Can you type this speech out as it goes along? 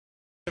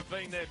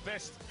been their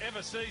best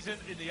ever season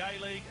in the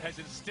A-League has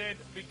instead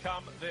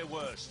become their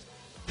worst.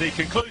 The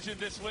conclusion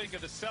this week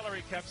of the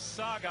salary cap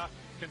saga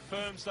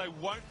confirms they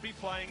won't be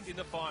playing in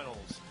the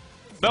finals.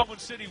 Melbourne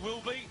City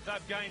will be.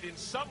 They've gained in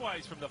some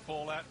ways from the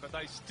fallout, but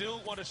they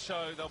still want to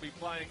show they'll be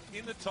playing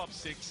in the top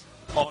six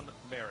on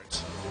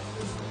merit.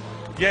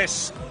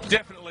 Yes,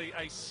 definitely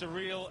a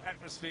surreal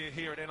atmosphere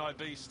here at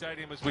NIB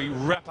Stadium as we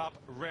wrap up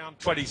round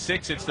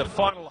 26. It's the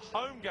final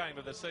home game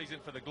of the season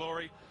for the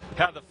Glory.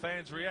 How the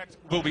fans react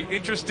will be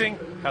interesting.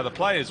 How the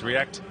players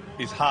react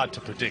is hard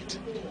to predict.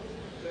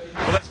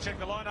 Well, let's check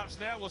the lineups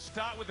now. We'll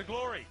start with the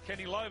Glory.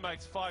 Kenny Lowe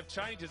makes 5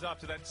 changes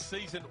after that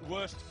season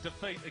worst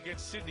defeat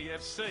against Sydney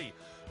FC.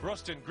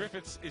 Roston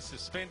Griffiths is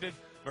suspended.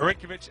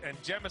 Marinkovic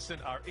and Jamison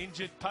are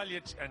injured.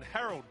 Paljic and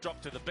Harold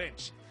drop to the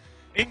bench.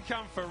 In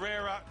come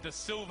Ferreira, De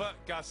Silva,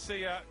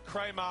 Garcia,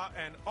 Kramar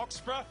and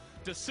Oxborough.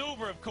 De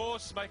Silva, of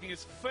course, making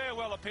his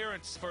farewell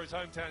appearance for his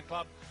hometown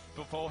club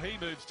before he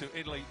moves to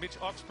Italy. Mitch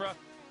Oxborough,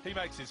 he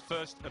makes his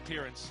first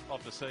appearance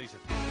of the season.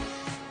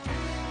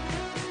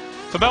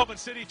 For Melbourne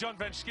City, John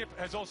Van Schip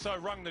has also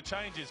rung the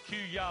changes. Q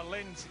Ya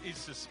Lenz is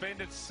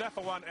suspended.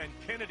 Safawan and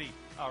Kennedy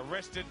are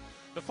rested.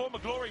 The former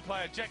Glory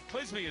player Jack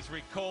Clisby is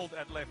recalled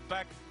at left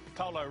back.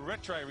 Paulo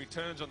Retre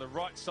returns on the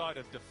right side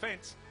of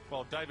defence,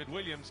 while David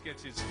Williams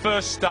gets his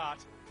first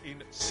start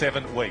in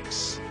 7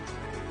 weeks.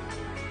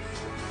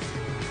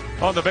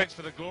 On the bench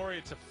for the Glory,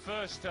 it's a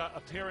first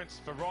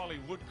appearance for Riley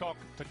Woodcock,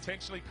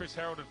 potentially Chris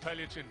Harold and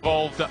Paljic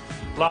involved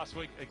last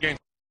week against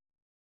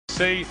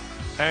C,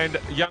 and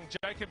young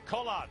Jacob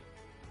Collard,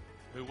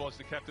 who was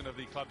the captain of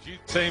the club's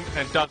youth team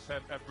and does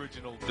have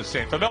Aboriginal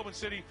descent. For Melbourne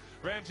City,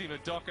 Ramsey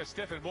Madoka,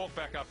 Stephen Walk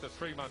back after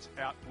 3 months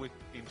out with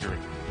injury.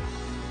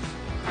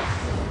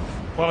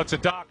 Well, it's a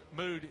dark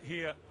mood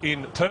here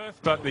in Perth,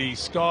 but the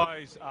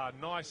skies are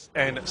nice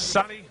and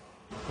sunny.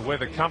 The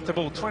weather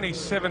comfortable,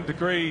 27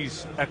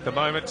 degrees at the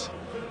moment,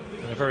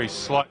 and a very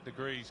slight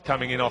degrees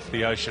coming in off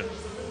the ocean.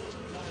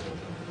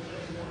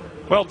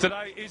 Well,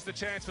 today is the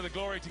chance for the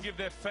Glory to give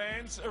their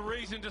fans a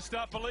reason to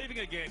start believing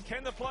again.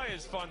 Can the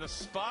players find the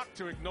spark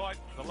to ignite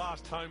the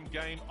last home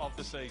game of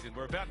the season?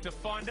 We're about to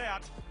find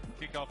out.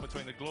 Kick-off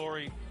between the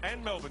Glory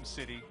and Melbourne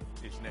City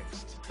is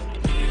next.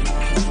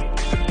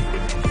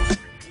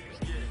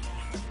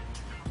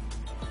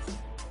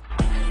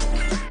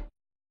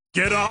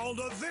 Get a hold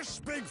of this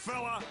big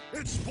fella.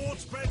 It's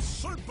Sportsbet's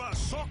Super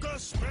Soccer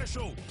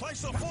Special.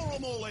 Place a 4 or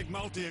more leg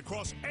multi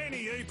across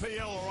any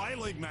EPL or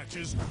A-League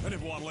matches, and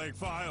if one leg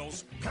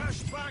fails,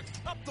 cash back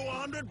up to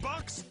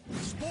 $100.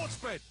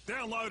 Sportsbet.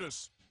 Download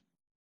us.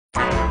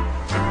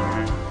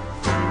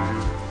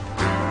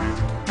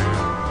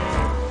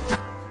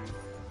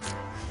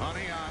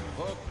 Honey, I'm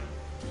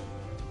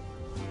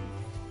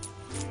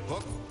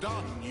hooked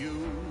on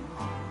you.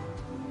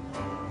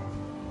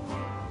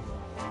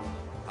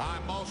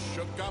 I'm all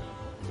shook up,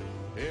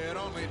 it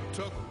only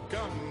took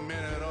a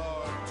minute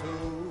or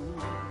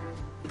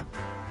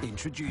 2.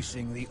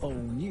 Introducing the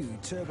all-new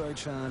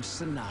turbocharged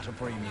Sonata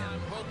Premium. I'm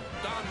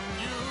hooked on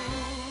you.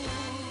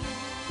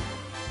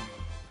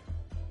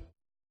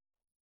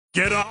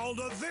 Get a hold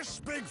of this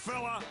big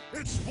fella.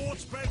 It's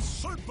Sportsbet's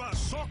Super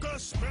Soccer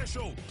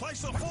Special.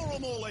 Place a 4 or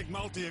more leg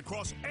multi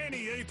across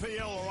any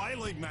EPL or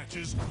A-League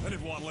matches, and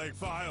if one leg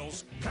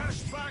fails,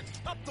 cash back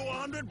up to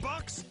 $100.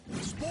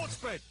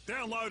 Sportsbet.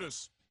 Download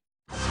us.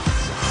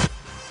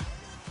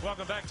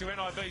 Welcome back to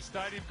NIB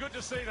Stadium. Good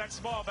to see that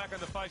smile back on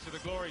the face of the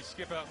Glory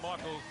skipper,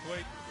 Michael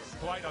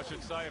Thwaite, I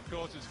should say, of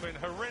course. It's been a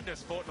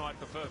horrendous fortnight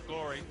for Perth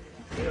Glory,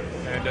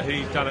 and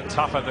he's done it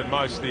tougher than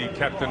most, the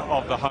captain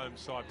of the home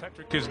side.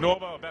 Patrick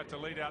Kisnorbo about to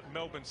lead out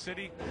Melbourne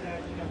City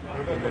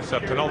in this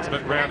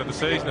penultimate round of the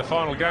season. The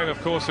final game, of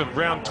course, of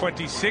round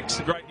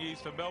 26. Great news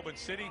for Melbourne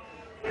City.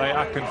 They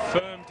are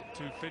confirmed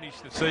to finish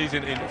the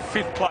season in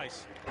 5th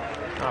place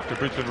after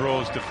Brisbane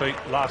Roar's defeat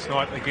last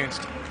night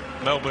against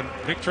Melbourne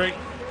Victory.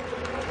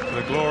 For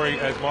the Glory,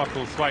 as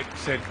Michael Thwaite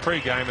said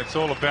pre-game, it's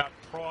all about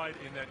pride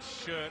in that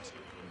shirt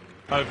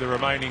over the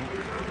remaining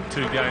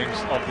 2 games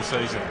of the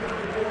season.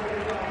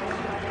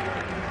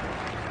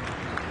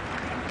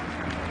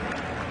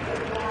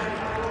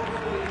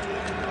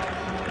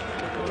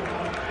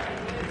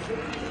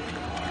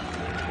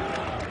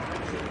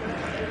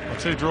 Well,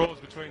 2 draws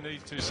between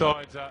these 2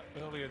 sides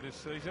earlier this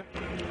season.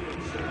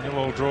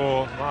 Nil-all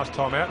draw last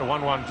time out, a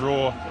 1-1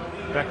 draw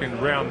back in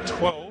round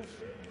 12.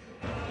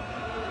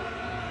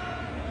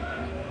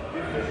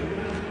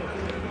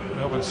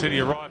 Melbourne City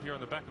arrive here on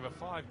the back of a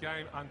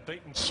 5-game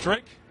unbeaten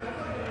streak.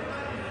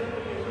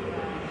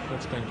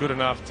 That's been good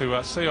enough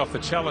to see off the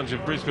challenge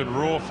of Brisbane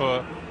Roar for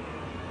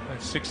a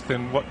 6th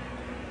and what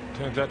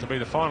turns out to be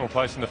the final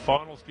place in the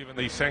finals, given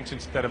the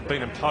sanctions that have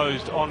been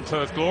imposed on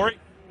Perth Glory.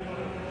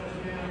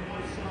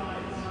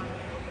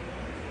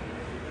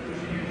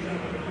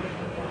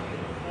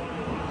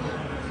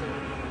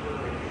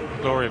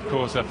 Glory, of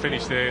course,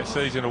 finished their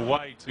season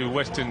away to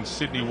Western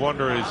Sydney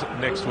Wanderers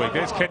next week.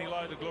 There's Kenny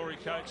Lowe, the Glory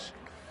coach,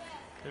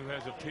 who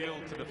has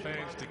appealed to the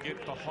fans to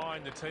get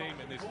behind the team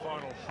in this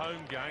final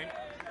home game.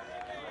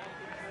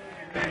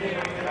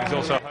 He's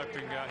also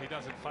hoping he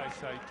doesn't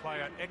face a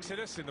player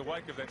exodus in the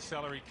wake of that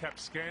salary cap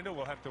scandal.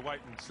 We'll have to wait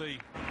and see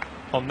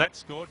on that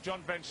score.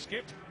 John Van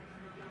Schip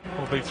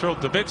will be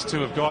thrilled to bits to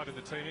have guided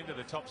the team into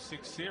the top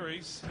 6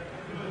 series.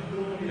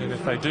 And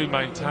if they do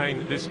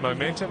maintain this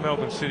momentum,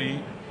 Melbourne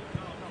City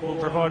will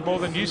provide more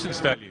than nuisance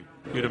value,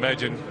 you'd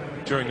imagine,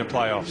 during the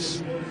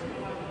playoffs.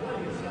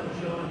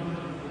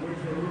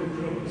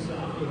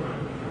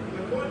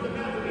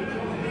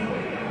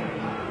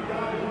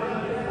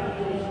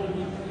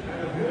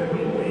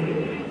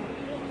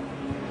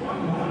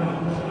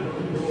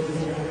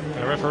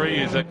 Our referee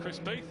is Chris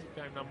Beath,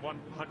 game number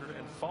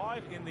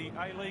 105 in the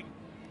A-League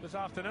this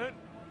afternoon.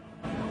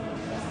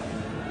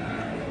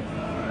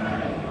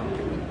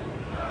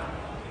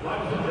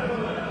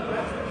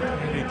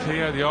 Andy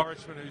Keogh, the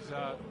Irishman, who's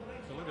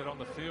delivered on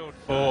the field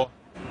for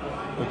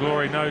the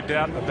Glory, no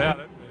doubt about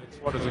it. It's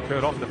what has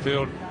occurred off the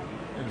field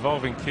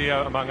involving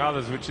Keogh, among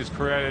others, which has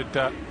created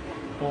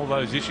all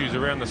those issues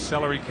around the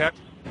salary cap.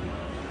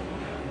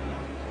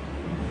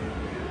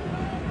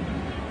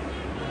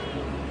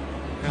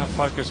 How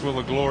focused will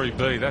the Glory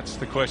be? That's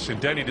the question.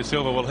 Danny De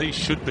Silva, well, he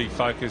should be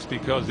focused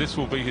because this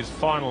will be his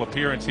final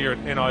appearance here at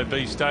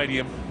NIB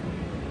Stadium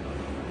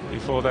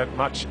before that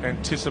much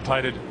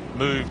anticipated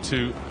move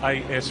to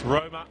AS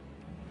Roma.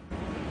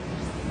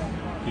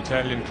 The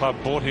Italian club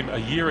bought him a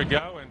year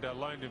ago and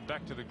loaned him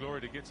back to the Glory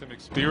to get some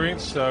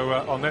experience. So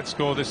on that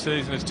score, this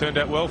season has turned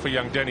out well for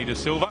young Danny De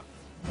Silva.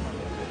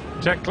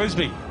 Jack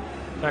Clisby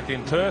back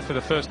in Perth for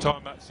the first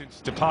time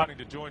since departing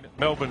to join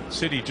Melbourne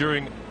City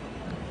during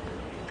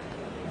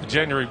the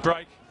January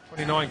break.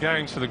 29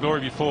 games for the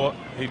Glory before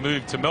he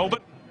moved to Melbourne.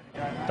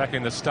 Back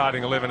in the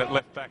starting 11 at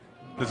left back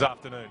this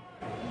afternoon.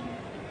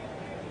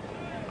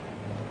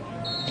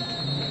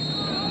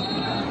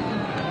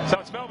 So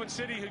it's Melbourne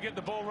City who get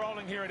the ball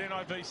rolling here at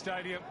NIB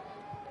Stadium.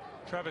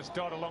 Travis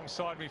Dodd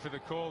alongside me for the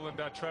call. And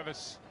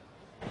Travis,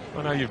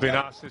 I know you've been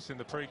asked this in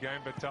the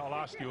pre-game, but I'll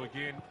ask you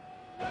again.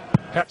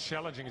 How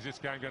challenging is this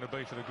game going to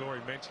be for the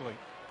Glory mentally?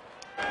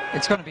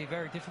 It's going to be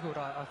very difficult.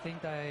 I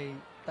think they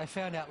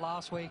found out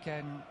last week,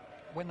 and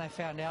when they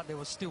found out, there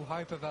was still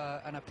hope of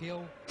an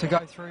appeal to go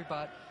through,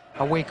 but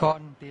a week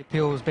on, the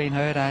appeal has been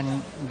heard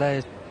and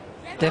they're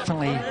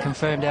definitely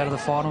confirmed out of the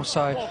final.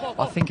 So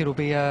I think it'll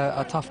be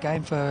a tough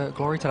game for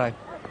Glory today.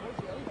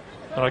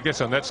 And I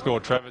guess on that score,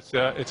 Travis,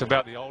 it's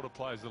about the older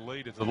players, the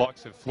leaders, the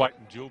likes of Thwaite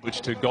and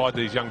Julbich, to guide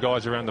these young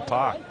guys around the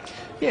park.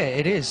 Yeah,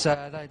 it is.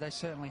 They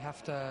certainly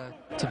have to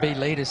be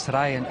leaders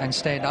today and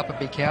stand up and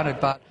be counted.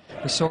 But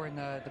we saw in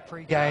the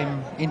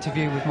pre-game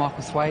interview with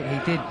Michael Thwaite, he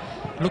did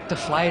look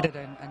deflated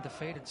and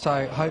defeated.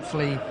 So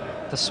hopefully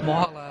the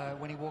smile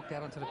when he walked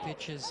out onto the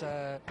pitch is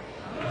a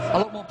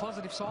lot more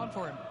positive sign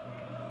for him.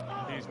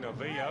 Here's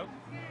Novillo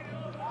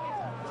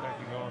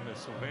taking on the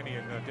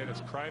Slovenian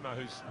Denis Kramar,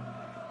 who's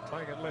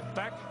playing at left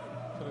back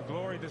for the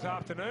Glory this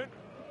afternoon.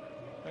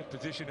 That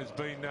position has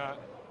been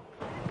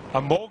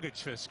a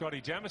mortgage for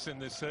Scotty Jamieson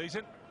this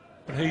season,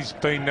 but he's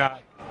been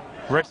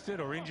rested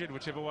or injured,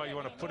 whichever way you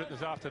want to put it,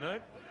 this afternoon.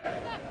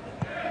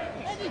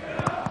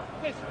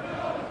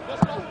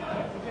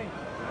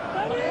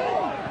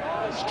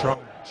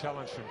 Strong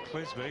challenge from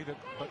Clisby,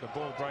 but the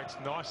ball breaks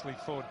nicely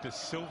for De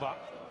Silva.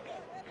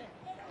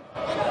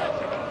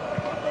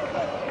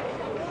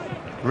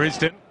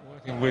 Risdon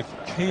working with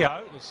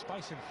Keogh. There's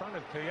space in front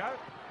of Keogh.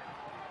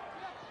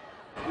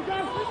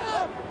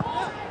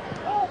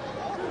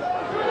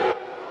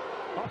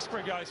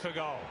 Oxborough goes for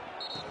goal.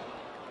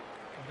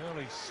 An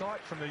early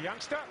sight from the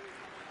youngster,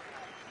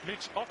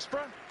 Mitch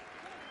Oxborough.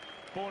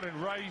 Born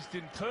and raised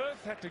in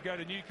Perth, had to go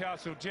to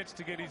Newcastle Jets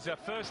to get his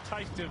first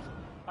taste of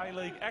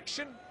A-League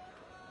action.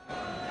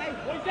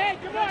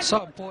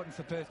 So important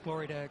for Perth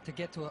Glory to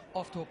get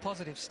off to a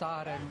positive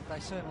start, and they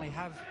certainly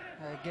have,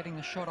 getting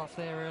the shot off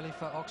there early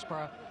for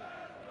Oxborough.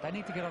 They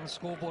need to get on the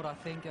scoreboard, I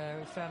think.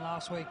 We found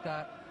last week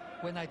that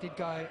when they did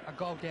go a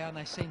goal down,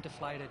 they seemed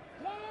deflated.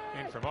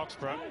 In from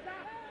Oxborough.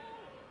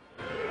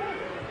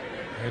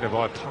 Headed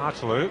by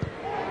Partaloo.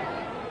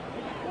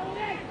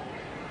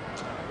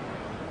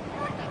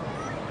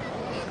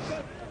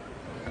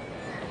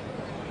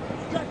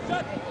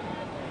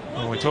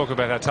 When we talk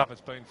about how tough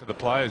it's been for the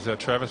players,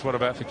 Travis, what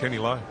about for Kenny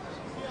Lowe?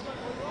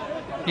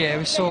 Yeah,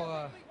 we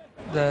saw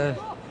the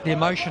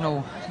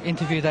emotional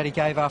interview that he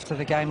gave after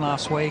the game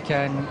last week,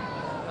 and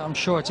I'm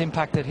sure it's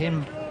impacted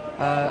him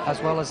as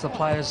well as the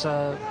players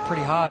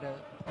pretty hard.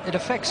 It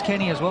affects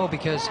Kenny as well,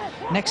 because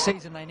next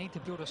season they need to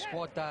build a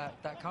squad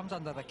that comes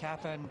under the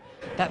cap, and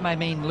that may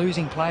mean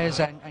losing players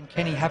and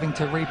Kenny having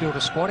to rebuild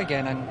a squad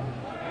again. And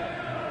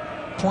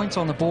points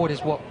on the board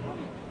is what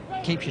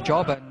keeps your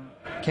job, and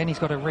Kenny's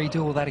got to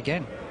redo all that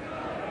again.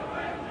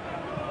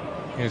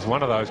 Here's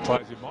one of those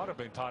players who might have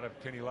been part of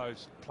Kenny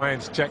Lowe's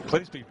plans, Jack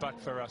Clisby, but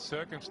for a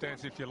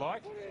circumstance, if you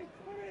like.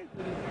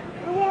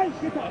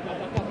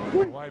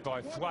 Away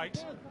by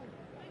Thwaite.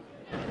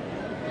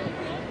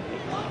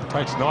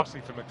 Takes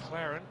nicely from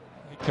McLaren.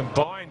 He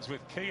combines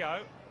with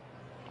Keogh.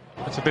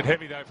 It's a bit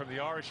heavy, though, from the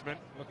Irishman.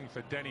 Looking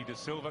for Danny De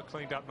Silva.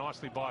 Cleaned up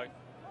nicely by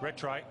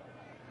Rattray.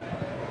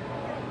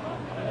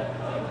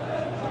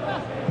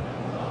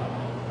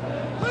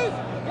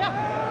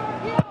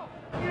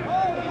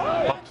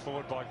 Bumped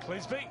forward by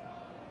Clisby.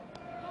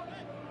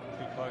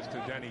 Too close to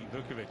Danny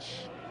Vukovic.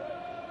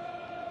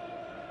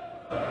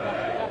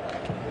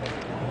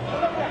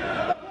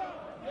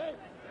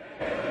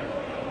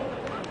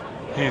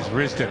 Here's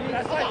Risden.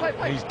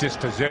 He's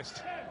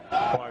dispossessed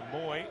by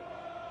Moy.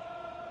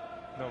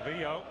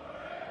 Novillo.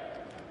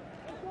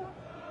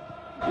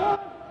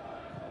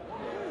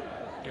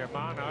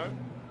 Germano.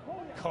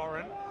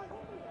 Corrin.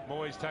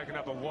 Moy's taken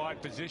up a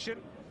wide position.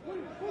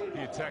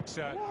 He attacks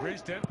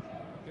Risden.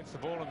 Gets the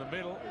ball in the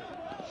middle.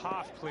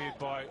 Half cleared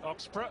by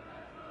Oxborough.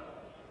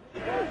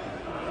 Here's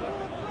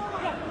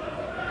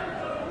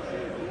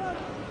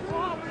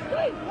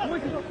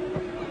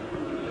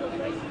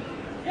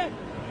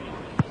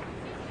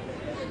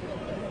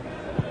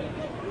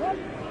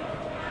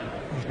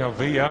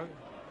Novillo.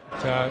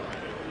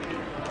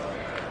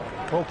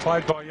 Ball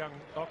played by young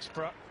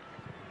Oxborough.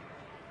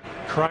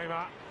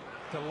 Kramar.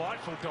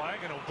 Delightful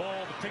diagonal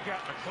ball to pick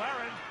out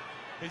McLaren.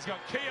 He's got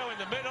Keogh in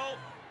the middle.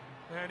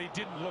 And he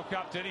didn't look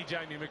up, did he,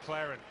 Jamie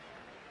McLaren?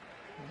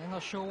 I'm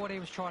not sure what he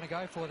was trying to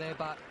go for there,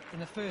 but in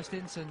the first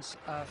instance,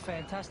 a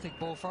fantastic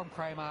ball from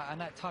Kramar,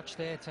 and that touch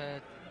there to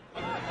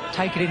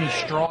take it in his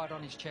stride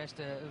on his chest.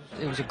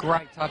 It was a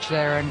great touch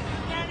there, and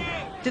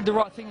did the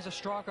right thing as a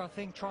striker, I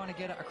think, trying to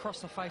get it across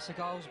the face of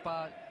goals,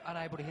 but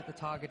unable to hit the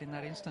target in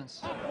that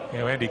instance. You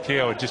know, Andy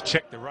Keogh had just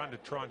checked the run to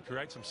try and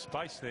create some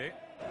space there.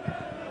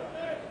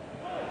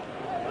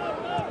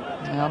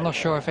 Now, I'm not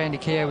sure if Andy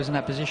Keogh was in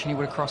that position, he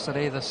would have crossed it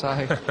either,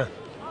 so...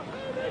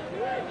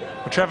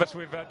 Well, Travis,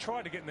 we've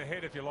tried to get in the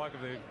head, if you like,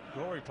 of the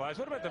Glory players.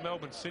 What about the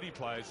Melbourne City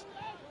players?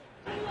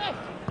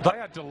 They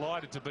are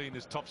delighted to be in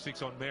this top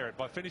six on merit.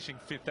 By finishing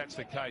fifth, that's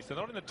the case. They're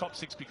not in the top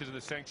six because of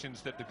the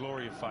sanctions that the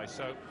Glory have faced.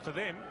 So for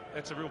them,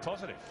 it's a real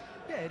positive.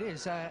 Yeah, it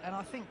is. And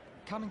I think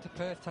coming to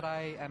Perth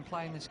today and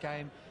playing this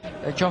game,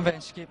 John Van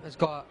Skip has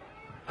got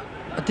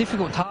a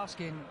difficult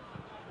task in.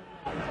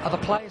 Are the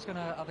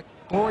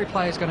Glory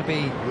players going to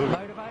be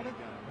motivated?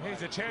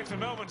 Here's a chance for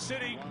Melbourne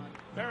City.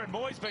 Baron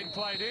Moy's been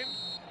played in.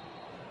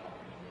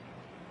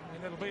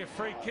 And it'll be a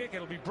free kick.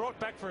 It'll be brought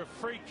back for a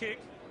free kick.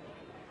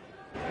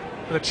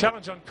 With a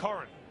challenge on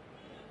Corrin.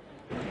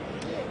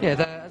 Yeah,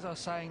 as I was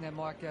saying there,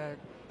 Mike, the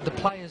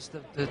players,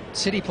 the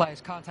City players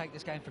can't take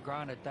this game for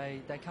granted. They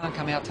can't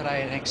come out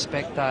today and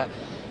expect that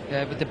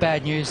with the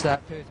bad news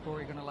that Perth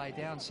Glory are going to lay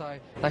down. So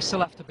they still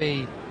have to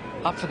be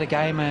up for the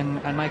game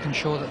and making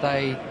sure that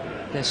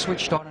they're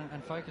switched on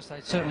and focused.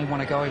 They certainly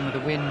want to go in with a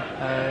win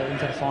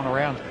into the final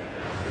round.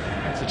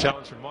 That's a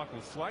challenge from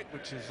Michael Thwaite,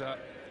 which has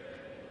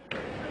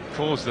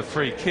caused the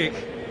free kick.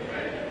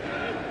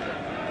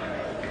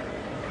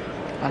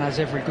 And as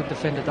every good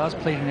defender does,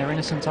 pleading their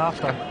innocence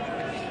after.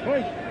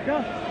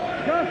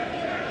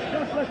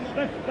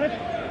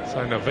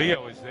 So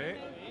Novillo is there.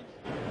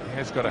 He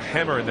has got a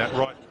hammer in that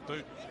right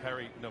boot,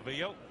 Harry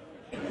Novillo.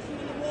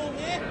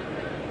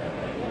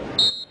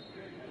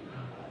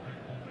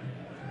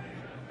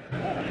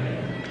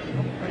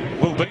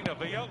 Will be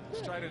Novillo,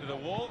 straight into the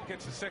wall,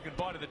 gets the second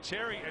bite of the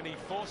cherry, and he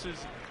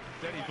forces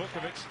Danny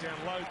Vukovic down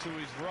low to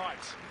his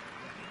right.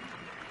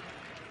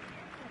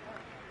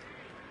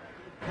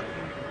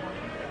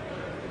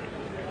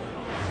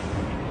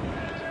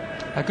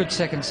 A good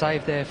second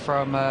save there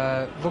from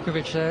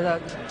Vukovic.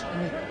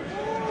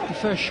 The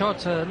first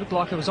shot looked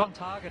like it was on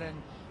target and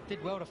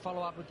did well to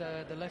follow up with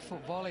the left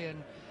foot volley.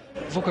 And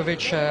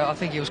Vukovic, I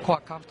think he was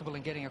quite comfortable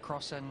in getting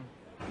across and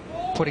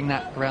putting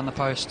that around the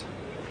post.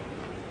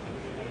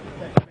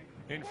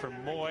 In from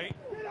Moy,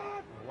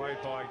 away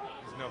by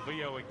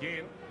Novillo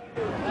again.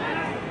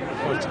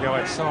 Forced to go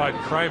outside,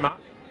 Kramar.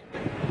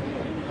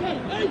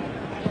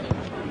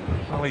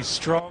 Well, he's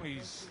strong,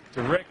 he's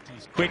direct,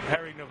 he's quick,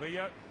 Harry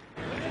Novillo.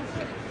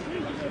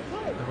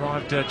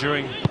 Arrived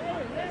during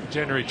the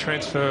January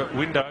transfer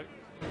window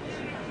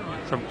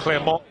from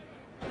Clermont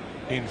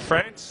in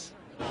France.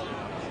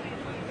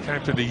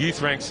 Came to the youth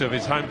ranks of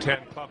his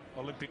hometown club,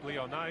 Olympique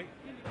Lyonnais.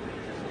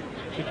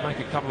 Did make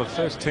a couple of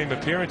first-team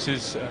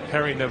appearances,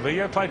 Harry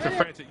Novillo. Played for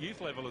France at youth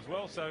level as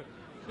well, so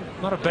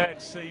not a bad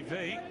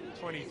CV.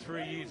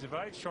 23 years of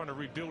age, trying to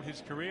rebuild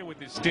his career with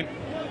his stint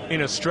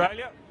in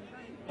Australia.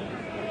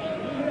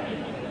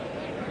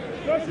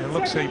 And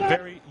looks a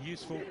very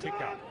useful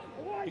pickup.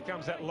 Here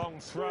comes that long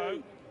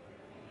throw.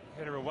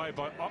 Header away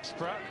by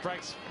Oxborough.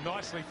 Breaks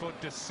nicely for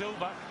De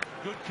Silva.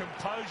 Good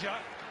composure.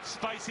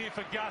 Space here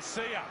for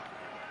Garcia.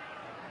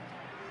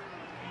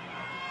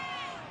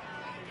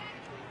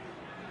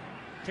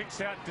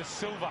 Kicks out De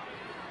Silva.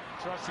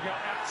 Tries to go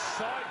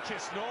outside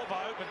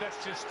Kisnorbo, but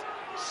that's just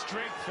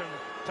strength from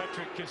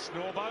Patrick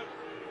Kisnorbo.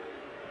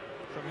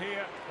 From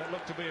here, that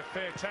looked to be a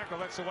fair tackle.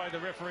 That's the way the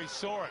referee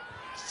saw it.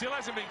 Still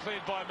hasn't been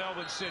cleared by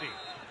Melbourne City.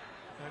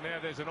 And now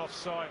there's an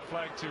offside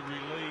flag to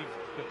relieve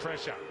the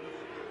pressure.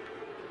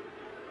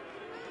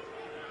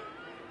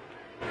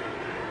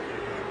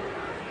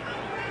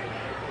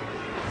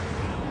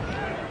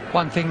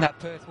 One thing that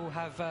Perth will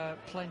have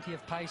plenty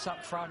of pace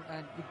up front,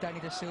 and with Danny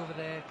De Silva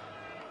there.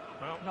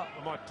 Well,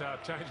 I might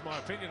change my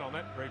opinion on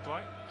that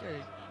replay.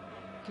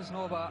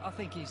 Kisnorba, I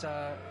think he's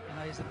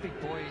he's a big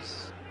boy.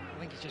 I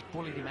think he's just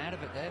bullied him out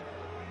of it there.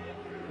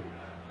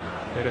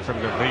 Header from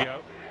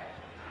Navillo.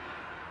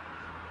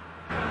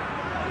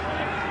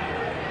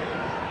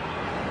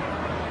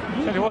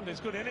 Tell you what, there's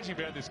good energy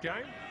about this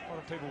game. A lot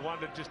of people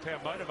wondered just how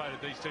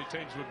motivated these two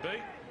teams would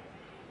be.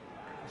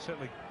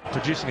 Certainly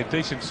producing a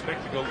decent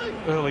spectacle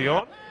early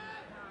on.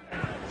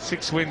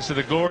 6 wins to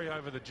the Glory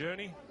over the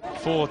journey,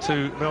 4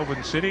 to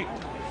Melbourne City.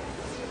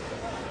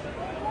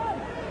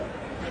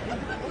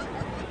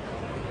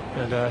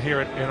 And here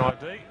at NIB,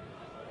 the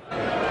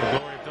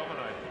Glory have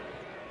dominated.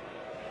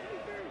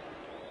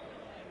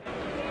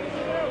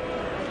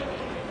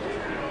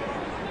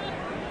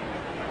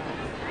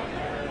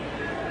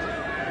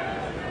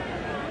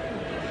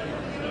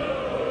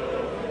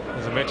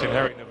 As I mentioned,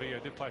 Harry Navillo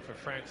did play for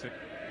France at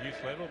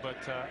youth level, but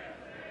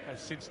has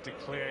since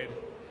declared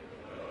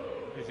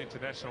his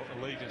international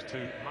allegiance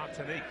to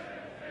Martinique.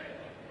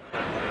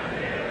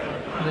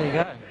 There you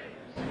go.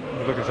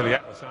 You're looking for the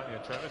Atlas, aren't you,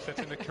 Travis? That's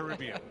in the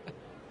Caribbean,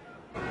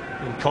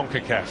 in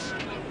CONCACAF.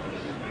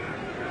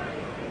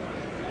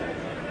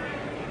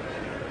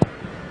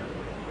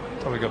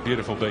 Probably got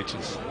beautiful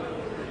beaches.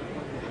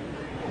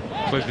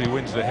 Clisby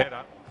wins the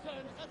header.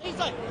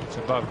 It's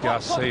above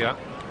Garcia.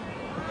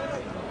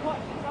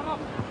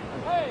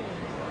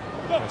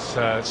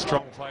 That's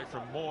strong play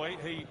from Moy.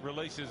 He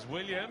releases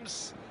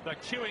Williams. They're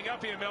queuing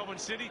up here, Melbourne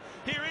City.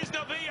 Here is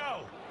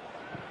Navillo.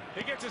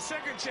 He gets a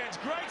second chance.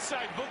 Great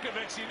save,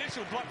 Vukovic. The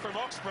initial block from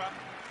Oxborough.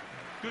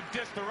 Good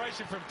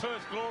desperation from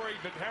Perth Glory,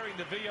 but Harry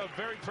Navillo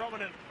very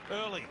prominent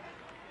early.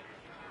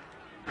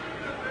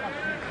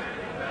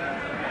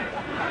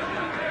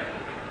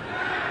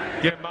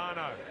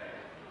 Germano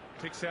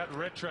picks out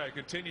Retro,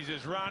 continues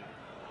his run.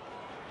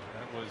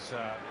 That was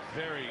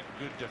very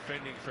good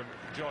defending from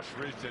Josh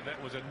Risdon.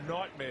 That was a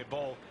nightmare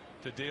ball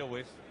to deal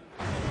with.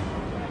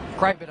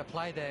 Great bit of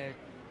play there.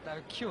 They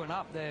were queuing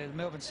up there, the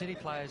Melbourne City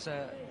players.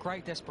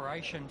 Great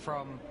desperation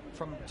from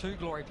 2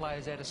 Glory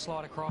players there to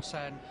slide across,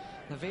 and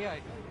Navillo,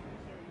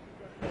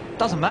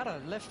 doesn't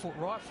matter, left foot,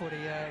 right foot.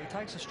 He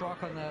takes a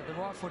strike on the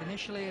right foot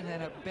initially, and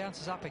then it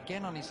bounces up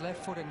again on his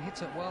left foot and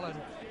hits it well.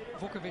 And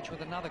Vukovic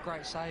with another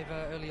great save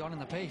early on in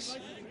the piece.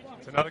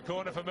 It's another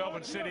corner for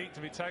Melbourne City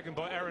to be taken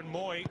by Aaron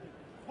Moy.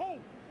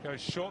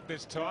 Goes short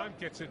this time,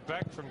 gets it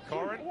back from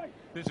Corrin.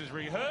 This is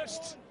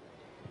rehearsed.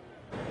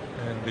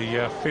 And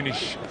the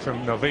finish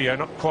from Navillo,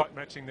 not quite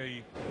matching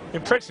the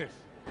impressive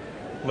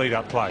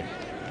lead-up play.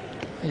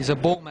 He's a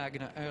ball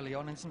magnet early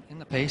on in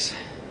the piece.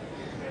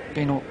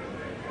 Been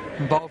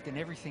involved in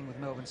everything with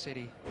Melbourne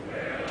City.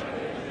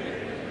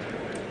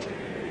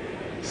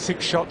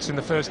 6 shots in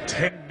the first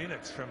 10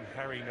 minutes from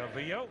Harry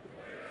Navillo.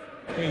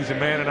 He's a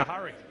man in a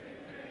hurry.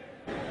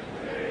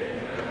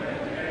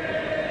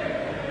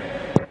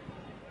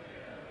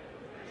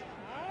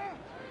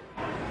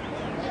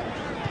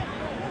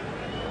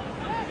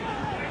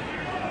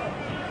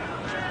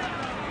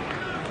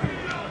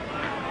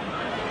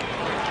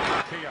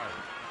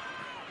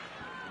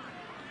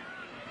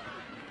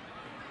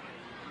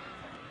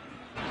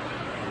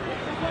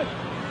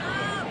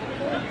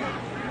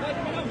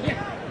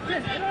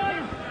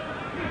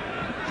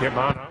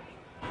 Germano.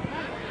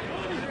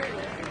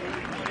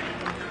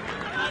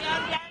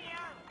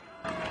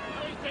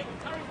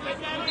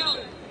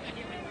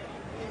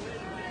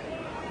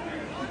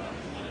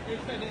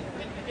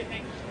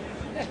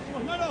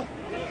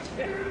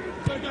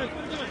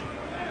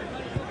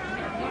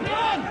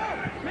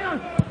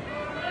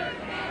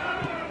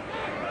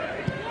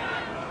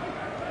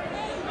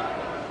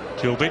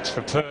 Gilbich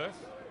for Perth.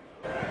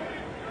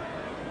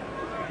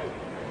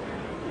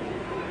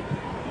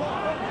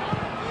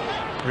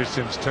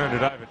 Christian's turned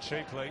it over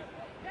cheaply.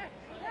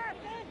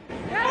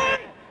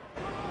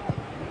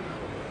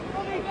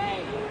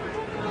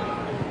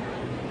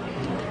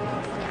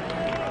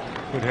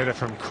 Good header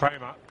from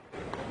Kramar.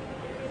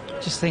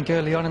 Just think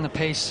early on in the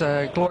piece,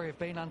 Glory have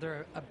been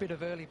under a bit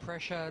of early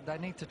pressure. They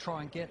need to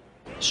try and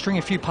string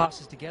a few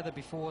passes together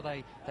before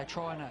they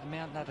try and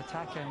mount that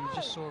attack. And you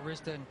just saw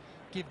Risdon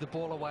give the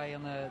ball away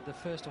on the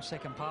first or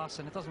second pass,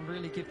 and it doesn't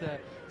really give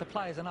the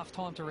players enough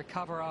time to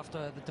recover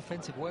after the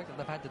defensive work that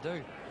they've had to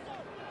do.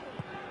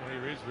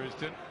 Here is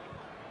Risdon.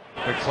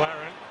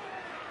 McLaren.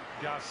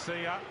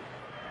 Garcia.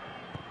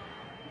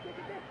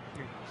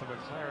 To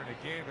McLaren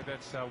again, but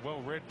that's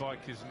well read by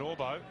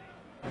Kisnorbo.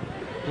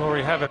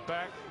 Glory have it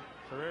back.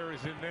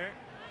 Ferreira's in there.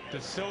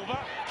 De Silva.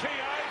 Keogh.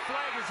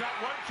 Flag is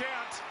up. 1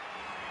 count.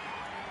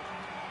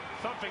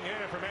 Thumping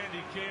header from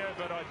Andy Keogh,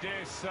 but I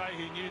dare say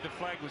he knew the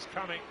flag was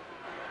coming.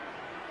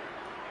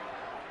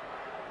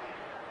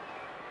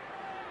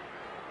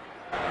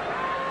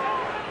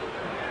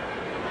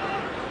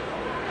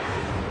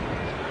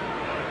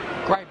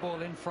 Great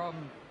ball in from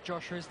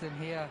Josh Risdon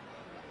here.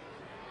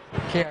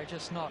 Keogh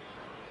just not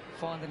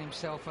finding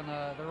himself on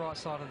the right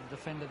side of the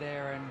defender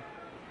there, and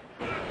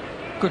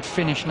good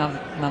finish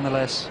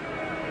nonetheless.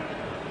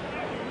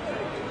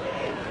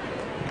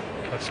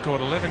 They've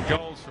scored 11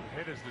 goals from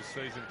headers this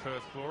season,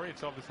 Perth Glory.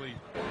 It's obviously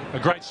a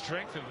great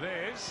strength of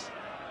theirs.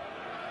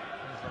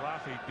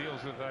 Salafi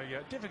deals with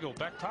a difficult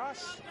back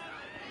pass.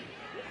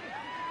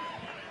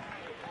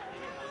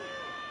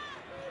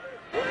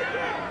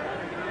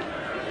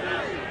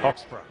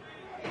 Oxborough.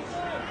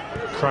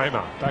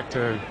 Kramar back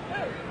to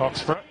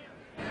Oxborough.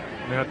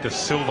 Now to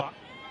Silva.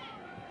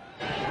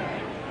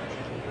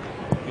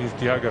 Here's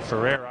Diogo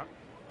Ferreira.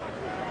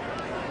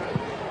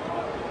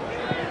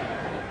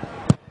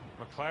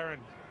 McLaren.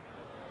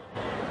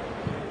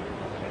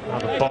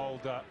 Another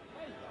bold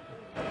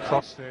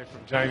cross there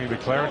from Jamie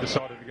McLaren.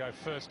 Decided to go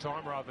first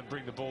time rather than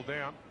bring the ball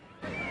down.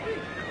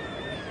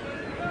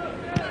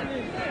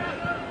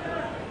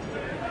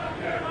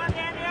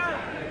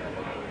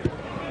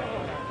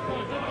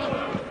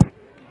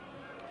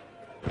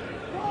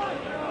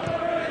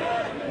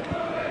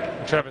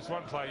 Travis,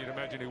 one player you'd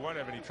imagine who won't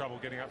have any trouble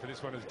getting up for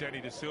this one is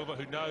Denis Kramar,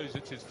 who knows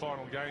it's his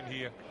final game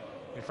here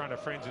in front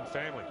of friends and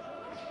family.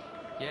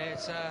 Yeah,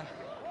 it's a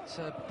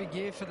big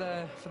year for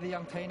the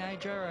young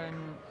teenager,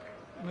 and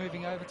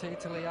moving over to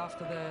Italy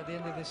after the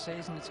end of this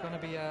season, it's going to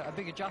be a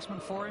big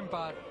adjustment for him,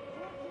 but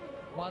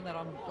one that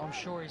I'm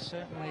sure he's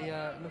certainly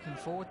looking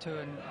forward to.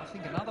 And I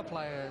think another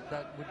player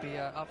that would be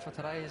up for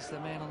today is the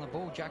man on the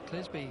ball, Jack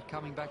Clisby,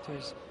 coming back to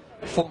his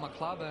former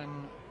club,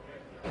 and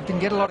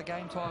didn't get a lot of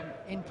game time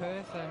in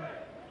Perth and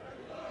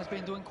has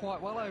been doing quite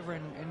well over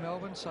in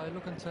Melbourne, so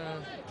looking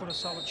to put a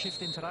solid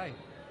shift in today.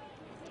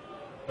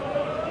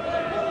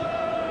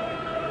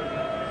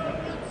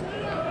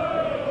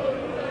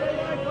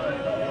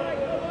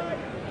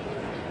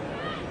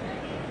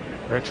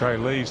 Retro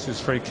leaves his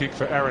free kick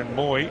for Aaron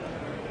Moy.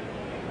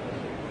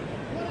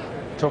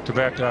 Talked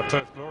about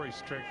Perth Glory's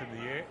strength in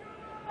the air.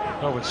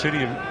 Melbourne City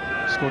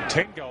have scored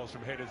 10 goals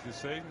from headers this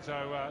season,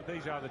 so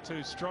these are the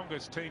two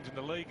strongest teams in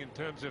the league in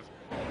terms of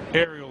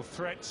aerial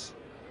threats.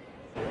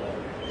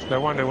 It's no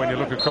wonder when you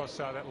look across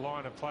that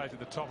line of players at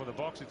the top of the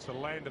box, it's the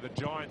land of the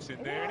Giants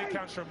in there. And it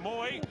comes from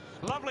Moy.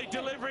 Lovely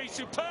delivery,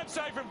 superb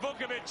save from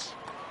Vukovic,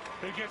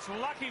 who gets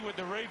lucky with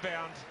the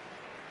rebound.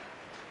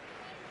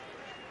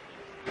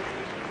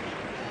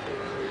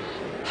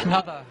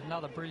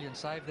 Another brilliant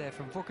save there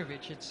from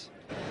Vukovic.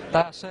 They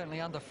are certainly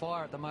under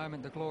fire at the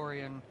moment, the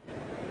Glory, and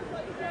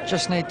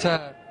just need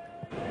to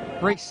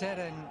reset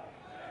and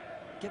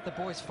get the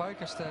boys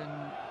focused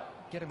and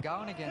get them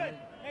going again.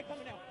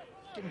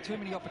 Getting too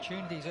many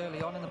opportunities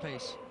early on in the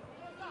piece.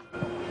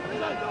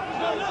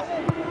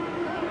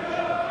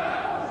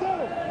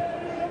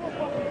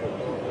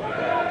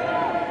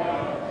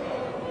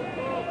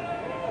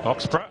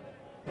 Oxborough.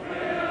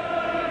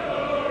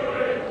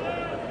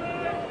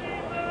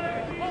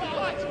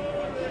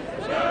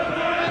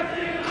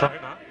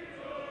 Kramar.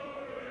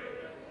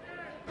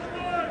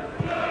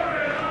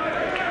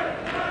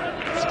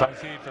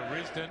 Space here for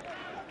Risdon.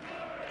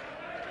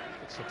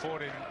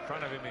 Support in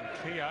front of him in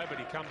Keogh, but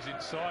he comes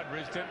inside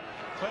Risdon.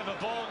 Clever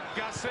ball.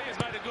 Garcia's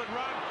made a good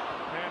run.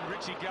 And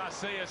Richie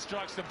Garcia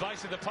strikes the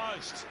base of the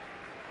post.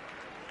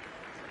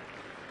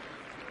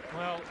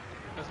 Well,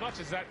 as much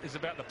as that is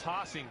about the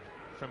passing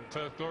from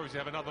Perth Glories, you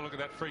have another look at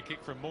that free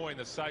kick from Moy and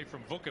the save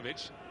from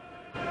Vukovic.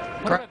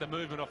 What about the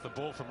movement off the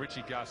ball from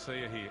Richie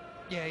Garcia here?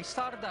 Yeah, he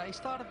started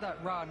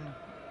that run,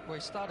 where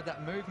he started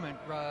that movement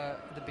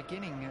at the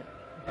beginning,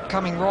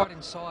 coming right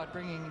inside,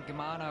 bringing in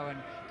Germano and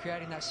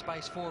creating that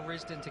space for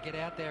Risdon to get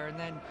out there. And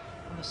then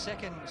on the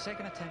second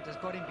attempt has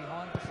got him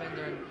behind the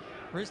defender. And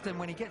Risdon,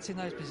 when he gets in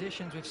those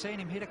positions, we've seen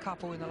him hit a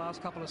couple in the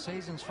last couple of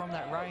seasons from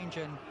that range,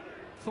 and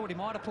thought he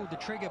might have pulled the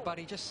trigger, but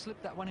he just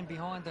slipped that one in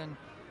behind, and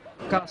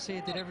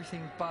Garcia did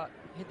everything but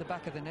hit the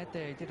back of the net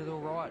there. He did it all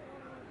right.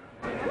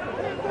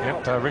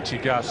 Yep, Richie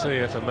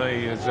Garcia for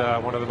me is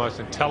one of the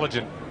most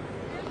intelligent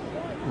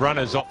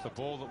runners off the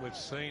ball that we've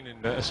seen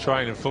in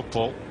Australian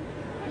football.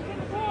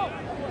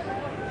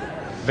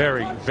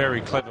 Very,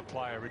 very clever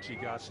player, Richie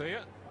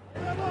Garcia.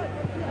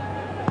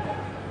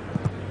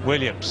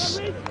 Williams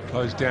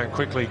goes down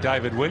quickly,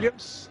 David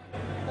Williams.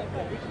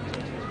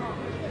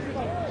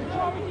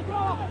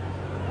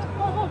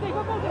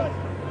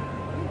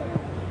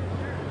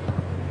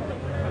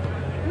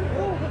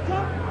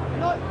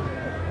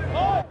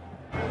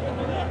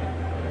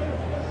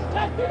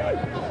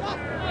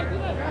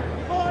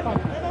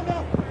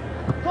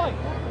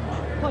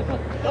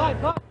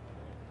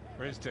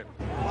 Risdon,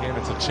 again,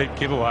 it's a cheap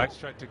giveaway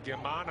straight to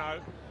Germano.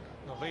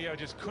 Novillo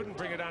just couldn't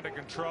bring it under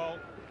control.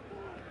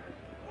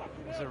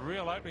 There's a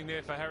real opening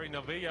there for Harry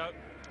Novillo.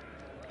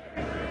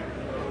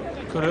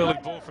 Good early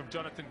ball from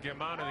Jonathan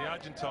Germano, the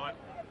Argentine.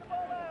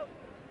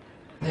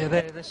 Yeah,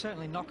 they're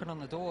certainly knocking on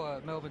the door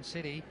at Melbourne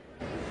City.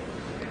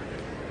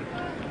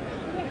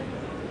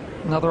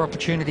 Another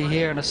opportunity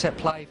here and a set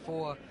play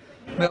for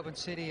Melbourne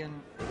City,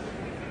 and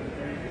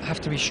have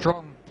to be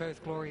strong,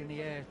 Perth Glory in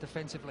the air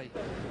defensively.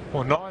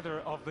 Well, neither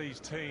of these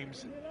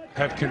teams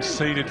have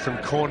conceded from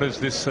corners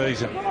this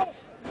season.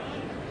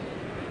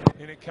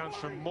 In it comes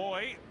from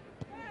Moy.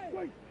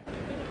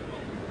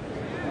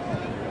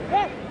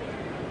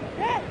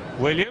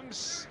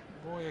 Williams.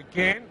 Moy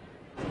again.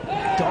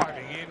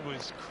 Diving in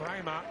was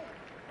Kramar.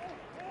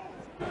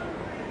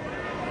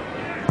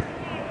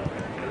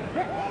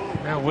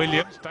 Now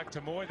Williams back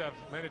to Moy. They've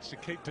managed to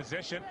keep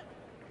possession.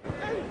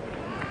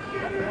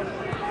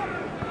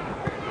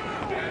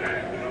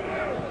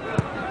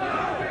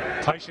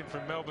 Patient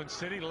from Melbourne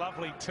City,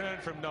 lovely turn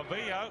from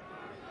Novillo.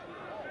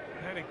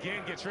 And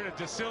again gets rid of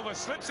De Silva,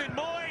 slips in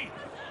Moy,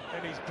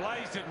 and he's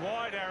blazed it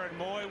wide, Aaron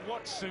Moy.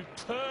 What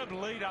superb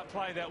lead-up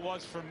play that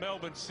was from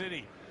Melbourne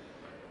City.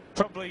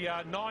 Probably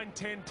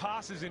 9-10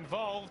 passes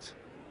involved.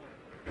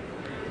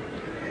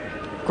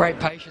 Great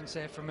patience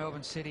there from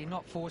Melbourne City,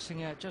 not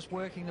forcing it, just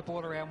working the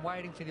ball around,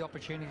 waiting for the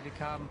opportunity to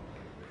come.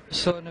 You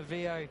saw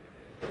Novillo,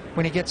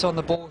 when he gets on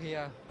the ball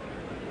here,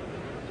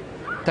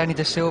 Danny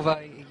De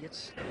Silva, he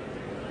gets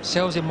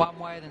sells him one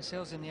way, then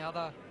sells him the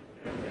other.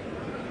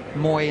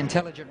 Moy,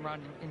 intelligent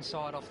run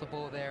inside off the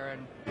ball there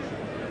and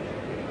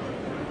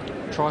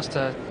tries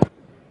to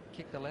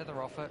kick the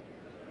leather off it.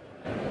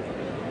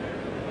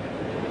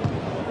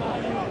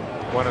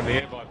 One in the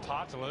air by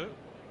Partaloo.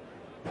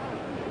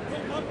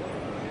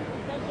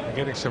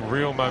 Getting some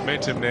real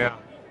momentum now,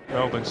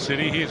 Melbourne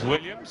City. Here's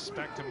Williams,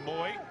 back to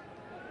Moy.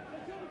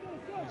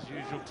 As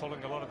usual,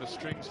 pulling a lot of the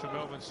strings for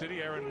Melbourne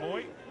City, Aaron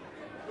Moy.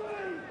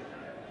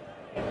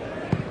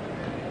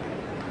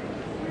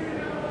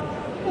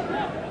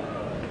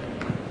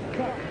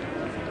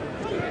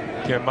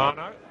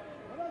 Germano.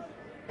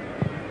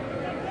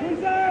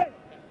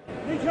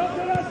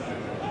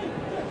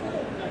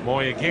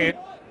 Moy again.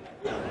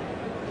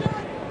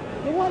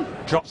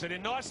 Drops it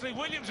in nicely.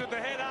 Williams with the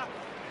header.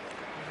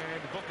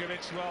 And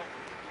Vukovic, well,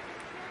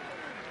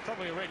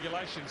 probably a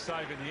regulation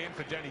save in the end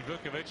for Danny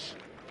Vukovic,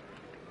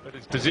 but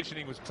his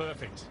positioning was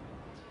perfect.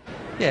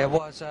 Yeah, it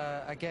was,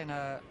 again,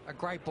 a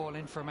great ball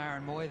in from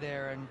Aaron Moy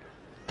there, and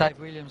Dave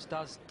Williams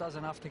does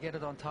enough to get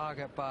it on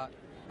target, but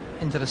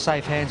into the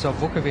safe hands of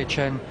Vukovic.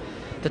 And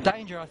the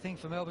danger, I think,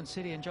 for Melbourne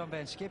City and John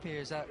Van Skip here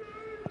is that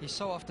you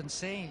so often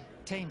see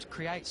teams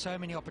create so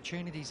many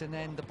opportunities and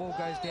then the ball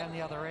goes down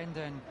the other end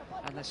and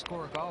they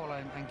score a goal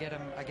and get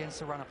them against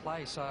the run of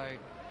play. So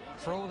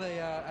for all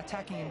the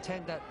attacking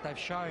intent that they've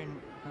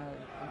shown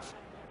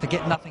to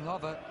get nothing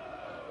of it,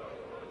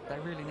 they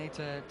really need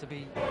to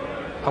be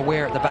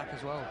aware at the back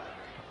as well.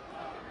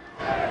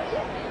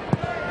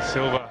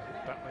 Silva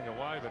battling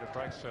away, but it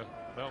breaks for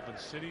Melbourne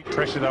City.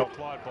 Pressure though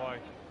applied by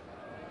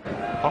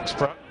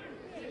Hawkesbury.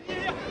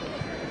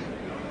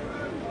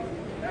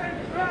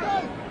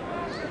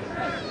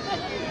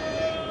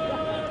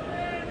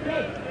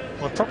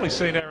 We've probably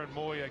seen Aaron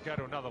Moy go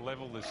to another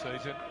level this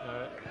season.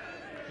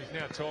 He's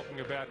now talking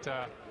about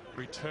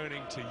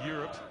returning to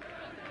Europe.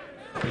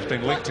 He's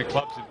been linked to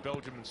clubs in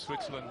Belgium and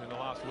Switzerland in the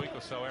last week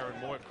or so. Aaron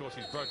Moy, of course,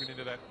 he's broken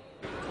into that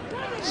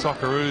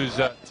Socceroos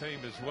team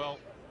as well.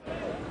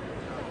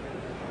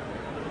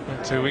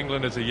 Went to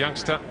England as a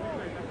youngster.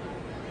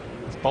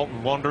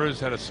 Bolton Wanderers,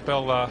 had a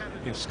spell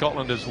in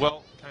Scotland as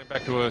well. Came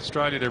back to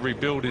Australia to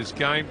rebuild his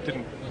game.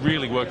 Didn't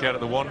really work out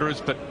at the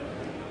Wanderers, but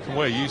from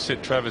where you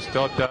sit, Travis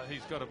Dodd,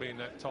 he's got to be in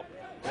that top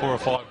 4 or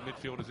 5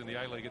 midfielders in the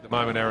A-League at the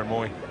moment, Aaron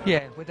Moy.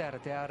 Yeah, without a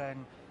doubt,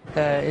 and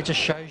it just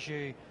shows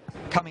you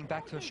coming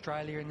back to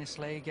Australia in this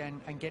league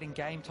and getting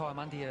game time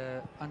under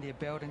your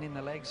belt and in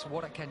the legs,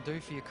 what it can do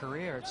for your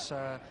career. It's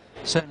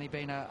certainly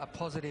been a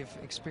positive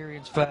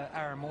experience for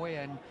Aaron Moy,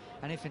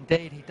 and if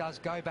indeed he does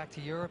go back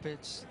to Europe,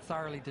 it's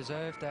thoroughly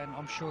deserved, and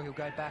I'm sure he'll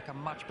go back a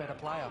much better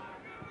player.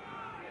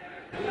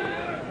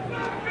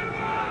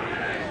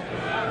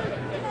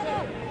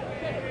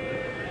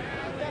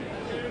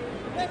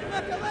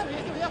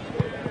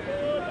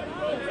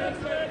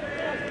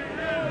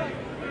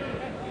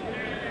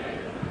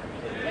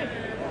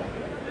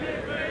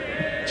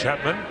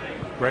 Chapman,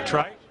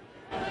 Rattray.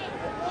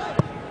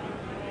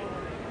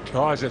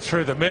 Tries it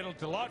through the middle.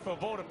 Delightful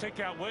ball to pick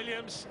out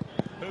Williams,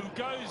 who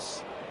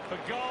goes for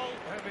goal,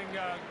 having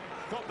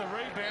got the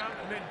rebound,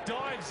 and then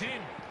dives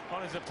in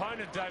on his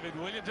opponent, David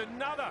Williams.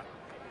 Another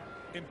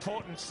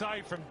important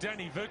save from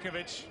Danny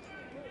Vukovic.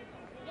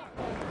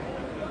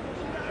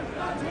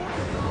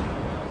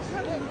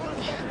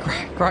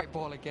 Great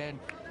ball again.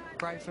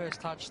 Great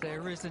first touch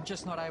there. Risdon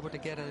just not able to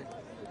get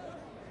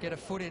a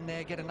foot in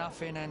there, get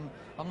enough in, and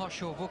I'm not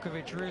sure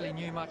Vukovic really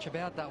knew much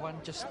about that one,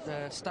 just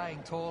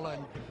staying tall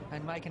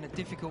and making it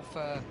difficult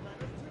for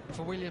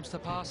Williams to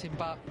pass him.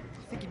 But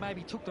I think he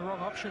maybe took the wrong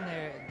option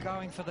there,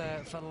 going for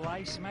the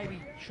lace. Maybe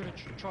should have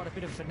tried a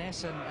bit of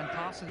finesse and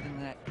pass it in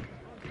that.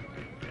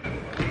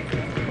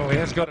 Well, he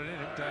has got it in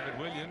him, David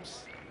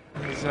Williams.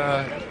 He's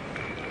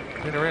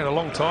been around a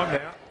long time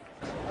now.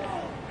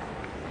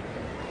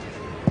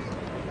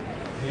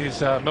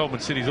 He's Melbourne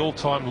City's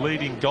all-time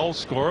leading goal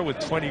scorer with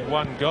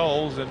 21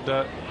 goals, and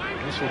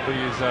this will be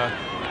his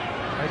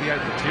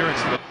 88th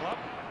appearance for the club.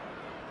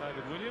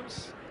 David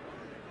Williams.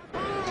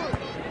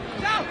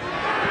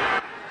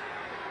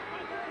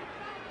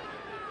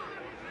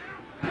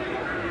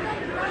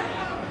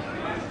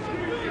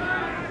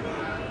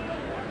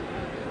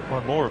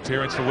 One more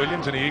appearance for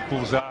Williams, and he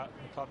equals the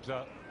club's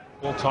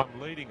all-time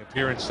leading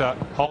appearance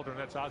holder, and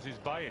that's Aziz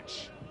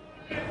Bayic.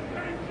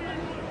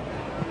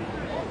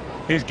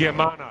 Here's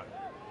Germano.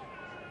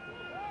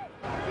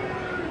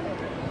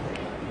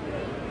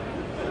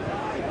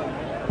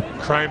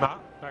 Kramar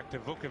back to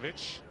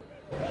Vukovic.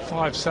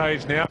 5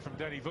 saves now from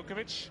Danny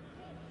Vukovic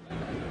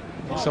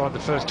inside the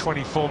first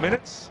 24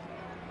 minutes.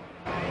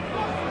 He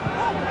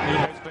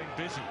has been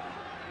busy.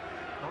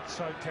 Not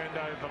so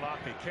Tando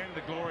Valaki. Can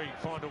the Glory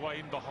find a way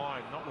in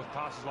behind? Not with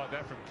passes like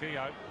that from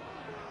Keogh.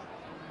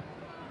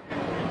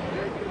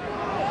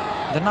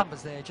 The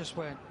numbers there just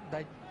weren't.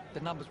 The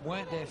numbers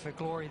weren't there for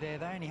Glory there.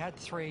 They only had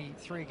three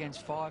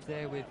against 5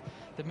 there with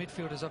the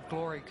midfielders of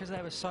Glory, because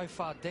they were so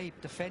far deep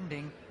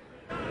defending,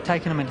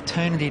 taking them an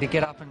eternity to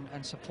get up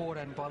and support,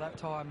 and by that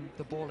time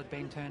the ball had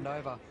been turned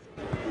over.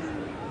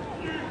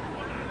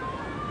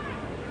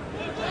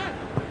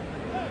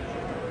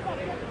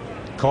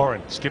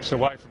 Corin skips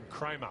away from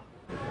Kramar.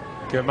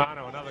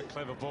 Germano, another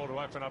clever ball to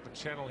open up a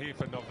channel here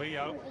for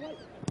Novillo.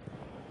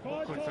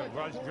 Awkward for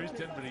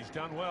Risden, but he's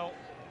done well.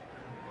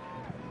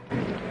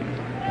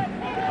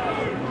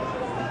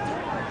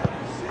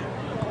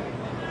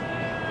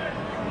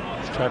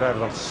 Straight over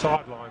the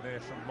sideline there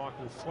from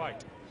Michael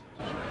Thwaite.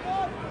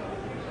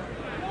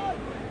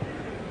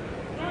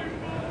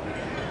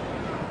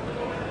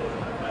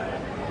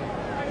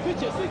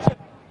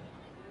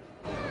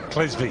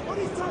 Clisby.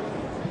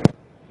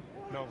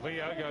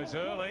 Novillo goes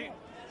early.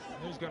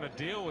 Who's going to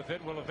deal with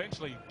it? Well,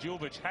 eventually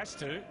Djulbic has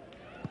to.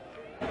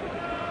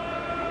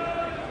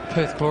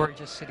 Perth Glory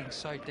just sitting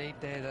so deep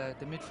there,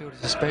 the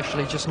midfielders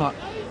especially just not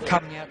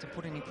coming out to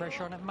put any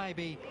pressure on it.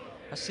 Maybe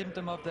a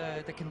symptom of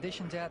the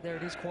conditions out there.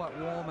 It is quite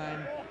warm,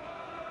 and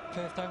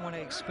Perth don't want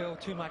to expel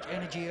too much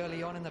energy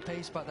early on in the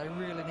piece, but they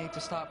really need to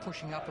start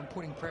pushing up and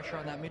putting pressure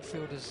on those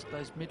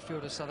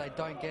midfielders, so they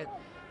don't get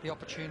the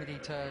opportunity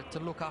to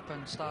look up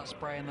and start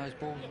spraying those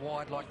balls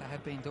wide like they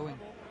have been doing.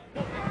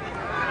 That'll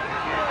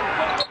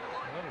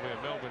be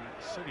a Melbourne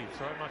City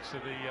throw, much to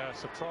the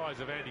surprise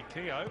of Andy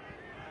Keogh.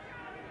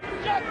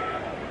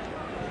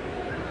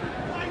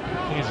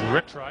 Here's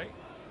Rattray.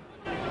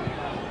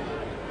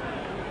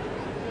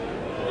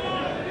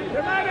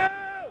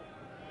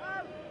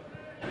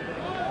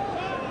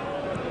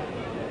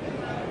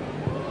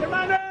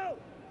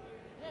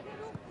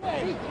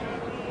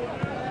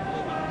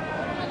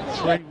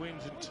 Three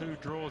wins and 2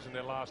 draws in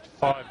their last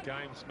 5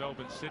 games,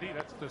 Melbourne City.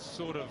 That's the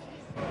sort of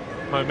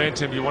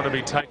momentum you want to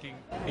be taking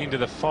into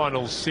the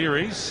final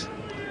series.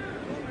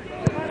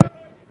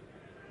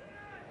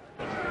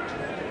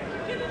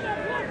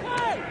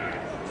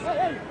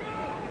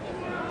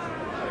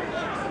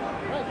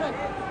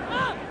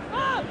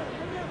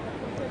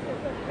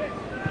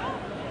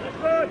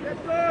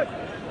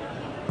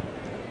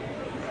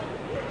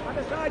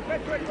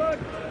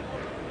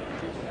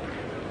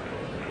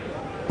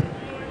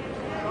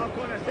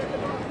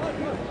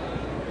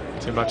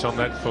 Too much on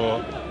that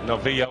for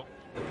Novillo.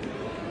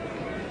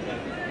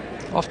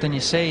 Often you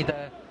see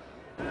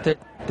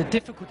the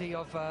difficulty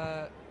of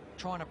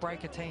trying to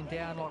break a team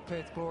down like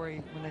Perth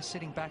Glory when they're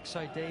sitting back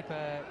so deep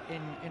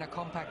in a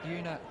compact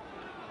unit.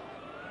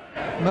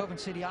 Melbourne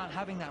City aren't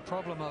having that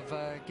problem of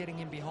getting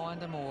in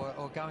behind them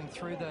or going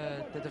through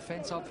the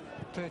defence of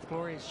Perth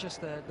Glory. It's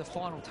just the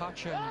final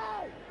touch and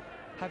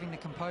having the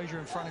composure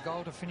in front of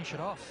goal to finish it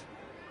off.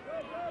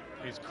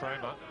 Here's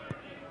Kramar.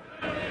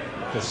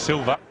 The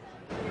Silva.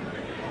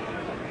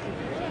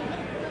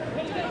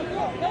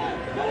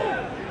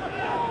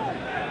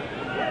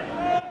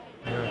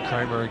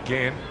 Kramar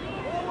again.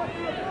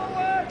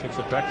 Gets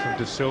it back from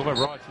De Silva.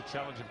 Rides the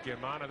challenge of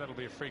Germano. That'll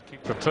be a free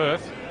kick for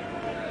Perth.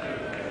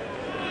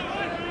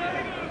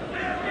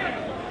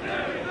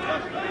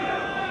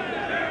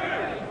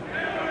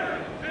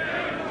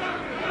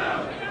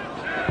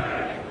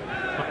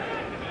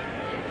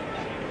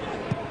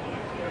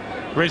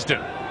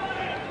 Risden.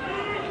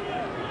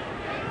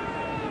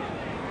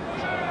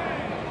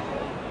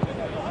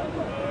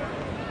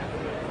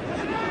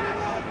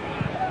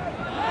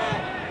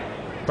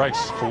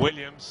 Breaks for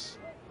Williams.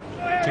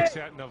 Kicks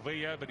out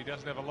Novillo, but he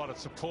doesn't have a lot of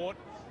support.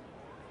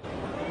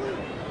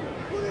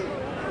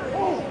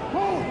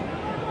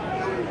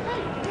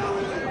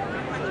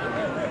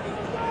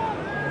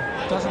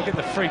 Doesn't get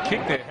the free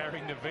kick there,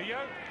 Harry Novillo.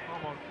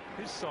 I'm on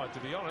his side, to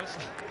be honest.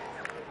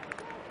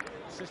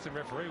 Assistant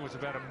referee was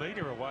about a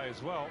metre away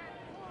as well.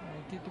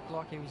 It did look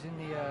like he was in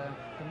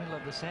the middle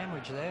of the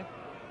sandwich there.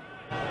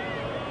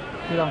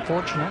 A bit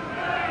unfortunate.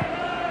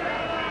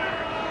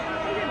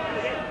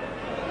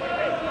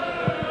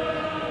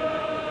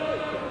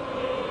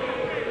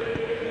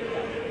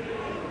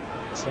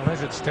 So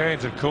as it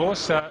stands, of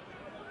course,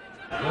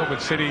 Melbourne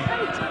City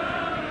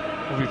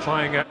will be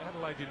playing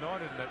Adelaide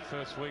United in that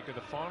first week of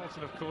the finals,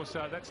 and of course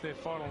that's their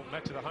final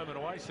match of the home and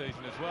away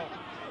season as well.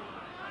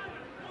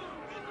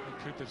 At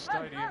Cooper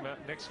Stadium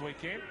next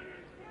weekend.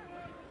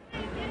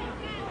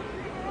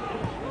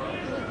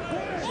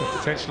 So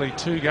potentially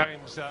 2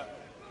 games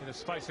in the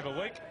space of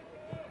a week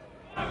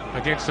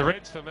against the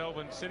Reds for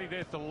Melbourne City.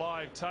 There's the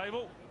live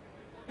table.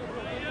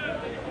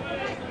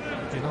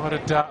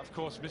 United, of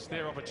course, missed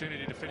their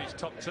opportunity to finish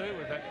top 2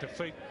 with that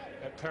defeat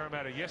at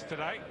Parramatta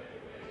yesterday.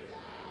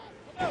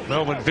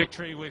 Melbourne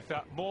victory with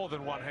more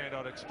than one hand,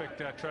 I'd expect,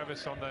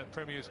 Travis, on the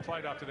Premier's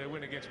plate after their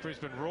win against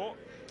Brisbane Roar.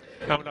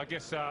 And I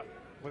guess,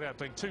 without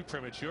being too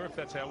premature, if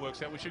that's how it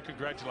works out, we should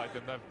congratulate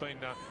them. They've been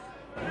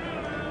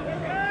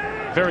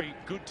Very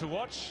good to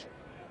watch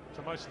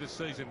for most of the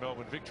season,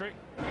 Melbourne victory.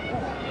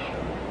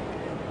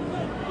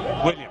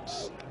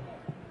 Williams.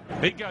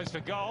 He goes for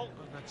goal,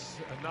 and that's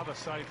another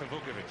save for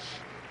Vukovic.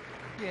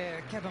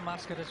 Yeah, Kevin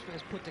Muscat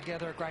has put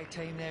together a great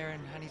team there,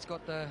 and he's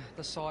got the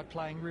side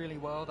playing really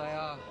well. They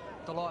are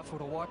delightful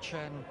to watch,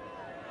 and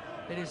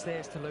it is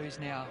theirs to lose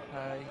now.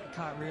 You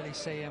can't really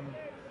see them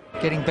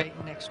getting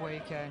beaten next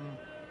week, and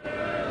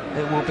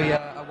it will be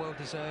a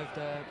well-deserved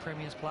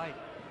Premier's plate.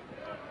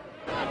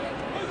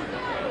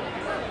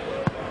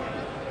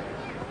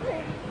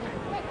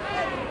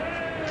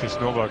 Chris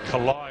Norbo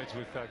collides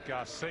with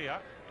Garcia.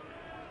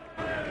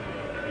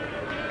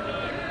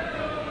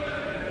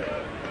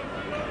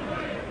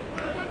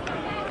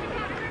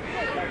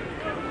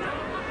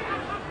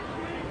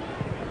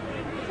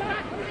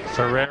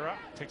 Ferreira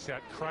picks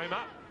out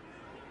Kramar.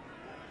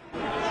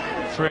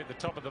 Three at the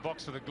top of the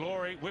box for the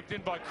Glory. Whipped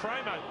in by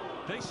Kramar.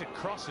 Decent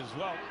cross as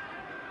well.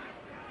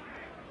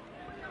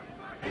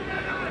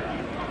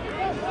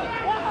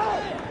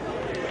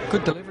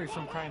 Good delivery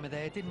from Kramar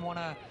there.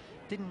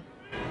 Didn't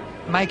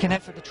make an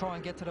effort to try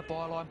and get to the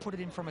byline. Put it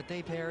in from a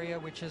deep area,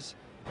 which is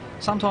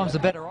sometimes the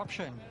better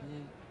option.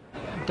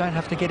 You don't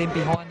have to get in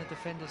behind the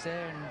defenders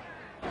there,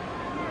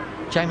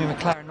 and Jamie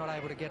McLaren not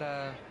able to get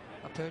a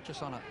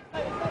purchase on it.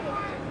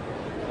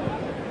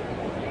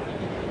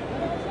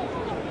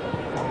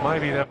 Well,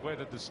 maybe they've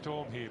weathered the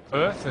storm here,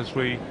 Perth, as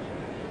we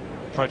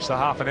approach the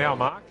half-an-hour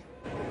mark.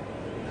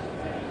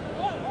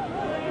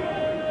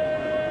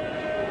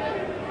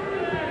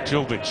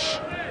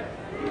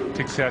 Jorgellagostera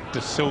picks out De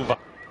Silva.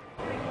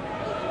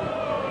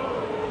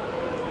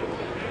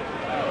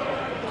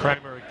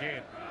 Kramar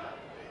again.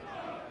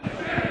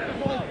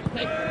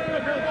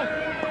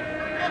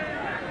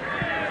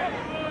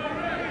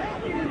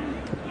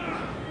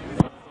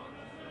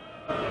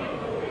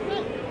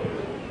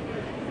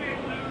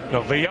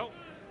 Novillo.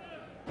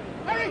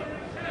 Harry!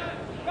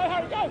 Go,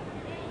 Harry, go!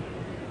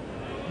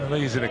 Well,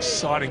 he's an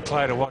exciting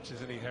player to watch,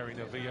 isn't he, Harry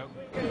Novillo?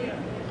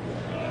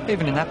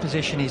 Even in that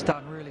position, he's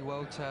done really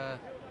well to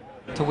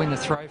win the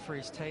throw for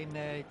his team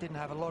there. He didn't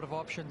have a lot of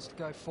options to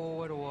go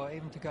forward or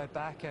even to go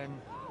back, and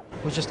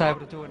was just able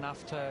to do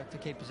enough to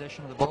keep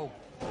possession of the ball.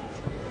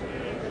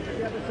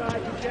 The other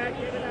side, Jack,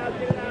 get it out,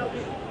 get it out.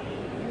 Use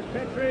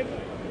Patrick.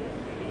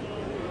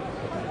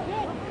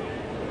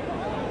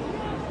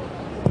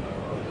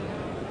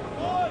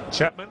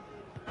 Chapman.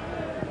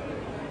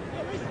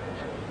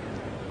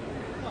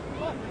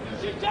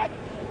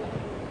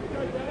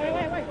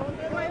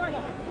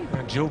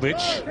 And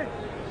Jorgellagostera.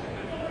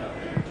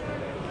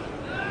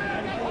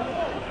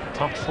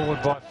 Pumped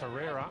forward by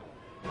Ferreira.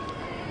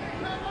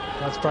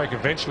 Does break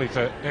eventually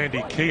for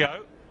Andy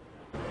Keogh.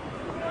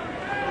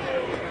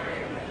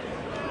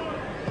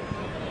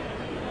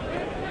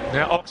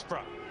 Now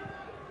Oxborough.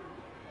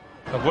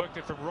 They've worked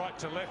it from right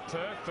to left,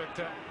 Perth,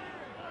 but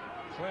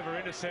clever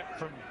intercept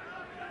from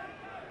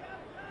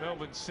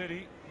Melbourne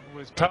City. It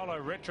was Paulo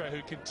Retro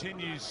who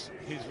continues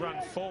his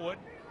run forward.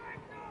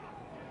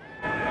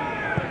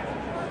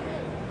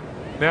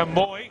 Now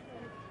Moy.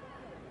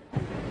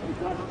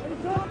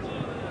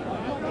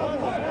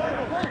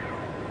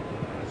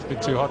 It's a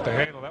bit too hot to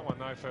handle that one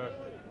though for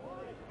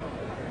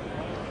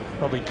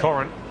Robbie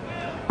Corrin.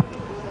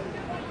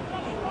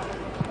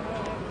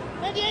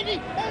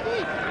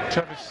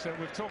 Travis,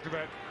 we've talked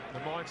about the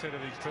mindset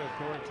of these Perth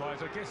Glory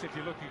players. I guess if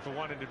you're looking for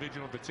one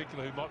individual in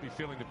particular who might be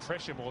feeling the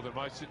pressure more than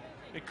most,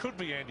 it could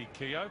be Andy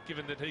Keogh,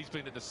 given that he's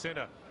been at the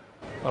centre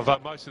of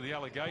most of the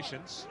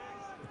allegations.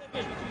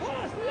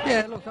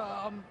 Yeah, look,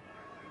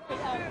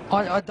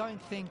 I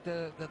don't think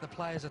that the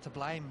players are to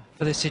blame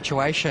for this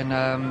situation.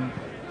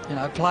 You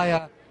know,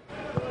 player,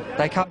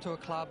 they come to a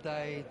club,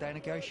 they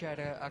negotiate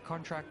a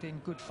contract in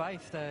good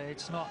faith.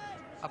 It's not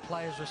a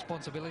player's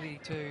responsibility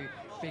to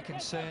be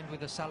concerned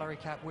with a salary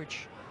cap,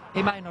 which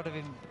he may not have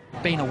even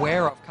been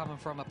aware of, coming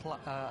from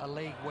a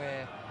league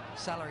where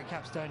salary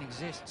caps don't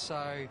exist.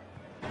 So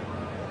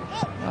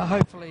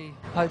hopefully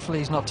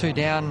he's not too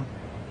down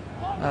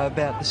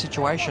about the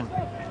situation.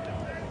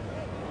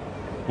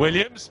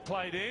 Williams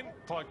played in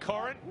by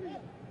Corrin.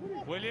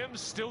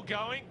 Williams still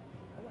going.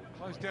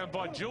 Closed down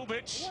by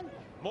Jorgellagostera.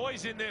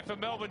 Moy's in there for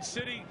Melbourne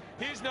City.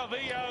 Here's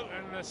Novillo,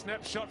 and the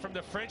snapshot from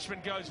the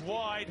Frenchman goes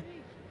wide.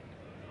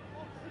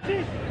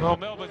 Well,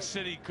 Melbourne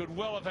City could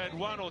well have had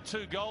 1 or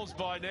 2 goals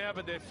by now,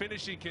 but their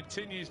finishing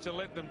continues to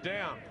let them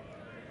down.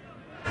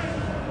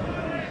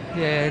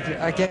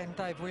 Yeah, again,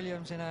 Dave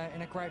Williams in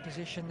a great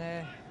position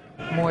there.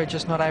 Moy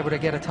just not able to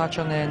get a touch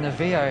on there.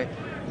 Novillo,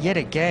 yet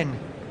again,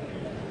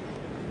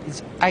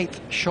 his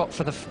 8th shot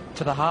for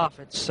the half.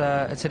 It's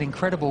an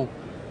incredible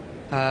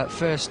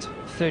first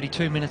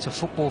 32 minutes of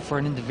football for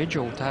an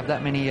individual to have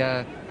that many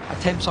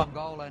attempts on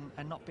goal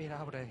and not being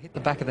able to hit the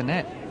back of the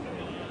net.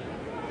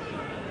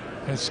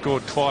 Has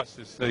scored twice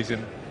this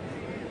season,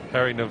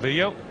 Harry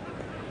Novillo.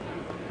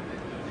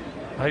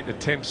 8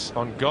 attempts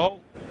on goal,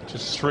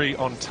 just 3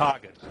 on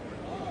target.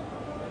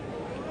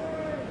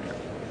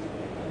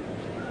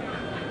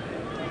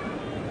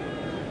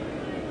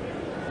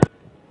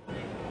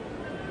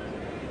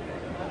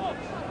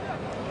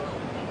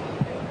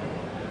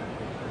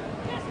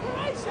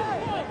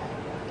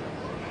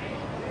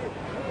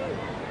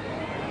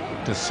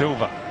 De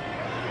Silva.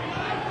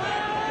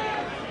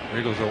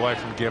 Wriggles away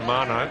from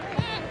Germano.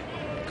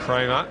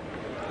 Kramar.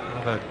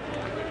 Another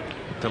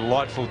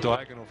delightful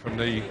diagonal from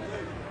the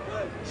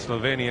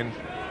Slovenian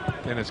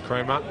Denis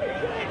Kramar.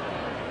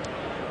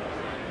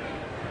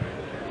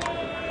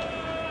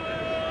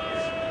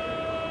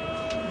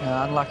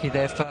 Unlucky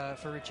there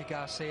for Richard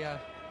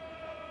Garcia.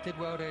 Did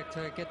well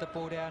to get the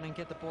ball down and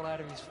get the ball out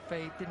of his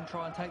feet. Didn't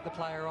try and take the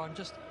player on.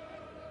 Just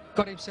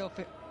got himself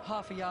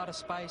half a yard of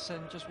space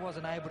and just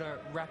wasn't able to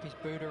wrap his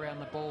boot around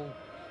the ball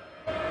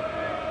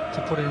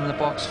to put it in the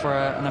box for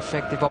an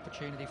effective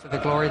opportunity for the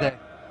Glory there.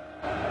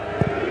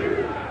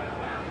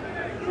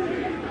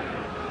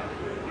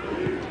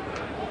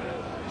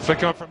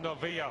 Flick on from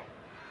Novillo.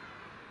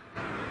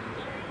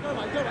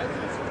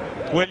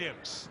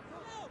 Williams.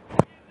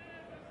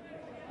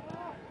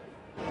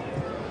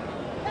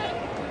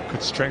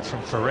 Good strength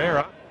from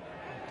Ferreira.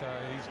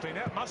 He's been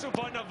out-muscled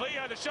by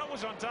Novillo. The shot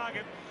was on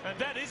target, and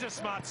that is a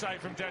smart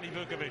save from Danny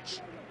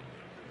Vukovic.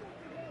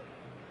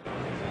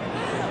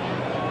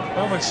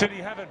 Melbourne City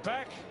have it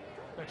back.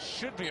 That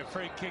should be a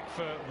free kick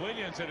for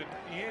Williams, and at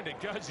the end it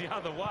goes the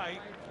other way.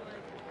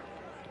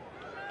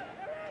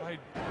 Played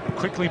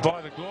quickly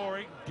by the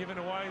Glory, given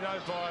away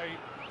though by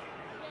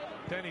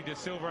Danny De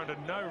Silva under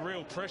no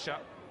real pressure.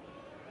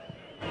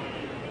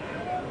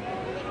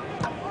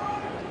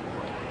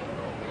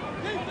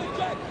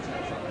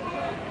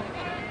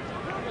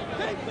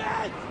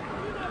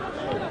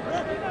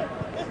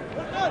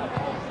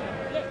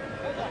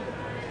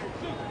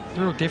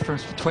 The real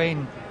difference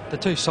between the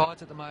two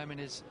sides at the moment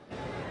is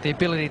the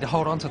ability to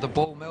hold on to the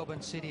ball.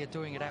 Melbourne City are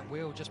doing it at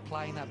will, just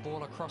playing that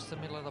ball across the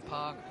middle of the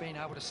park, being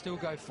able to still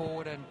go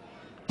forward, and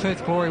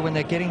Perth Glory, when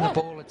they're getting the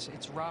ball,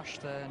 it's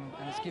rushed and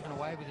it's given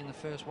away within the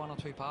first one or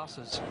two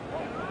passes.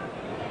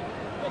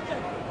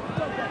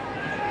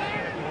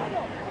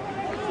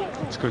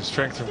 It's good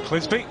strength from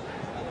Clisby.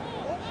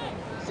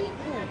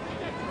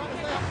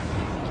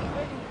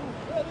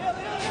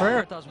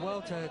 Ferreira does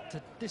well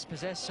to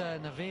dispossess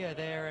Novillo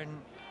there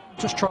and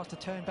just tries to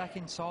turn back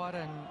inside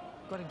and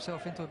got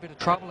himself into a bit of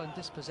trouble and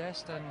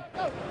dispossessed, and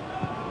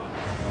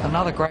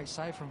another great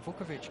save from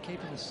Vukovic,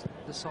 keeping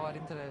the side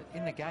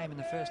in the game in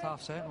the first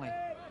half certainly.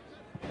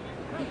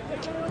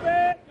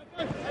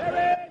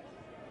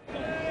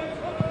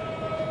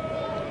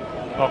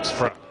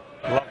 Oxford,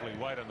 lovely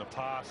weight on the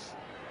pass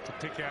to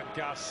pick out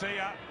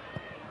Garcia.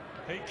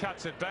 He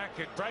cuts it back,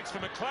 it breaks for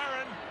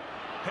McLaren.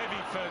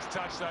 Heavy first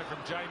touch though from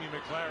Jamie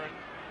McLaren.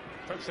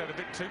 Perhaps had a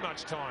bit too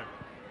much time.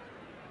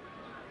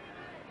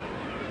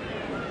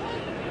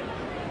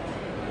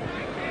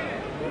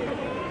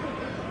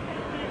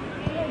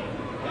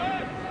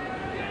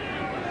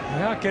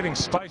 They are getting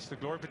space, the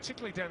Glory,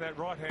 particularly down that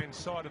right-hand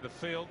side of the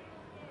field.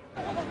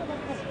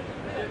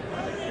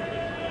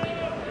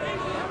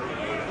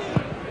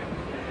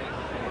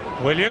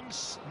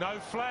 Williams, no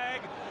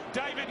flag.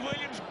 David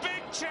Williams,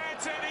 big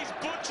chance, and he's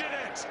butchered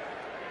it.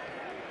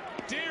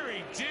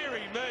 Deary,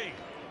 deary me.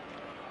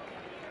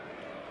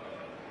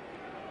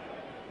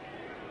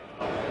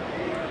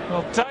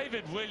 Well,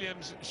 David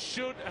Williams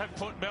should have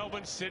put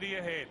Melbourne City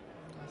ahead.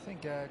 I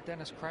think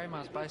Denis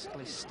Kramar's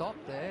basically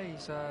stopped there.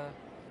 He's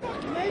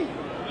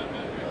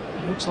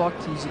looks like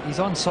he's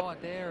onside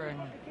there,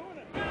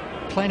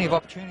 and plenty of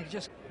opportunity.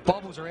 Just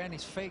bobbles around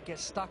his feet,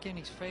 gets stuck in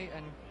his feet,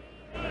 and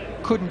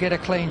couldn't get a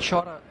clean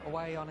shot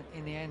away on it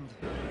in the end.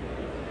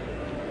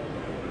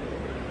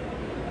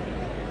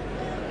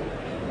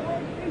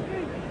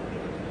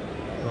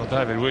 Well,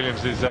 David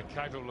Williams is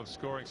capable of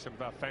scoring some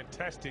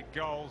fantastic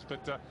goals,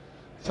 but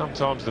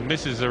sometimes the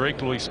misses are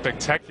equally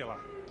spectacular.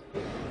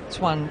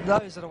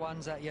 Those are the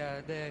ones that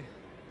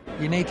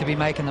you need to be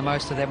making the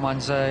most of them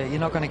ones. You're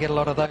not going to get a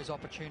lot of those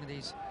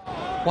opportunities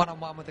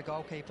one-on-one with the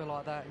goalkeeper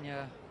like that, and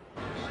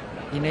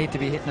you need to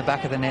be hitting the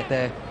back of the net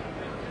there.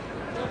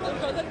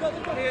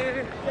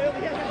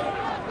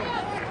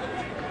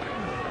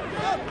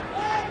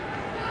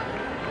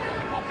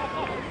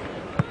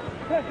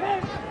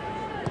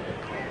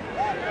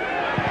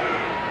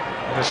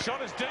 The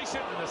shot is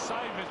decent and the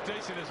save is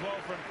decent as well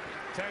from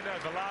Tando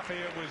Valafi.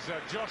 It was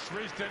Josh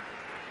Risdon.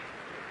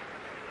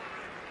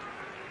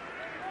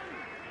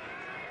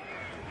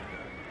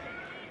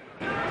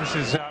 This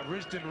is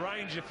Risdon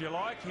range, if you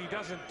like. He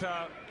doesn't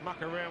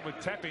muck around with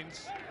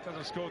tap-ins.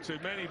 Doesn't score too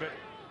many, but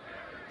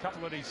a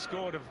couple that he's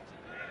scored have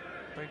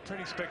been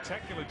pretty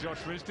spectacular, Josh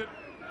Risdon.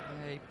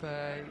 Yeah, he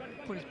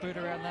put his boot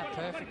around that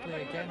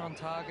perfectly, again on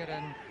target,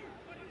 and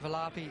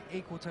Valapi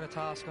equal to the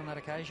task on that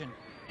occasion.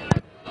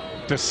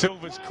 De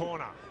Silva's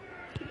corner.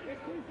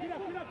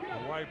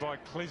 Away by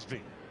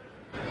Clisby.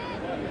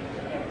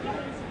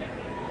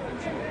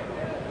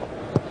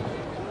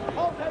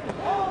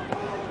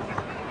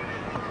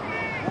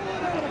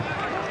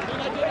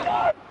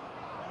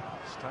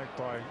 Stake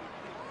by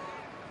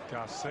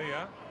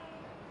Garcia.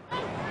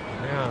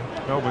 Now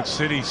Melbourne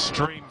City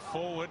stream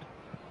forward.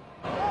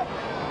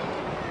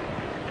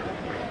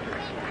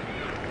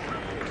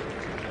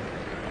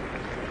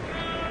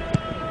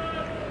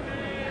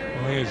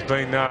 Well, he has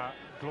been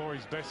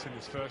Glory's best in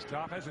this first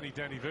half, hasn't he,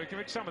 Danny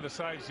Vukovic? Some of the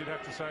saves, you'd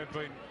have to say, have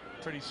been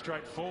pretty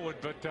straightforward,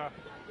 but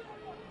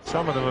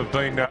some of them have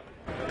been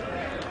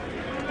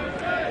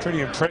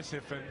pretty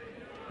impressive.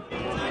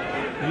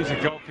 And he's a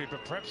goalkeeper,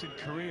 perhaps in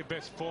career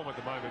best form at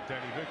the moment,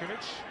 Danny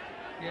Vukovic.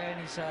 Yeah,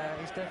 and he's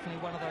definitely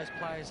one of those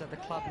players that the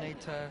club need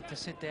to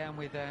sit down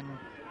with and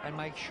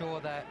make sure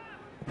that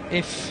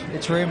if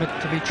it's rumoured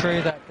to be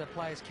true that the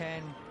players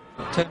can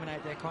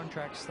terminate their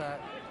contracts,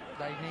 that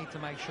they need to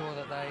make sure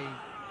that they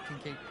can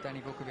keep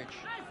Danny Vukovic.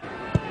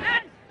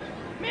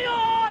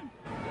 Well,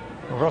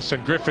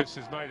 Roston Griffiths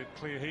has made it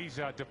clear he's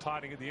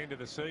departing at the end of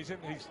the season.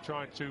 He's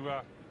trying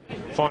to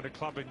find a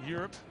club in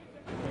Europe.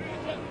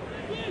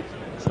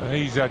 So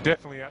he's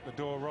definitely out the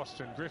door,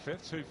 Roston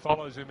Griffiths. Who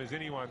follows him as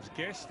anyone's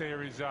guess.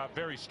 There is a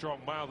very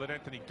strong mail that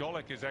Anthony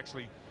Gollick is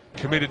actually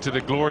committed to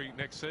the Glory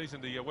next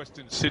season, the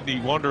Western Sydney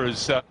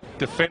Wanderers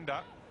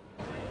defender.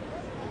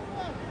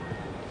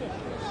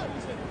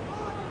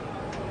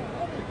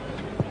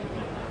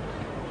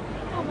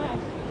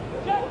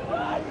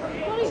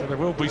 So there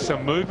will be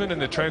some movement in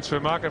the transfer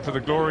market for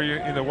the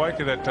Glory in the wake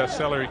of that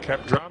salary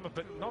cap drama,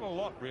 but not a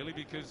lot really,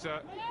 because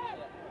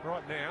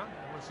right now,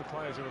 once the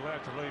players are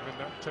allowed to leave in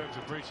terms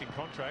of breaching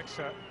contracts,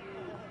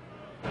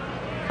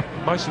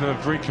 most of them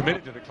have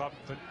recommitted to the club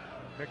for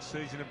next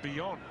season and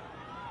beyond.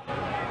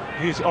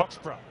 Here's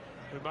Oxborough,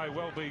 who may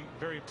well be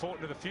very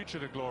important to the future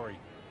of the Glory.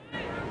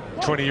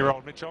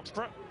 20-year-old Mitch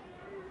Oxborough.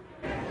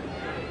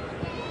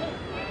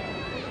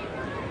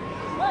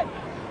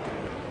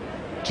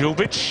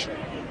 Gilbich,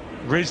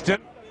 Risdon.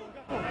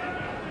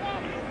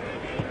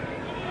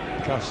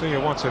 Garcia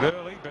wants it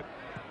early, but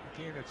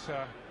again it's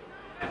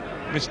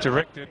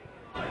misdirected.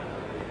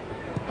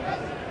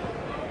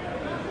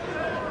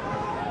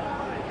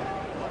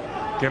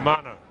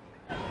 Germano.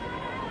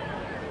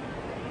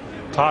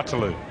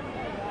 Partaloo.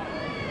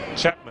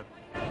 Chapman.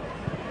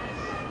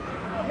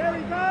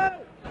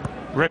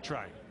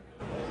 Rattray.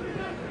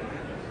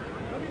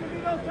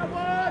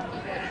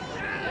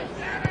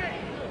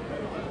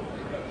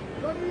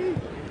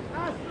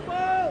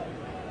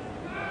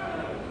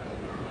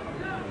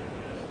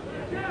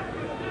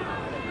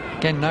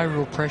 Again, no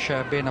real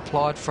pressure being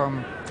applied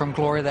from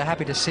Glory. They're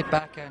happy to sit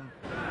back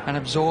and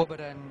absorb it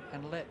and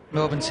let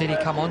Melbourne City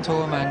come onto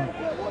them and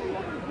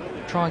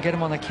try and get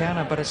them on the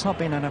counter, but it's not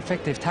been an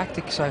effective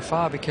tactic so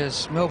far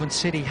because Melbourne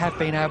City have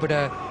been able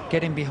to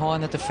get in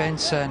behind the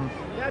defence and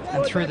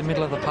through the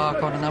middle of the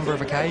park on a number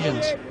of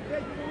occasions.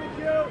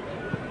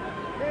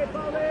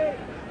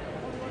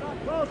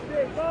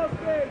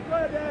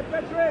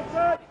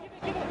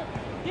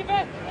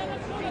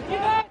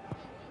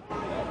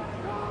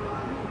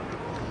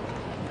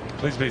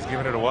 Clisby's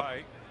given it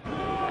away.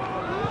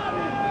 Now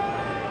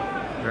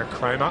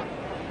Kramar.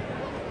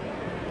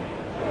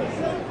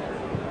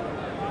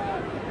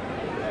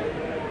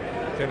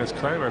 Denis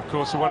Kramar, of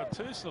course, one of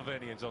two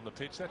Slovenians on the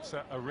pitch. That's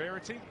a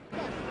rarity.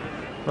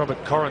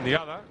 Robert Koren the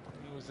other.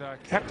 He was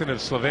captain of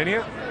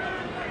Slovenia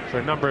for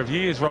a number of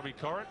years, Robbie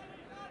Koren.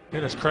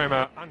 Denis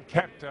Kramar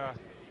uncapped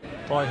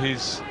by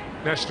his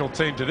national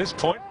team to this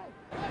point.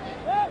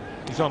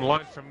 He's on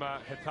loan from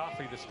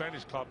Getafe, the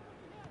Spanish club,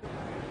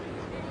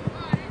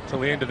 till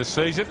the end of the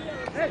season.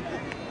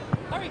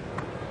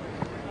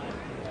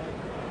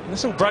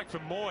 This will break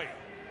from Moy.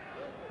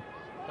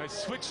 They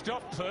switched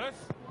off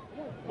Perth.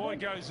 Moy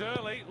goes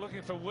early,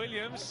 looking for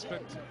Williams,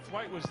 but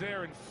Thwaite was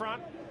there in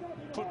front.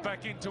 Put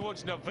back in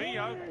towards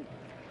Novillo.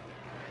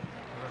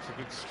 That's a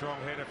good strong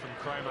header from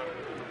Kramar.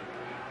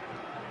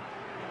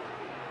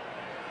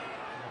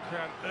 The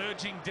crowd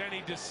urging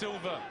Danny De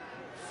Silva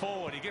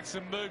forward. He gets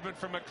some movement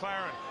from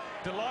McLaren.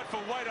 Delightful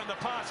weight on the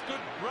pass.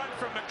 Good run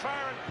from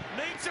McLaren.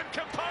 Needs some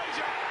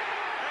composure.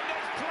 And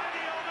there's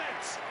plenty of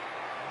it.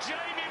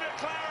 Jamie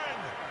McLaren.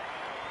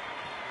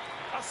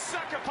 A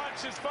sucker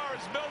punch as far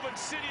as Melbourne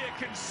City are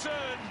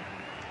concerned.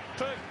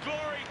 Perth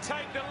Glory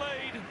take the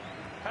lead,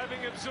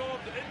 having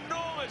absorbed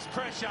enormous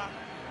pressure.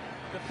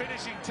 The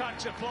finishing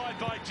touch applied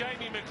by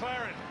Jamie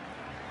McLaren.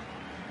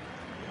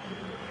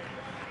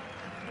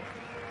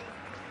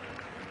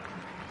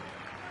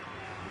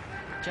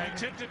 Jamie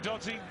tipped it,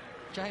 Dodsey.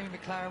 Jamie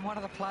McLaren, one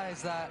of the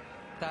players that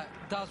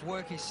does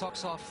work his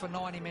socks off for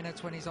 90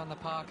 minutes when he's on the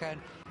park,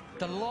 and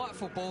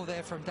delightful ball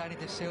there from Danny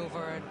De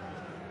Silva, and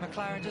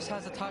McLaren just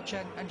has a touch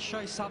and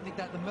shows something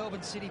that the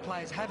Melbourne City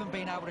players haven't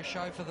been able to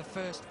show for the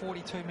first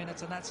 42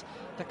 minutes, and that's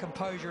the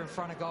composure in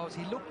front of goals.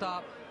 He looked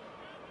up,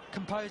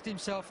 composed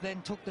himself,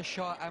 then took the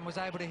shot and was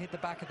able to hit the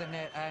back of the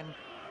net. And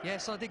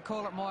yes, I did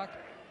call it, Mike,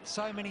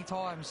 so many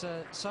times,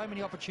 so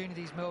many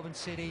opportunities Melbourne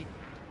City.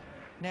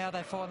 Now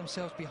they find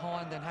themselves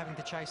behind and having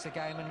to chase the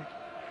game, and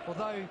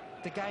although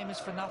the game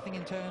is for nothing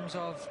in terms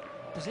of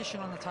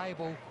position on the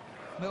table,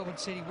 Melbourne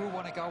City will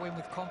want to go in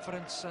with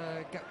confidence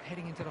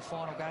heading into the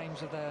final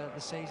games of the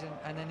season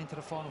and then into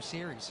the final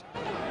series.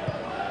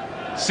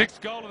 Sixth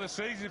goal of the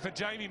season for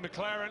Jamie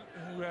McLaren,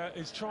 who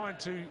is trying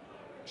to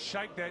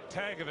shake that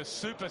tag of a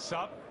super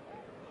sub.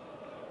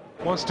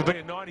 Wants to be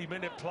a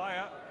 90-minute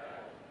player.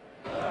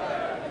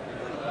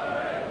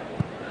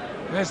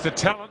 Has the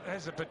talent,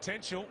 has the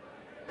potential.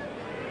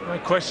 No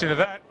question of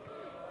that.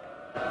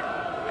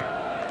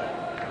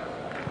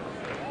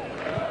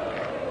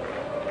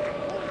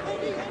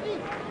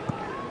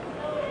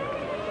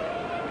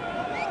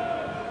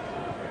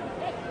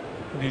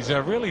 He's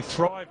really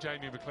thrived,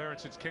 Jamie McLaren,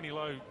 since Kenny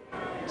Lowe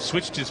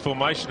switched his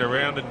formation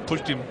around and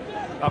pushed him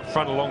up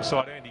front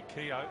alongside Andy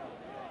Keogh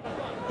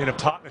in a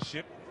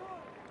partnership.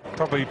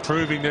 Probably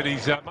proving that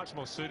he's much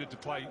more suited to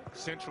play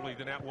centrally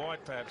than out wide,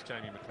 perhaps,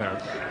 Jamie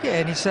McLaren. Yeah,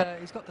 and he's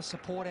got the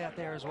support out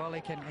there as well.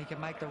 He can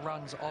make the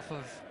runs off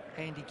of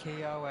Andy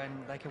Keogh, and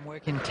they can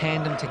work in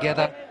tandem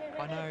together.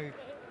 I know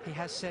he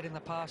has said in the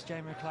past,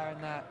 Jamie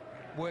McLaren, that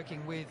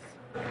working with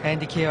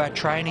Andy Keogh at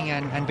training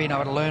and being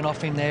able to learn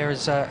off him there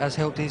has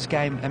helped his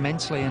game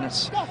immensely, and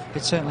it's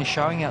certainly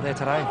showing out there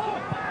today.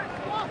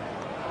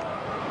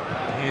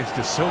 Here's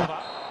De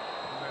Silva,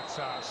 and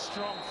that's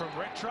strong from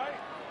Rattray.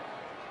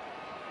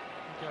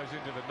 Goes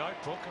into the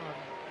notebook. I'm not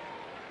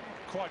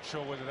quite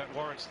sure whether that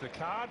warrants the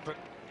card, but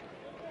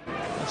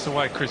that's the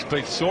way Chris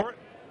Beath saw it.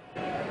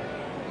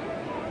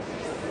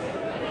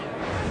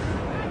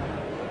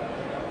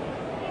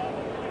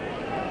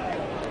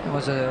 It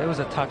was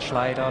a touch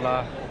late.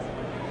 I'll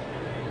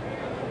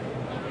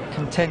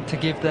content to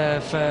give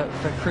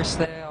for Chris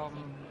there.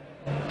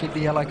 Give the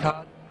yellow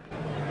card.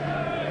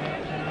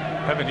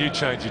 Haven't you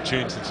changed your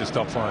tune since you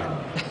stopped playing?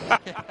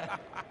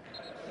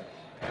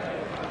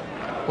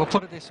 We'll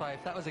put it this way,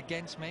 if that was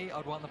against me,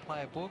 I'd want the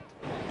player booked.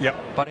 Yep.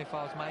 But if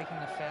I was making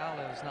the foul,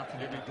 there was nothing.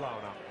 You'd be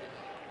blown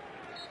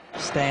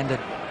up. Standard.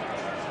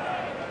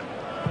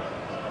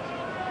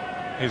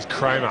 Here's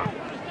Kramar.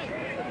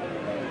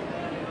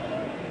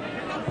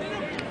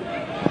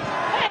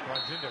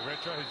 Runs into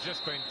Retro, who's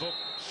just been booked.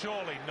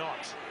 Surely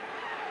not.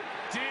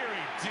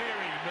 Deary,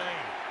 deary me.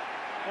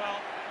 Well,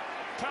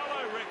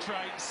 Paolo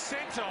Rattray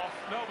sent off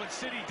Melbourne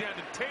City down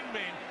to 10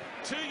 men.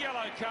 2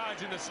 yellow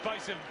cards in the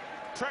space of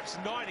perhaps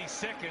 90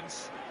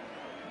 seconds.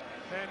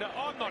 And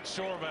I'm not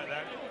sure about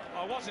that.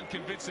 I wasn't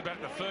convinced about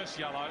the first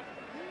yellow.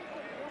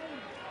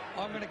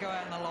 I'm going to go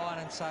out on the line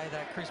and say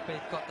that Chris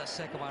Beath got the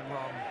second one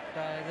wrong.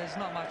 There's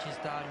not much he's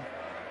done.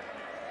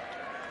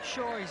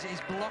 Sure,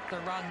 he's blocked the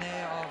run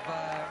there of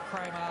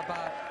Kramar,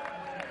 but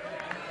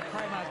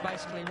Kramar's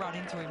basically run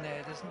into him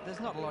there. There's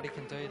not a lot he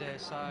can do there,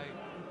 so...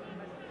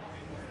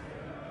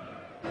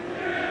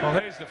 Well,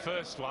 there's the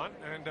first one,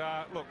 and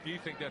look, you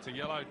think that's a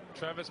yellow,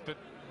 Travis, but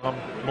I'm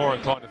more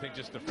inclined to think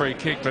just a free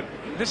kick. But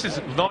this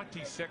is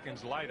 90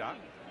 seconds later,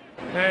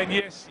 and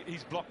yes,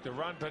 he's blocked the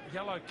run, but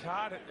yellow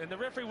card, and the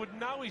referee would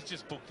know he's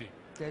just booked him.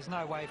 There's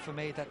no way for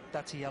me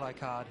that's a yellow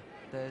card.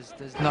 There's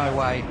no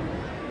way.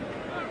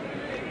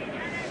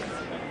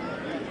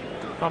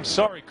 I'm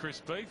sorry, Chris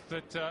Beath,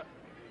 but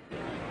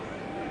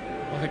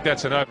I think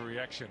that's an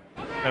overreaction,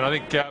 and I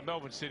think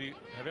Melbourne City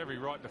have every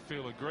right to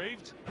feel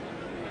aggrieved.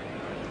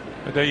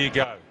 But there you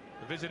go.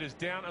 The visitors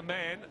down a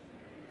man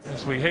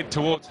as we head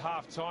towards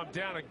half-time,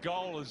 down a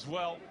goal as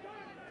well.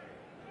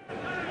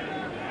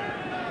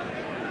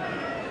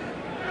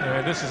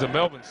 And this is a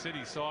Melbourne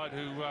City side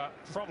who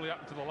probably up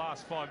until the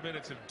last 5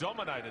 minutes have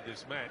dominated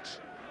this match.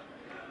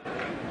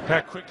 How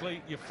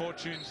quickly your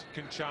fortunes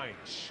can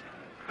change.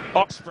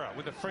 Oxborough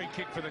with a free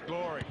kick for the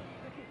Glory.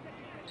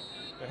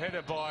 The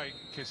header by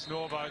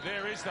Kisnorbo.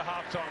 There is the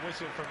half-time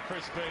whistle from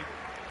Chris Beath.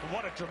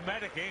 What a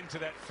dramatic end to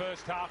that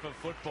first half of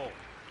football.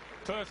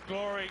 Perth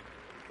Glory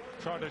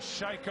trying to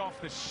shake off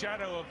the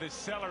shadow of this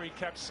salary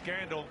cap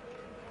scandal.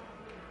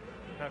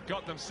 Have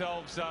got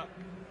themselves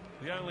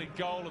the only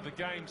goal of the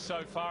game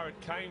so far.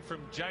 It came from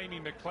Jamie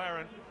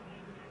McLaren.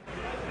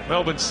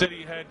 Melbourne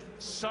City had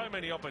so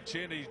many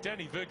opportunities.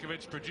 Danny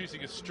Vukovic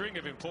producing a string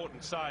of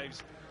important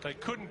saves. They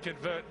couldn't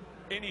convert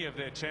any of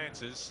their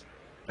chances.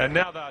 And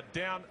now they're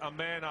down a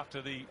man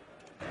after the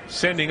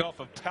sending off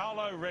of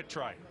Paolo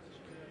Rattray.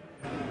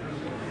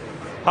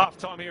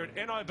 Half-time here at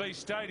NIB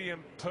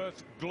Stadium.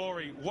 Perth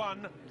Glory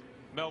 1,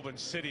 Melbourne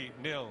City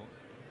 0.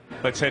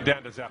 Let's head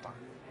down to Zappa.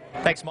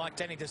 Thanks, Mike.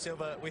 Danny De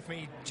Silva with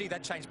me. Gee,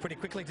 that changed pretty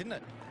quickly, didn't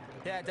it?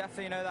 Yeah,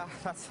 definitely. You know,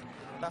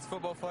 that's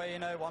football for you. You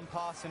know, one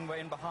pass and we're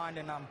in behind,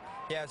 and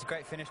yeah, it was a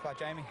great finish by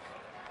Jamie.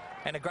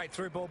 And a great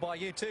through ball by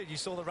you too. You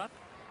saw the run?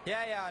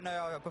 Yeah, I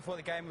know. Before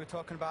the game we were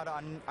talking about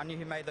it. I knew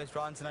he made those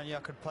runs, and I knew I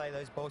could play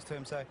those balls to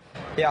him. So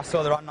yeah, I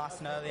saw the run nice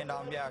and early, and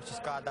yeah, I was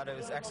just glad that it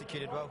was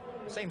executed well.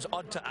 Seems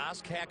odd to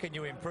ask, how can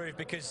you improve?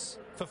 Because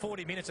for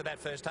 40 minutes of that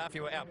first half,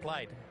 you were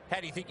outplayed. How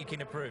do you think you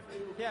can improve?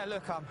 Yeah,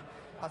 look,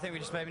 I think we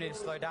just maybe need to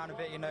slow down a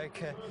bit, you know,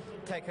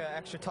 take an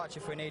extra touch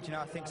if we need. You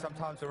know, I think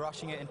sometimes we're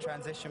rushing it in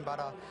transition,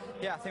 but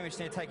yeah, I think we just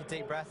need to take a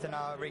deep breath and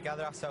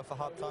regather ourselves for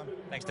half time.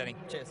 Thanks, Danny.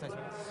 Cheers. Thanks,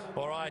 mate.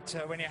 All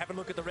right, when you have a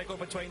look at the record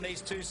between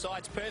these two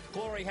sides, Perth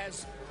Glory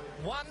has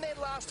won their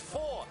last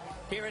 4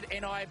 here at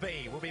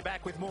NIB. We'll be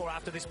back with more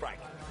after this break.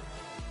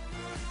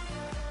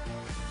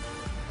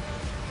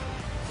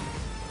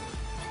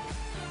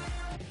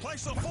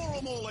 Place a 4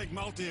 or more leg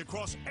multi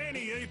across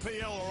any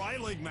EPL or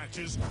A-League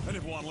matches, and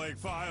if one leg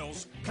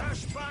fails,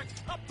 cash back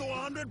up to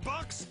 $100.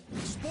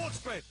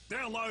 Sportsbet,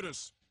 download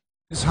us.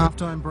 This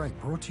halftime break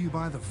brought to you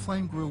by the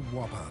Flame Grilled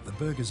Whopper. The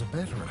burgers are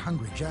better at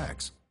Hungry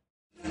Jack's.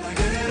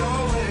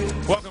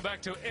 Welcome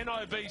back to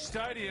NIB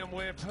Stadium,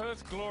 where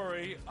Perth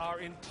Glory are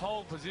in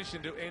pole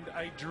position to end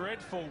a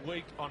dreadful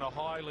week on a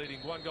high, leading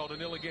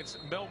 1-0 against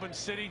Melbourne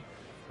City.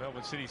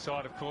 Melbourne City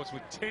side, of course,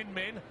 with 10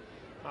 men.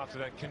 after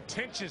that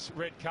contentious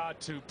red card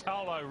to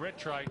Paolo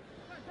Retre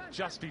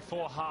just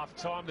before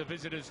half-time. The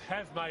visitors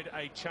have made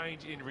a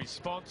change in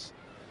response.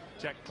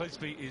 Jack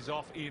Clisby is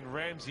off. Ian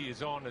Ramsey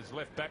is on as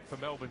left back for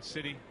Melbourne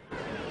City.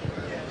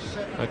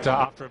 But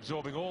after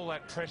absorbing all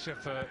that pressure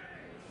for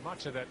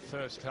much of that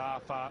first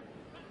half,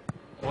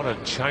 what a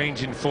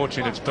change in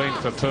fortune it's been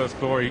for Perth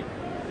Glory.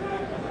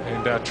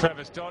 And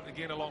Travis Dodd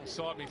again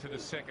alongside me for the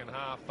second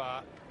half.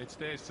 It's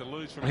theirs to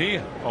lose from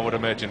here, I would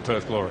imagine,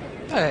 Perth Glory.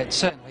 Yeah, it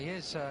certainly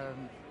is.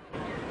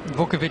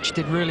 Vukovic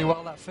did really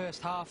well that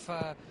first half,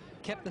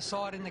 kept the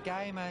side in the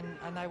game,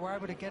 and they were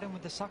able to get him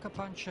with the sucker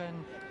punch.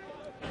 And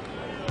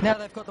now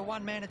they've got the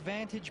one-man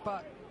advantage,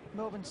 but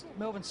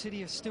Melbourne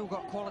City have still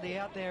got quality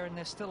out there, and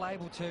they're still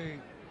able to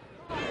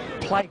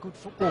play good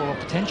football, or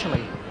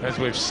potentially. As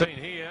we've seen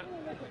here,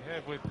 we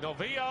have with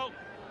Novillo.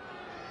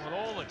 Well,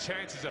 all the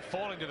chances are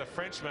falling to the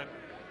Frenchman.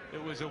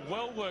 It was a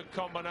well-worked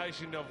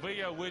combination,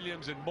 Novillo,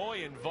 Williams and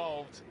Moy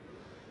involved.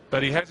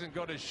 But he hasn't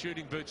got his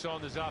shooting boots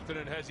on this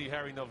afternoon, has he,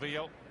 Harry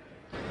Novillo?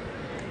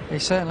 He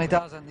certainly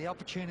doesn't. The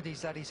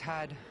opportunities that he's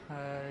had,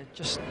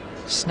 just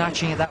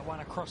snatching at that one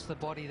across the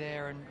body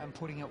there and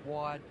putting it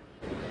wide.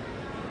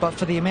 But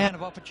for the amount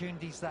of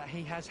opportunities that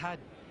he has had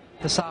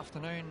this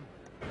afternoon,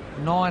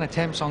 9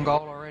 attempts on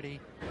goal already,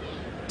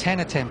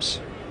 10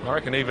 attempts. I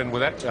reckon even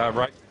with that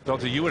rate,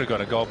 Doctor, you would have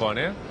got a goal by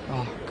now.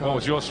 Oh, God. What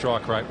was your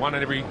strike rate? One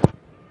in every... It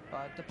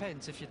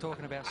depends. If you're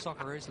talking about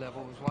Socceroos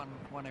level, it was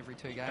one every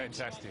 2 games.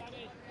 Fantastic.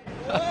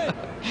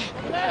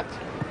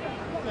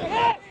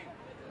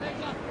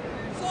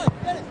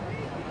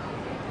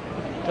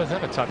 Does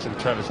have a touch of the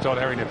Travis Dodd,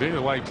 Harry Naviu,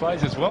 the way he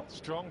plays as well.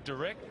 Strong,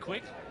 direct,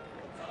 quick.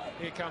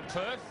 Here come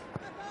Perth.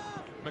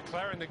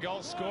 McLaren, the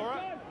goal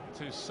scorer.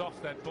 Too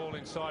soft, that ball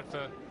inside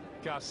for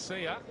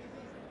Garcia.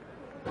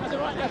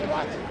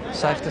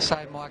 Safe to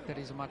say, Mike, that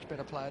he's a much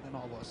better player than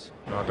I was.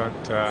 No, don't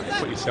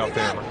put yourself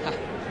down, mate.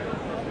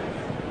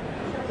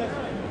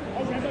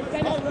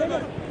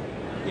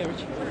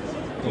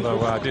 Although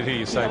I did hear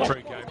you say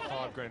 3 games,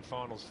 5 grand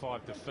finals,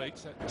 5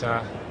 defeats.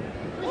 That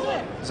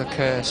it was a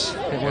curse.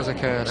 It was a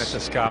curse. That's a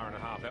scar and a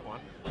half, that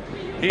one.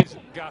 Here's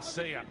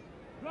Garcia.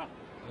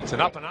 It's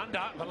an up and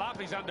under.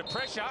 Valapi's under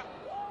pressure.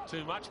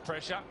 Too much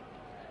pressure.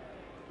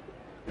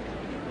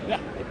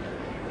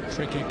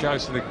 Free kick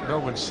goes to the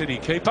Melbourne City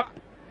keeper.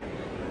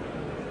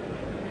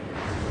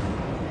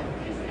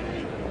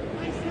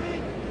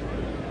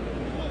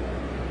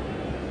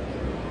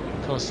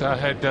 Of course,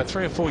 had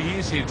 3 or 4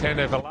 years here,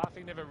 Tando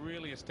Valapi. Never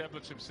really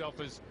established himself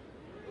as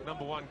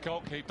 #1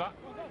 goalkeeper.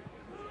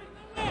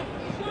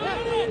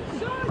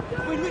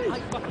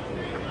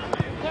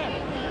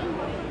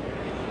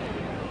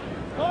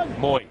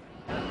 Moy.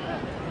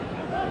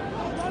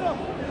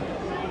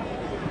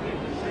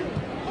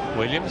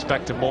 Williams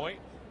back to Moy.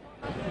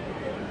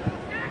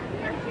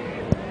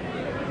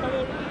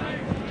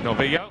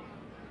 Novillo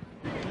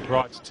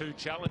rides 2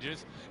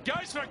 challenges,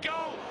 goes for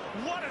goal.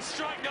 What a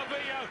strike,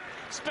 Novillo.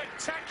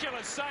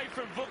 Spectacular save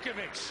from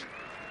Vukovic.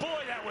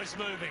 Boy, that was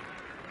moving.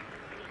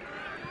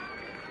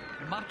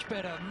 Much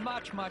better,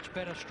 much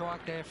better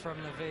strike there from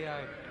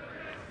Novillo.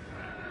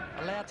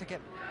 Allowed to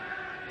get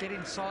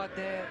inside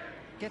there,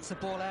 gets the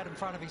ball out in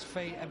front of his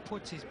feet and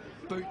puts his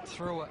boot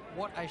through it.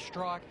 What a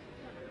strike.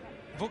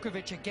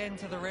 Vukovic again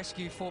to the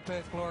rescue for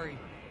Perth Glory.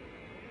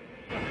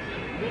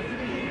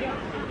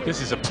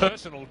 This is a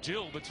personal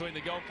duel between the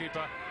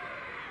goalkeeper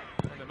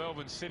and the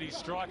Melbourne City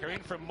striker.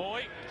 In from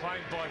Moy,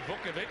 claimed by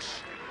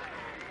Vukovic.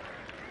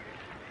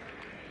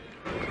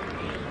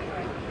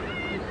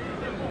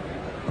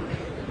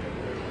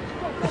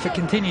 If it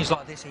continues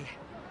like this, he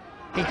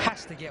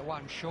has to get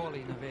one,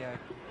 surely, Novillo.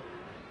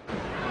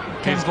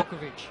 Ken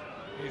Vukovic.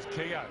 Here's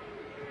Keogh.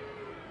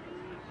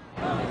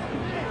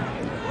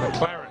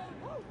 McLaren.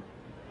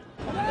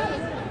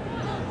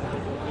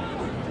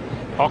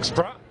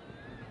 Oxborough.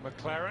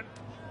 McLaren.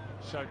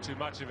 Showed too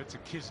much of it to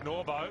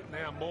Kisnorbo.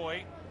 Now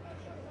Moy.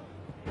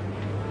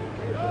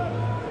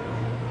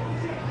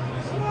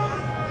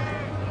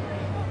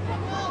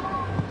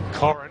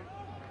 Corrin.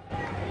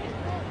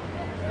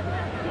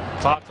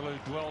 Bartolou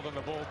dwelled on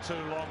the ball too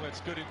long.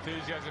 That's good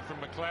enthusiasm from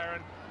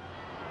McLaren.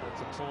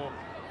 That's a poor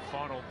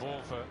final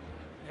ball for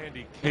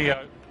Andy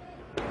Keogh.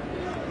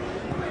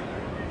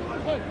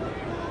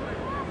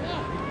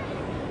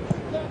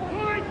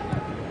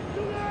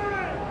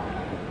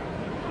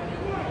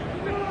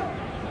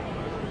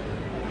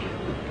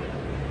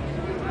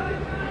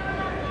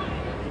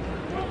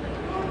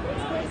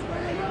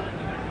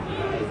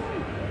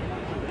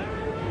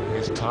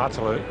 Here's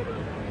Bartolou.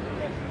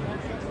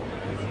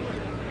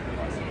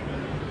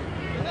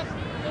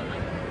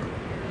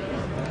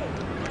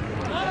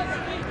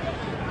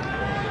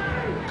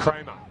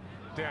 Kramer,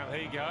 down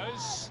he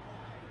goes.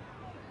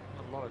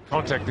 A lot of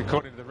contact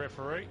according to the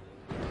referee.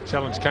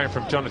 Challenge came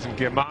from Jonathan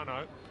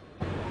Germano.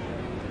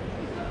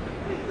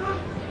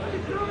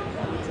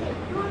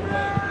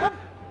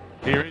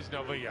 Here is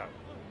Novillo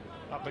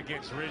up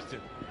against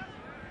Risdon.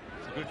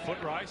 It's a good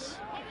foot race.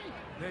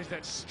 There's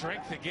that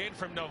strength again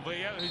from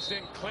Novillo, who's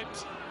then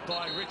clipped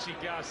by Richie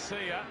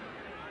Garcia.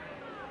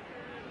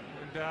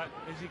 And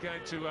is he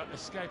going to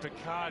escape a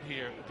card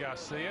here,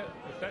 Garcia?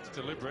 If that's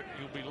deliberate,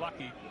 he'll be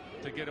lucky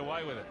to get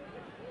away with it.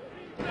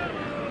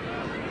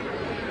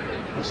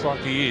 Looks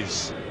like he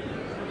is.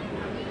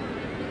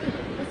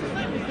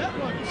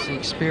 It's the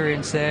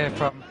experience there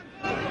from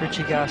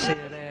Richie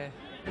Garcia there.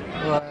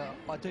 Well,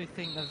 I do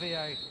think the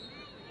VO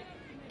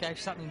gave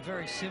something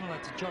very similar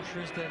to Josh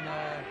Risdon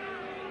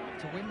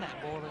to win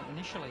that ball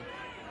initially.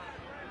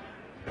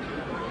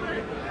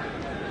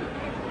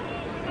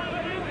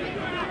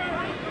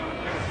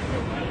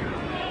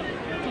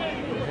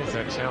 There's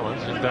that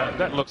challenge, and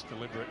that looks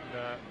deliberate.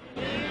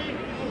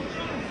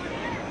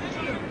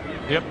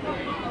 Yep.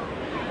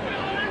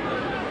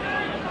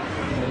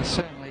 He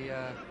certainly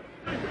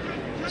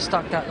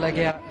stuck that leg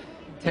out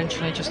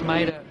intentionally, just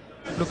made it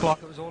look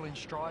like it was all in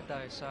stride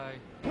though, so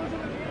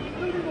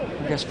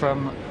I guess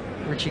from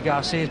Richie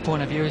Garcia's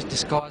point of view, he's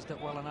disguised it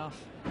well enough.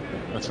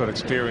 That's what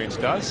experience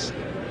does.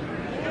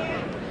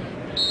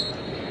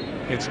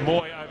 It's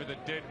Moy over the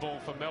dead ball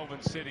for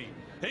Melbourne City.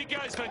 He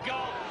goes for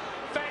goal.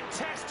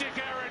 Fantastic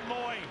Aaron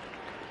Moy.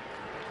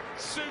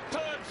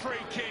 Superb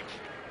free kick.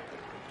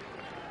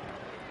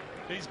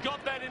 He's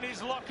got that in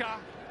his locker.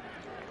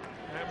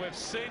 And we've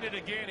seen it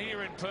again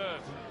here in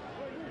Perth.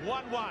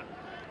 1-1.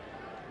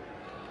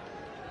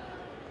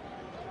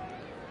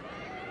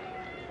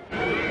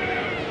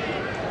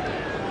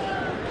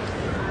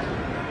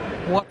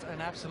 What an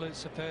absolute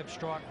superb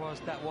strike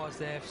that was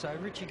there. So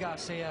Richie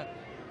Garcia,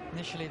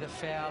 initially the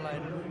foul,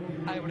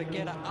 and able to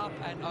get it up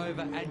and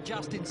over and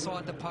just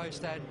inside the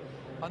post, and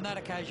on that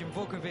occasion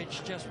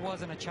Vukovic just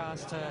wasn't a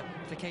chance to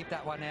keep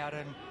that one out,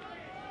 and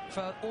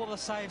for all the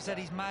saves that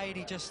he's made,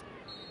 he just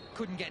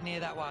couldn't get near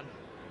that one.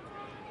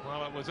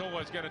 Well, it was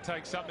always going to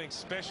take something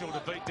special to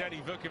beat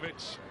Danny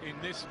Vukovic in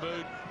this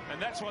mood,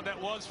 and that's what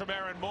that was from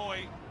Aaron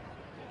Moy.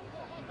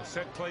 A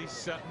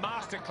set-piece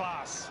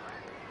masterclass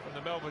from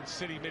the Melbourne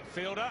City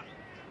midfielder.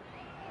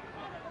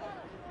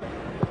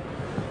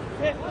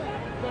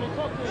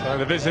 So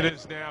the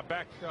visitors now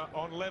back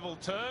on level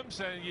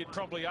terms, and you'd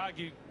probably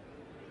argue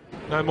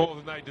no more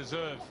than they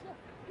deserve.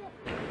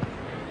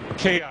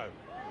 Keogh.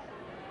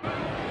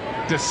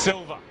 De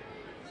Silva.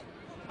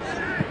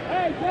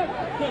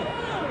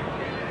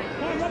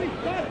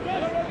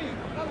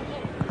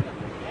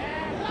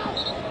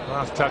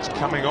 Last touch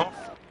coming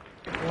off.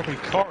 Robbie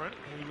Corrin,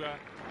 who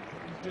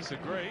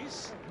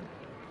disagrees.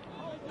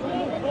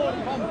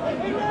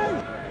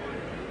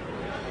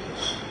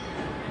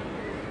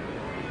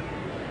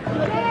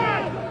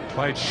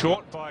 Played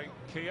short by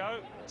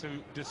Keogh to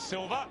De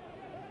Silva.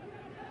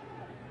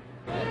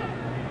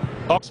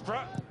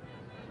 Oxborough.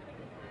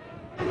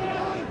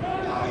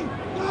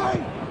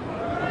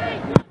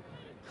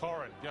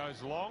 Corrin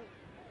goes long.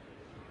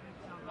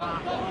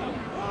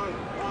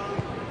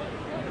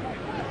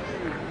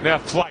 Now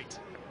Flate.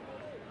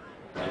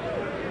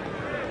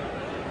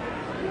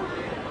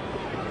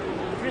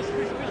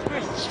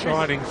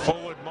 Striding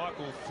forward,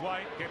 Michael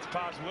Flate gets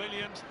past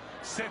Williams,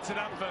 sets it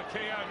up for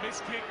Keogh,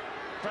 miss kick,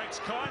 breaks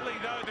kindly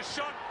though, the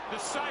shot, the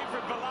save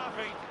from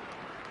Valafi.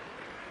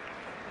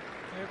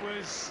 It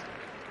was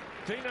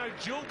Dino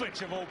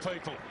Julbic of all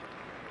people.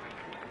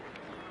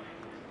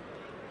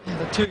 Yeah,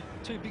 the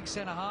two big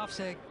centre halves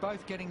there,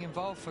 both getting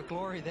involved for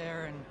glory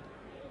there, and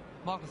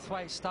Michael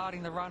Thwaite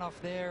starting the run off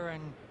there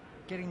and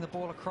getting the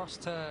ball across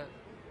to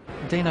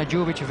Dino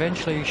Julbic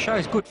eventually. He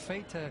shows good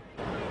feet to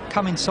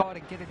come inside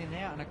and get it in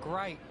out, and a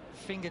great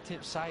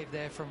fingertip save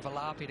there from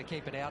Valapi to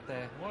keep it out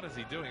there. What is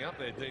he doing up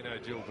there, Dino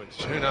Julbic?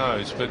 Who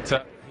knows,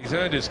 but he's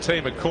earned his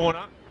team a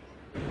corner.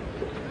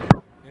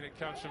 And it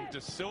comes from De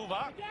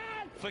Silva,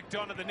 flicked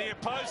onto the near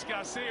post.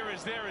 Garcia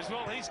is there as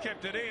well, he's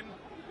kept it in.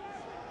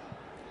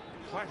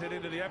 Planted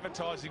into the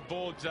advertising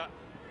boards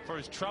for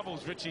his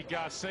troubles, Richie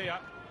Garcia.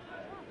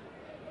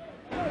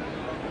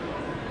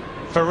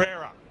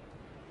 Ferreira.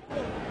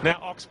 Now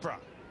Oxborough.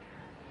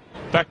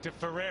 Back to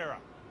Ferreira.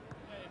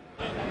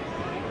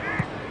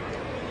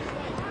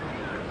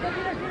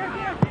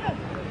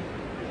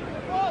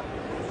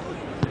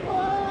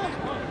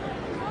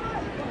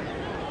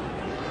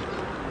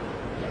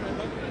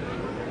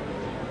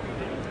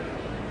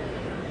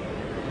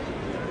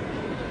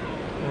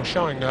 Well,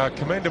 showing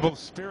commendable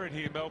spirit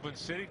here, Melbourne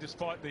City,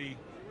 despite the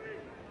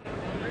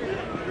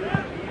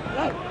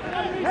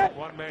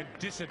one-man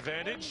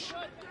disadvantage.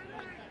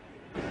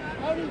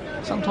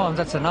 Sometimes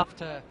that's enough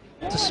to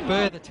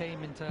spur the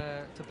team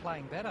into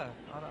playing better.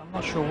 I'm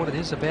not sure what it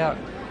is about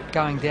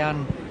going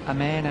down a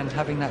man and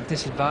having that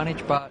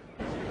disadvantage, but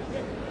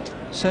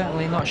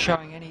certainly not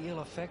showing any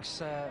ill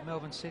effects.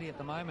 Melbourne City at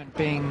the moment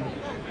being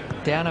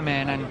down a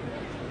man, and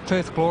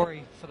Perth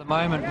Glory for the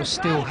moment was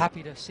still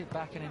happy to sit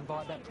back and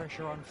invite that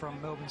pressure on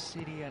from Melbourne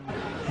City and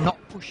not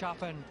push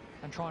up and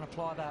try and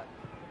apply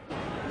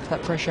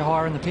that pressure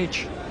higher in the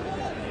pitch.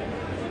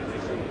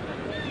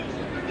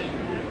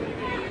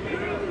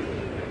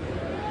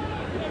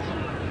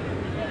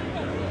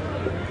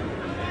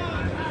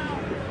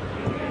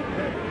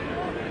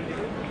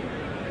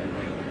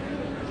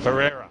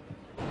 Ferreira.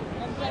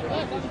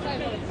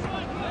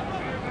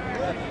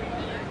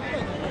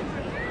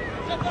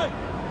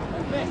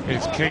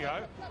 Here's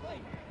Keogh.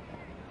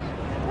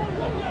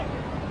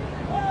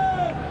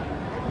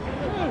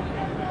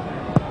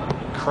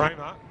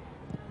 Kramar.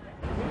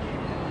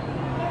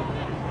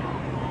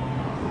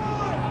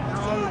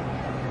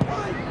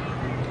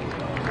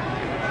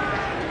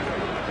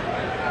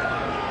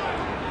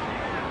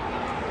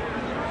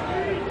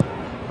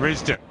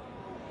 Risdon.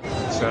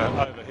 It's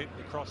overhit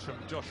across from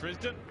Josh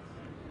Risdon.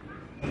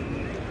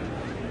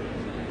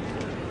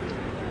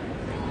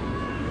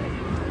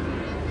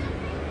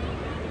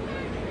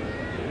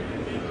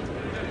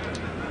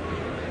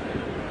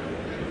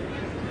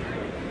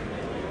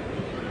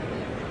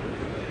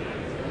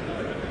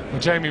 Well,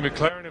 Jamie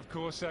McLaren, of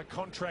course,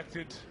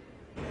 contracted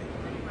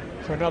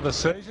for another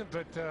season,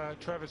 but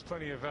Travis,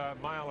 plenty of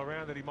mail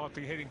around that he might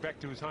be heading back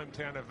to his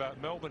hometown of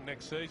Melbourne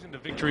next season. The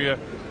Victory are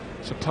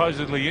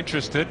supposedly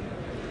interested.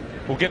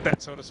 We'll get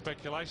that sort of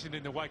speculation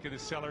in the wake of the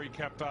salary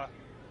cap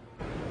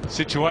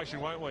situation,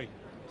 won't we?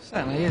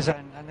 Certainly is,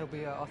 and there'll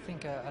be, I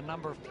think, a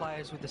number of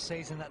players with the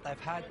season that they've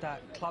had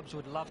that clubs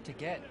would love to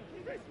get.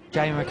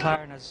 Jamie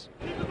McLaren has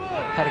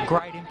had a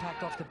great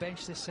impact off the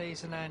bench this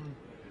season and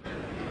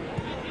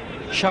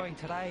showing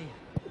today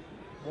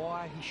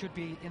why he should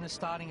be in the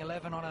starting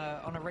 11 on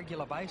a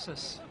regular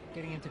basis,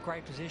 getting into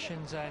great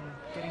positions and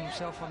getting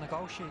himself on the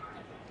goal sheet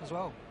as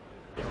well.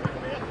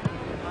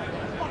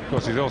 Of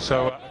course, he's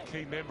also a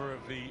key member of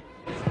the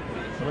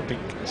Olympic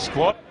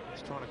squad.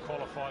 He's trying to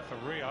qualify for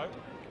Rio.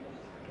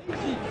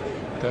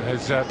 That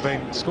has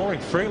been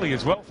scoring freely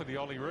as well for the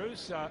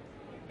Olyroos,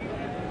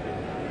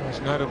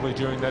 most notably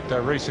during that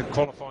recent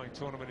qualifying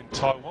tournament in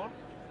Taiwan.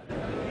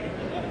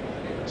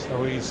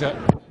 So he's in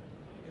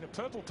a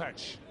purple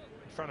patch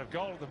in front of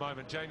goal at the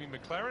moment, Jamie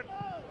McLaren.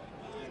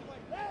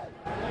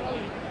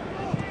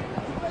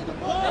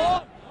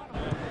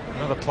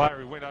 Another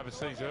player who went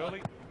overseas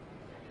early,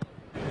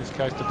 in this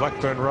case the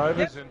Blackburn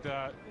Rovers, and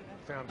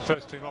found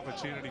first team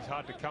opportunities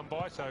hard to come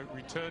by, so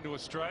returned to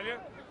Australia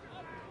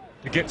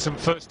to get some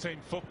first team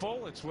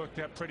football. It's worked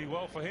out pretty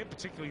well for him,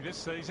 particularly this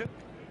season.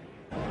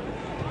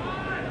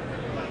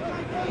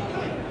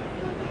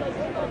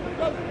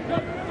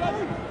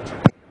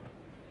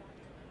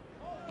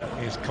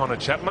 Here's Connor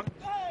Chapman.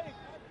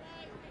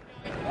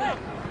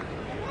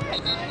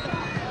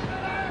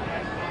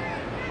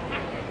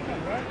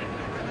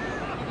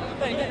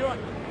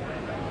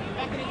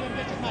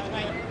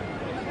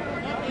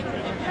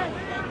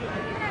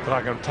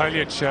 Dragan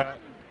Paljic,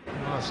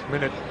 last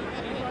minute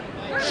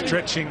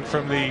stretching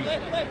from the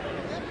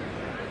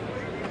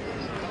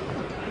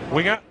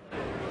winger.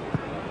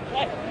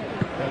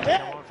 About to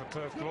come on for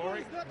Perth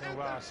Glory.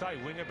 He'll say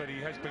winger, but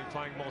he has been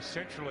playing more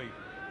centrally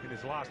in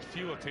his last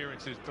few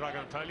appearances,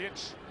 Dragan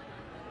Paljic.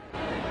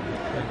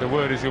 And the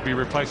word is he'll be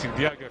replacing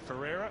Diogo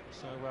Ferreira,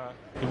 so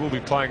he will be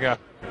playing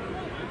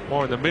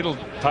more in the middle,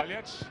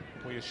 Paljic,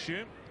 we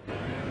assume.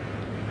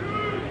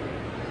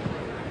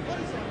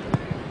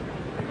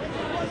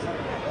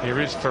 Here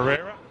is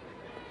Ferreira.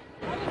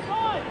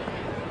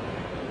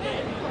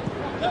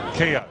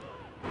 Keogh.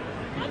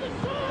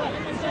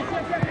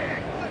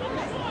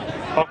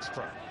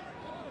 Oxborough.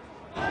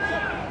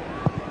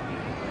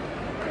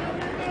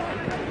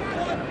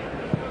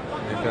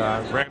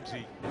 And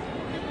Ramsey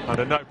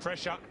under no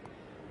pressure.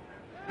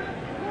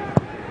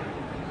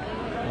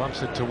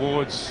 Lumps it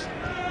towards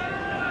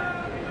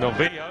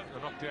Melvillo. The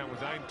knockdown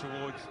was aimed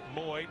towards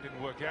Moy.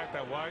 Didn't work out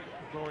that way.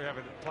 Glory have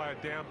a player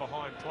down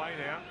behind play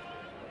now.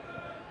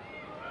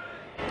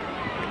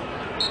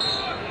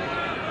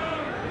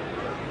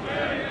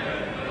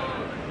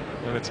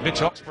 And it's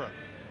Mitch Oxborough.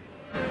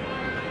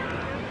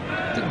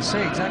 Didn't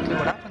see exactly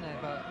what happened there,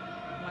 but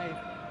may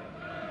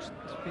just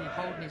be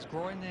holding his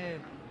groin there.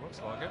 Looks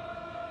like it.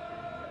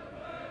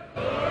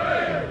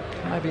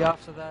 Maybe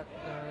after that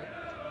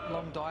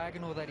long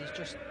diagonal that he's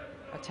just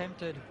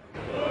attempted.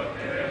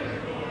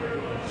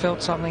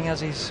 Felt something as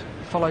he's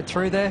followed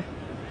through there.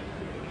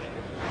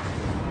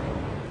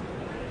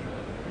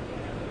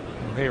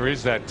 Here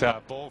is that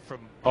ball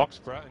from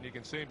Oxborough, and you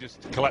can see him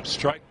just collapse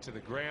straight to the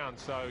ground.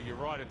 So you're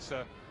right, it's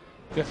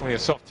definitely a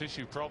soft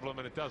tissue problem,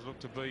 and it does look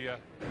to be in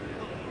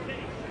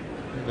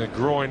the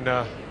groin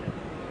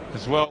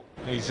as well.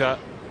 He's had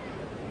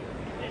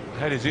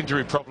his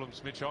injury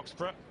problems, Mitch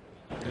Oxborough.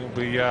 He'll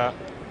be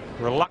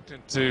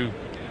reluctant to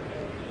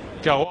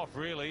go off,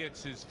 really.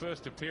 It's his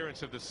first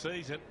appearance of the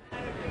season.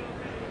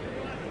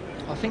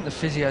 I think the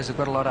physios have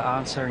got a lot of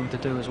answering to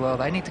do as well.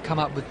 They need to come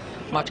up with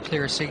much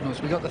clearer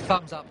signals. We got the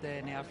thumbs up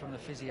there now from the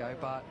physio,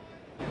 but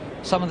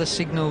some of the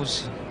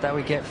signals that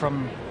we get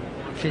from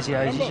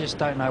physios, you just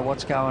don't know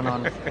what's going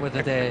on,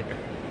 whether they're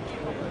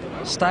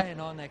staying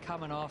on, they're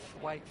coming off,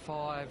 wait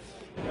 5,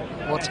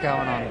 what's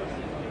going on.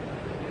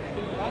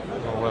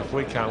 Well, if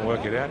we can't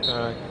work it out,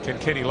 can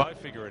Kenny Lowe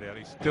figure it out?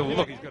 He's still,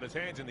 look, he's got his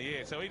hands in the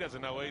air, so he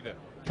doesn't know either.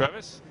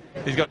 Travis,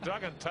 he's got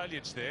Dragan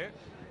Paljic there,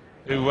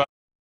 who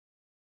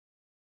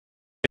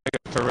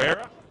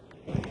Ferreira.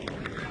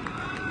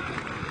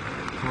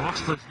 Well,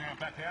 Oxford's now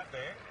back out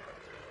there.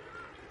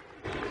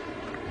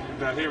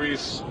 And here he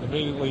is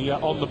immediately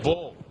on the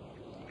ball.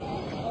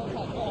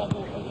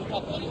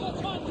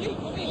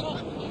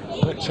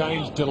 Let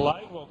change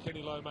delayed while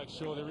Kenny Lowe makes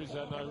sure there is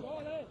no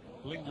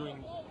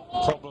lingering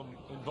problem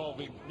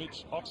involving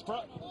Mitch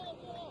Oxborough.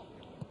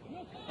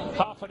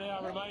 Half an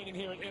hour remaining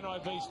here at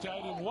NIB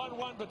Stadium.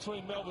 1-1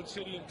 between Melbourne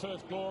City and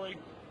Perth Glory.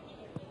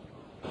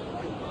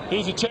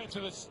 Here's a chance for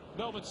this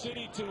Melbourne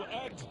City to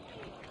add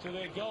to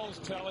their goals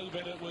tally,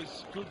 but it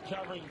was good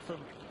covering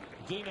from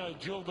Dino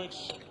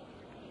Jorgellagostera.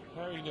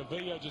 Harry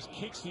Novillo just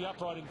kicks the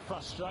upright in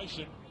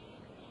frustration.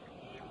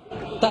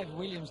 David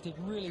Williams did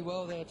really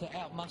well there to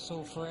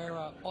outmuscle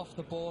Ferreira off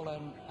the ball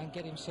and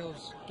get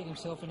himself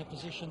in a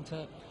position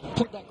to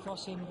put that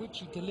cross in, which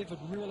he delivered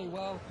really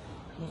well.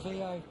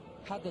 Novillo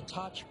had the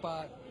touch,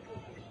 but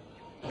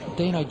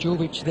Dino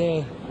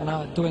Jorgellagostera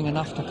there doing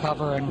enough to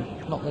cover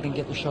and not letting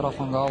get the shot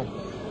off on goal.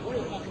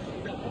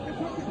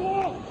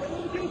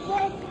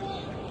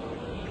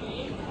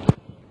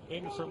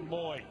 In from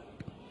Moy.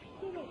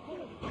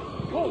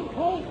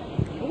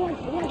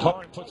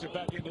 Torren puts it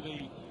back into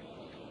the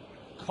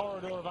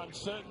corridor of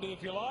uncertainty,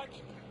 if you like.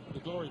 The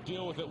Glory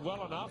deal with it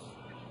well enough.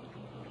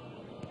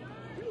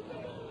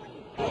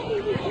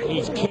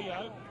 Here's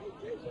Keogh.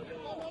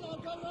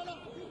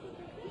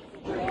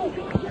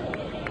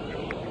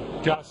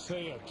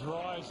 Garcia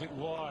drives it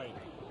wide.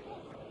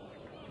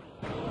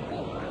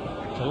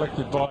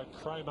 Collected by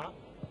Kramar.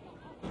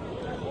 I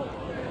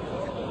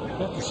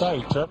have to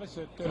say, Travis,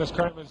 that Denis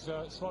Kramar's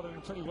slotted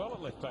in pretty well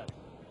at left back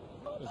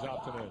this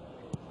afternoon.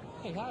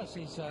 He has.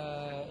 He's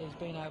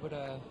been able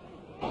to...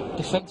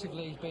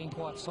 Defensively, he's been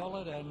quite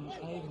solid, and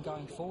even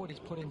going forward, he's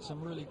put in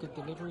some really good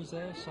deliveries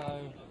there.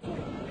 So,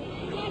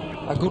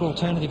 a good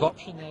alternative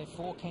option there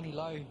for Kenny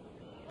Lowe.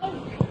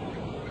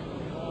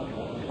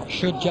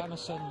 Should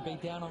Jamison be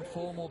down on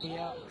form or be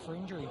out for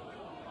injury?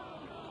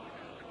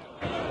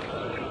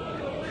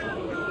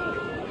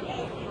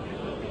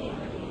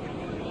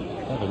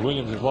 David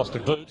Williams has lost a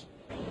boot.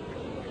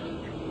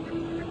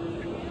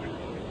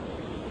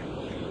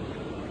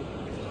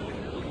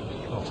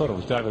 I thought it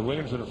was David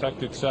Williams, but in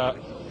fact it's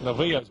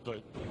Novillo's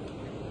boot.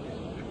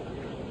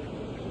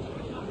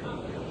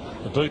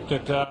 The boot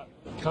that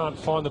can't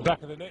find the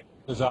back of the net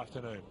this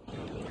afternoon.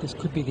 This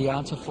could be the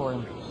answer for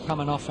him,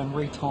 coming off and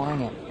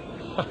retying it.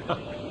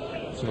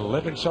 So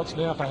 11 shots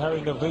now for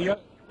Harry Novillo.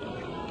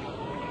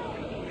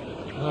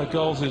 No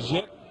goals as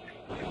yet.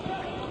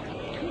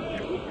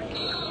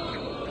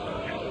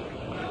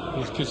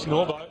 Here's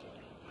Kisnorbo.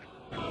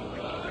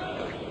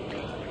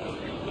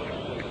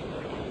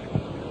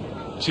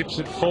 Chips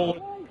it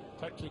forward,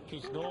 Patrick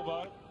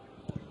Kisnorbo,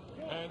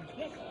 and a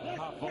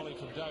half volley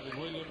from David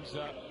Williams.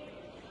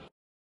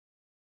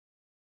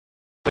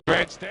 The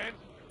grandstand.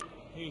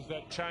 Here's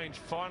that change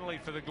finally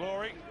for the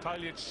Glory.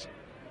 Paljic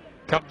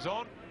comes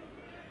on.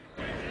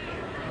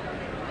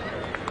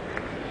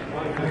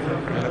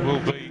 And it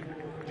will be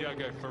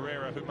Diogo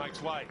Ferreira who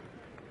makes way.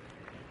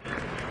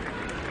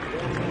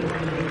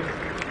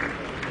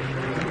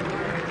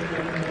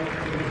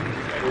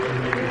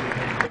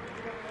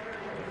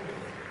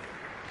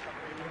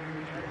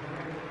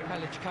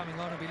 Paljic coming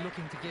on and be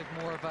looking to give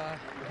more of an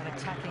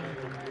attacking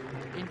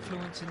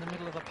influence in the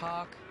middle of the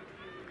park.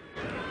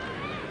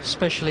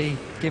 Especially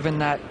given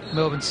that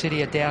Melbourne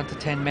City are down to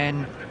 10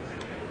 men.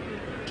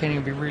 Kenny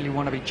will really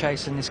want to be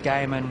chasing this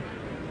game and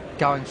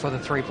going for the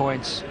 3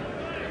 points.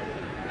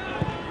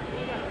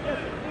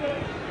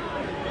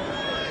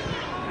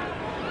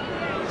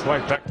 It's way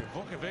back to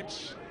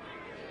Vukovic.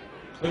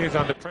 Clears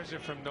under pressure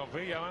from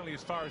Novillo, only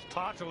as far as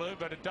Partaloo,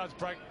 but it does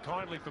break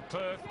kindly for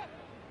Perth.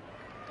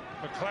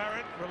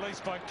 McLaren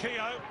released by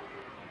Keogh.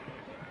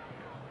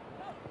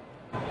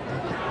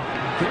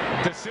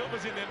 De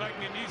Silva's in there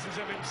making a nuisance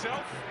of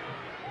himself.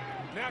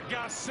 Now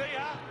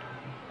Garcia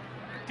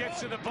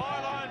gets to the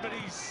byline, but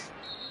he's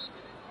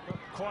not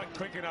quite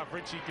quick enough,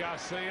 Richie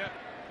Garcia.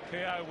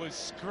 Keogh was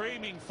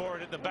screaming for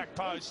it at the back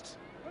post.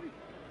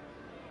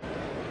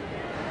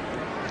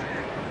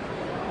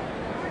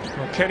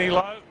 Well, Kenny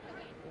Lowe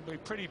will be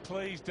pretty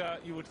pleased,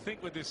 you would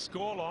think, with this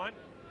scoreline,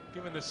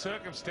 given the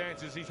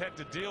circumstances he's had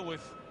to deal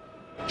with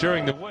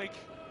during the week.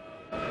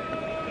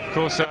 Of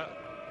course, that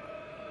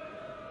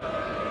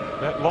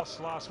loss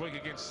last week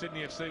against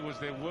Sydney FC was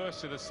their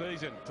worst of the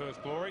season,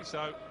 Perth Glory,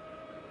 so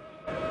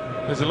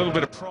there's a little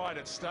bit of pride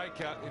at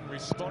stake in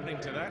responding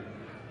to that,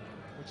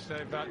 which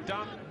they've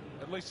done,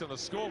 at least on the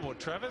scoreboard,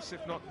 Travis,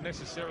 if not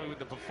necessarily with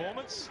the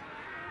performance.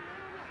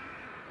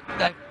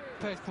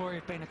 Perth Glory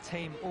have been a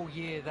team all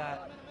year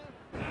that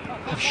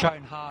have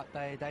shown heart.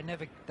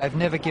 They've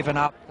never given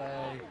up.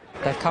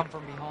 They've come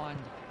from behind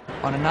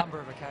on a number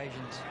of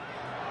occasions.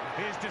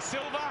 Here's De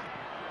Silva.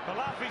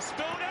 Malafi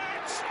spilled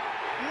it.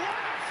 What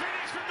a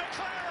finish from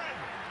McLaren.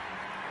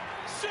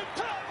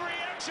 Superb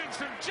reactions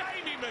from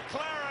Jamie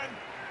McLaren.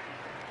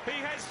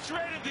 He has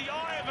threaded the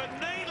eye of a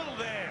needle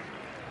there.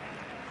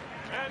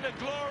 And the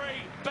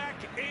Glory back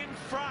in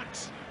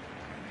front.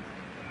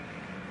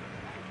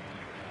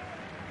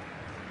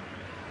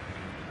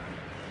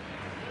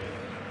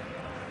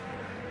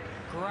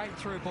 Great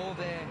through ball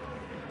there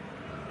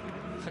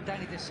for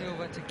Danny De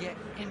Silva to get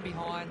in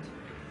behind.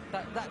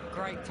 That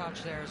great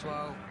touch there as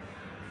well.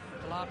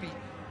 Malafi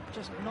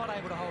just not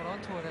able to hold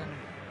on to it, and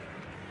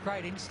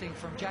great instinct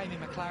from Jamie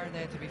McLaren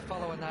there to be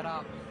following that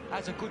up,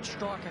 as a good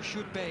striker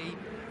should be,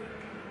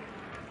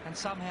 and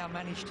somehow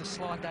managed to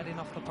slide that in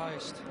off the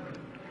post.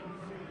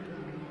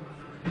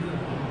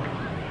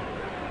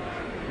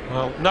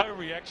 Well, no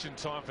reaction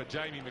time for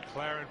Jamie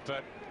McLaren,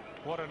 but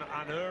what an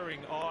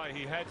unerring eye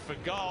he had for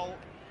goal.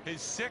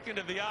 His second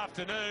of the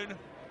afternoon.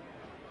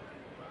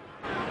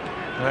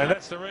 And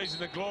that's the reason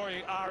the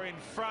Glory are in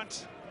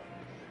front.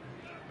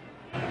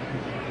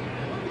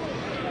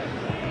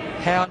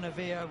 How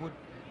Navia would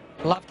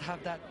love to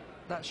have that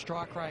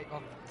strike rate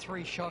of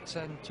 3 shots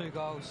and 2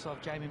 goals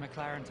of Jamie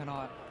McLaren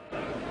tonight.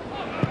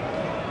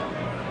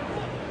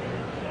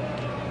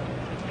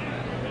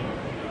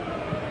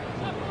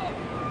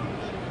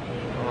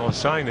 I was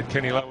saying that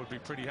Kenny Lowe would be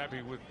pretty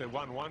happy with the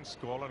 1-1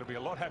 score, and it'll be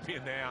a lot happier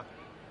now.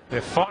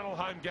 Their final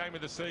home game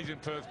of the season,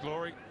 Perth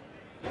Glory.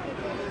 They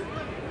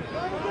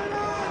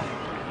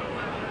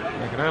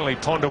can only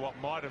ponder what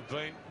might have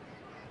been.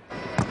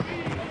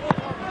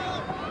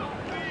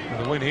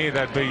 With a win here,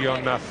 they'd be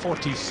on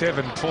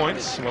 47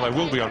 points. Well, they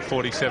will be on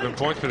 47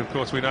 points, but of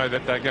course we know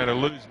that they're going to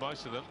lose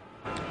most of them.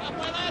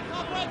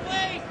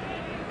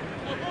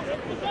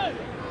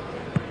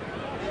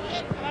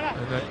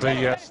 And they'd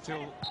be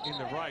still in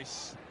the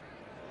race.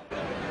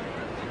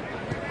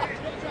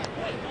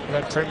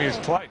 That Premier's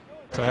plate,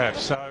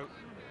 perhaps. So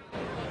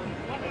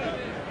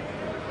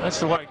that's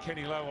the way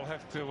Kenny Lowe will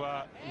have to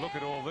look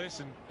at all this,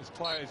 and his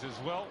players as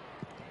well.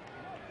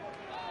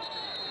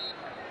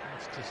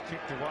 It's just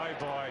kicked away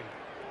by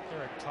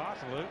Eric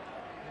Partaloo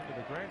into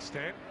the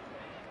grandstand.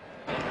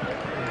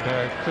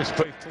 And Chris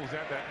Beef pulls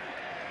out that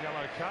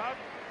yellow card.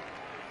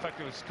 In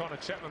fact, it was Connor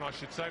Chapman, I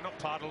should say, not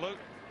Partaloo.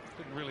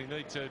 Didn't really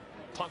need to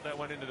punt that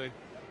one into the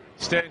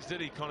stands,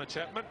 did he, Connor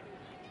Chapman?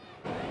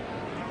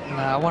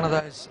 No, one of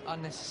those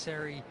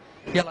unnecessary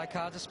yellow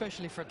cards,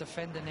 especially for a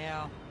defender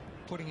now,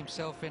 putting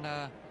himself in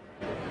a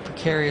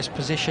precarious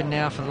position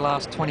now for the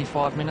last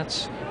 25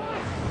 minutes.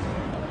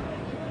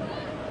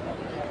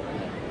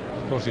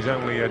 Of course, he's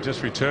only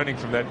just returning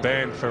from that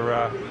ban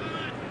for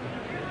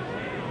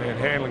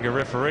manhandling a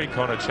referee,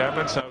 Connor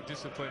Chapman, so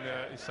discipline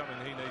is something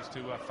he needs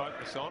to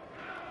focus on.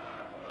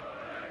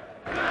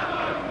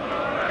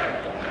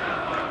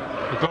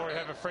 The Glory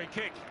have a free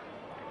kick.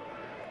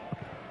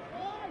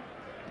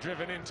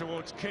 Driven in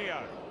towards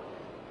Keogh.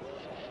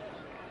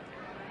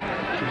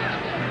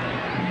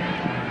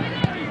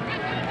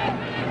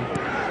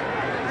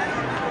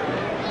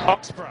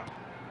 Oxborough.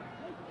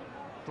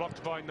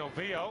 Blocked by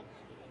Novillo.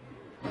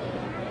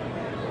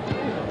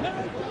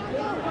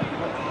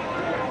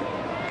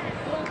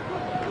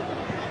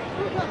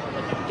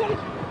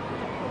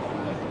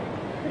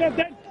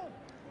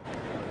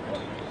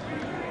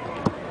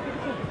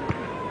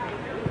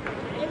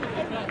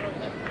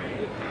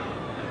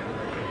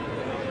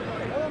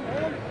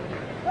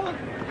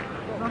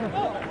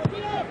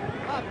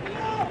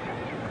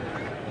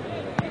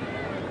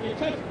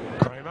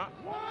 Kramer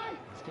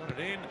has got it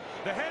in.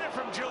 The header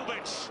from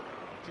Jorgellagostera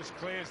just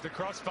clears the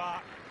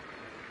crossbar.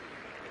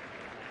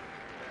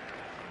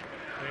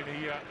 And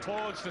he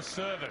applauds the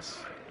service,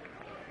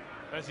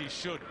 as he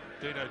should.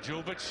 Dino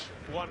Jorgellagostera,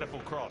 wonderful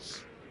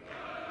cross.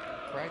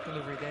 Great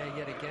delivery there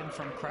yet again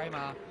from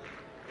Kramer.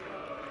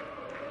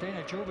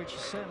 Dino Jorgellagostera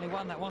is certainly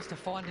one that wants to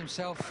find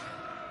himself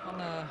on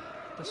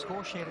the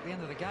score sheet at the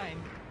end of the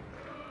game.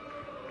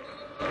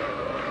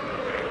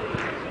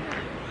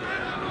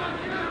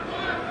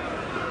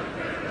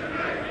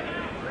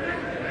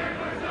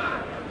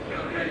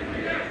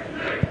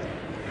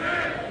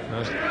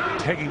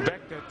 Pegging back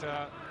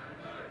that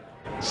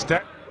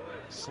stat.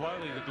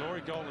 Slowly the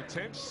Glory goal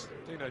attempts.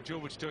 Dino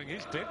Jorgellagostera doing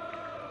his bit.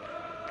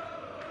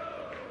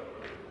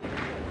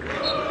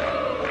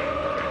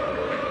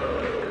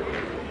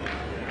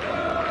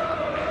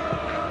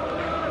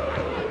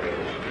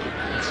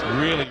 It's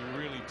really,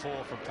 really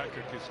poor from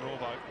Patrick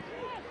Kisnorbo.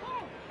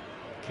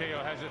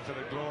 Keogh has it for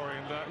the Glory,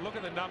 and look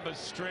at the numbers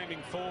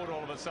streaming forward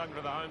all of a sudden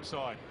to the home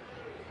side.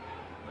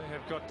 They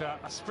have got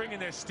a spring in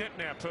their step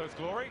now, Perth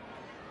Glory.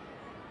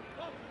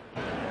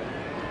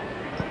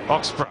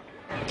 Oxborough,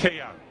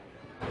 Keogh,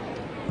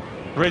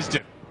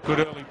 Resden, good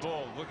early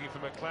ball, looking for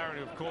McLaren,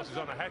 who of course is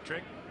on a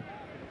hat-trick.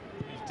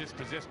 He's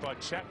dispossessed by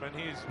Chapman.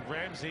 Here's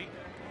Ramsey.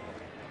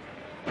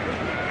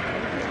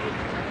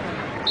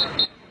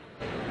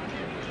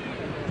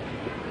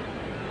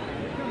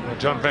 Well,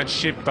 John Van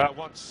Schip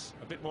wants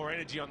a bit more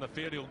energy on the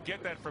field. He'll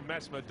get that from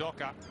Massimo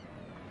Docker.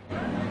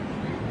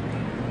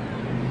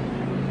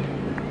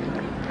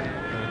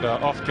 And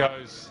off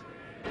goes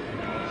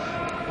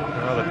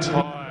another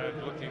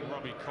tired-looking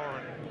Robbie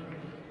Corrin.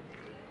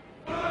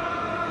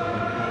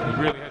 He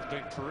really has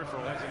been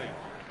peripheral, hasn't he?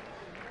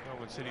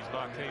 Melbourne City's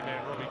marquee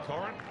man, Robbie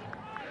Corrin.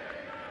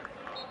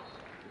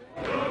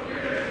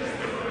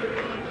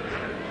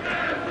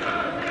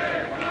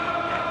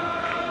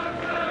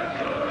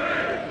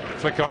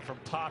 Flick on from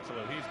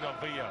Partaloo. Here's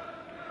Novillo.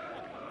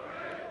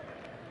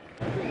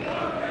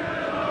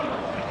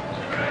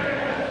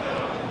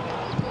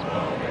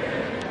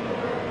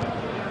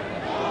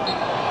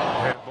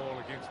 Handball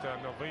against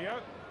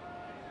Novillo.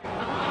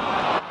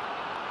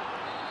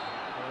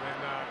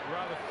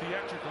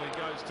 theatrical he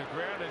goes to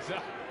ground as he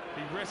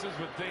wrestles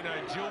with Dino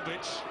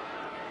Julbic.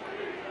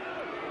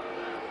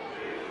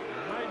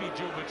 Maybe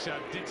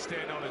Julbic did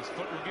stand on his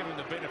foot. We'll give him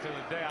the benefit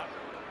of the doubt.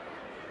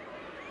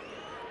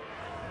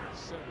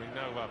 Certainly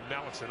no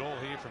malice at all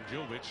here from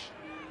Julbic.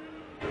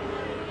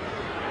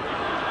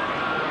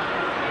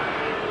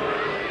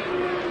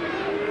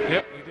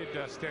 Yep, he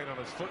did stand on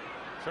his foot,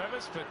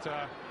 Travis, but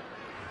yeah,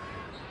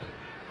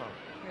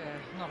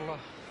 not a lot.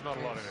 Not a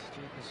lot in it.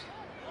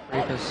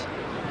 Reapers.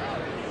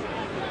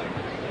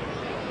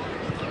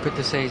 Good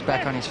to see he's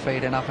back on his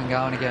feet and up and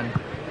going again.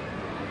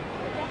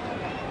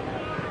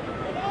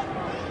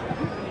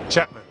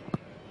 Chapman.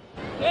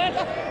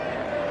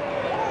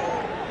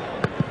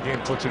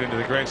 Again puts it into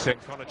the grandstand,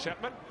 Connor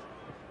Chapman.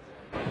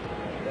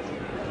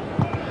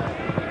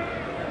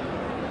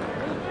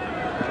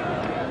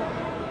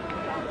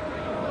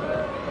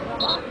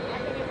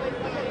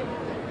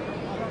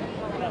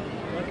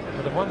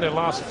 They've won their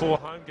last 4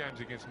 home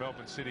games against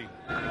Melbourne City,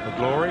 the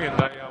Glory, and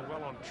they are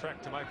well on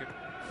track to make it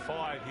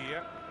 5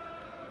 here.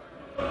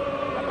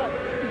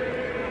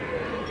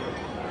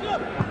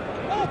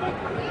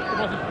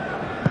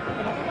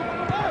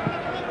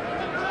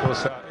 Of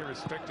course,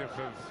 irrespective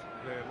of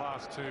their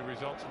last 2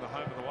 results in the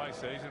home and away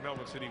season,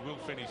 Melbourne City will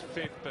finish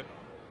 5th, but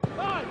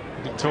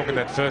we've been talking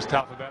that first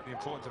half about the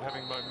importance of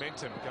having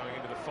momentum going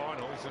into the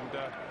finals, and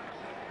a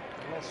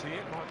loss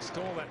here might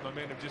stall that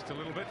momentum just a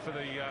little bit for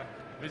the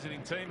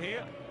visiting team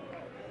here.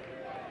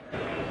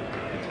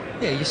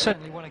 Yeah, you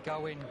certainly want to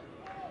go in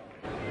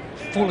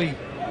fully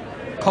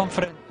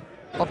confident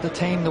of the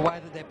team, the way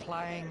that they're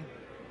playing,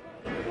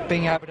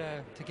 being able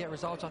to get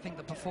results. I think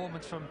the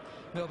performance from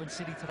Melbourne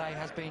City today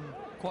has been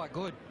quite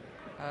good.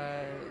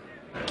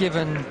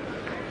 Given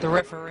the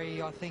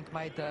referee, I think,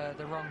 made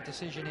the wrong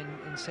decision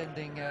in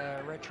sending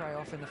Rattray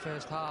off in the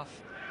first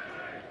half.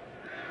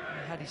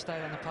 Had he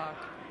stayed on the park,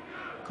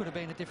 could have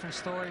been a different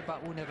story,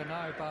 but we'll never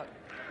know. But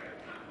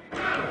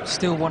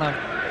still want to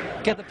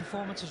get the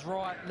performances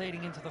right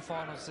leading into the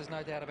finals. There's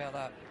no doubt about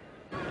that.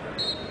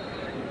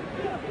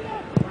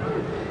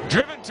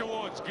 Driven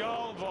towards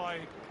goal by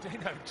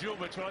Dino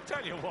Julbic. Well, I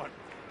tell you what,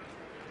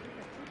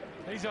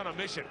 he's on a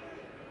mission.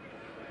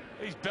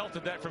 He's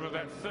belted that from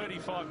about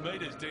 35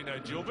 metres, Dino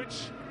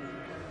Julbic.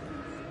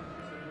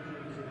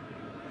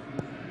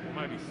 Or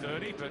maybe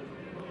 30, but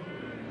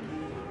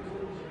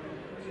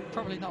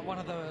probably not one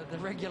of the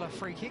regular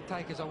free kick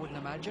takers, I wouldn't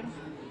imagine.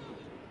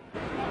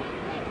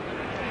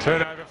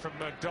 Turnover from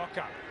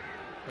Docker.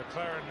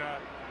 McLaren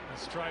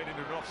straight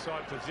into an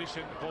offside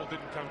position. The ball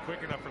didn't come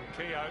quick enough from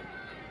Keogh.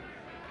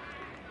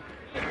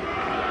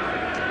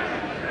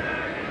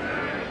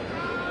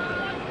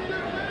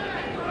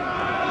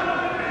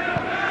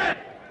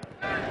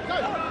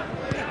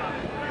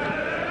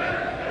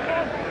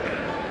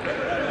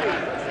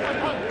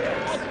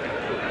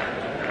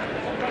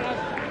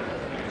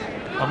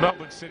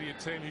 Melbourne City, a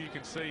team who you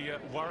can see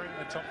worrying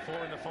the top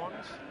 4 in the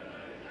finals?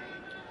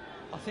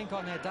 I think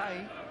on their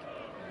day,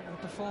 the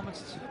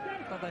performance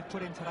that they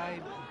put in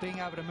today, being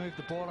able to move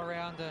the ball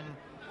around and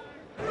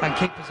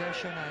keep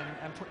possession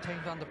and put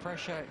teams under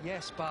pressure,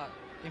 yes, but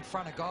in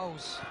front of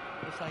goals,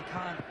 if they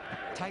can't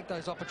take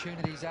those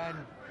opportunities and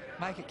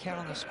make it count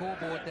on the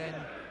scoreboard, then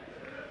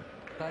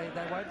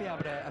they won't be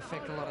able to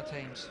affect a lot of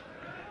teams.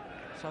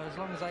 So as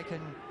long as they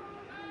can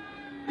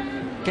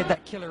get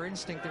that killer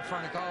instinct in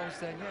front of goals,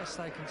 then yes,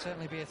 they can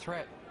certainly be a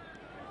threat.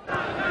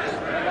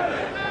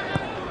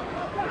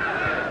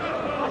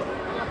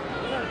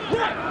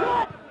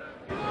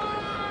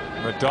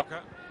 Madoka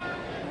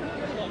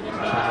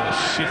trying to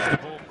shift the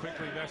ball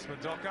quickly. That's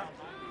Madoka.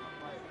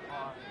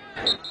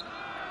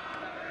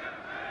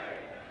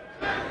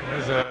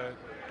 There's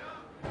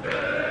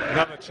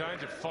another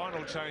change, a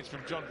final change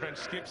from John French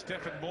skip.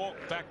 Stephen Moore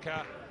back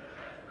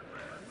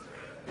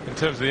in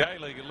terms of the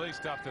A-League, at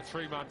least after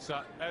 3 months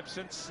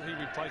absence. He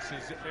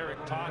replaces Eric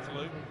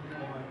Partaloo.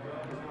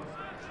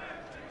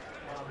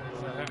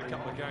 So had a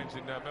couple of games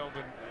in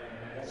Melbourne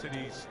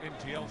City's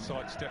NTL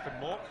side, Stephen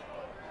Moore.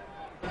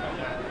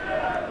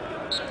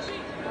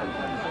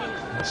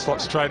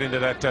 Slot straight into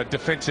that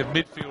defensive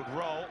midfield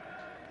role.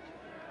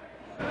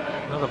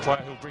 Another player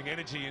who'll bring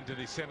energy into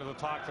the centre of the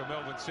park for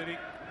Melbourne City.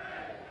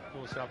 Of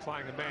course,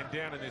 playing the man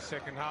down in this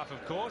second half,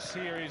 of course.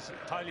 Here is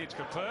Palic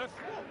for Perth.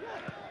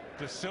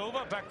 De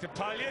Silva back to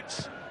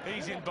Palic.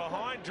 He's in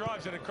behind,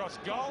 drives it across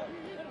goal.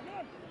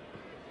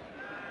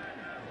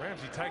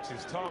 Ramsey takes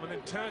his time and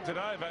then turns it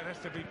over and has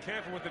to be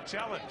careful with the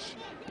challenge.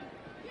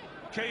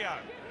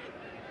 Keogh.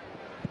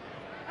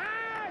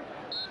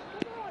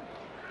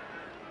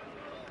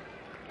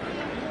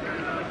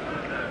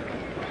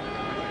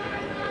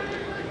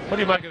 What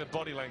do you make of the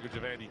body language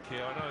of Andy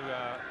Keogh? I know,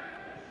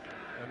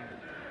 and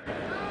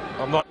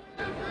I'm not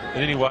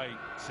in any way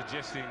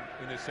suggesting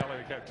in this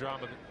salary cap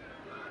drama that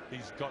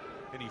he's got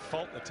any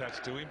fault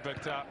attached to him,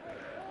 but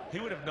he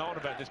would have known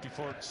about this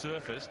before it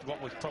surfaced,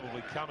 what was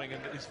probably coming,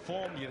 and his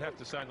form, you'd have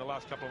to say, in the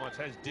last couple of months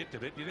has dipped a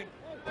bit, do you think?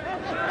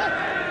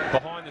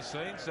 Behind the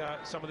scenes,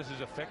 some of this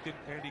has affected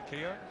Andy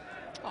Keogh?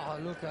 Oh,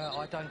 look,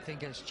 I don't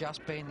think it's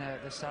just been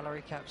the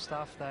salary cap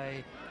stuff.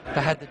 They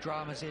had the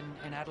dramas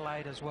in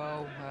Adelaide as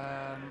well,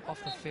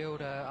 off the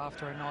field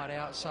after a night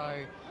out.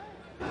 So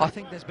I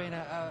think there's been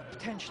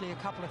potentially a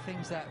couple of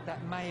things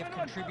that may have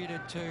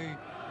contributed to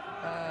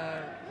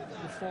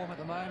the form at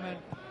the moment.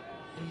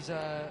 He's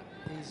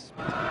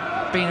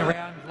been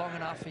around long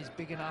enough, he's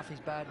big enough,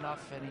 he's bad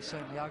enough, and he's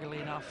certainly ugly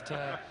enough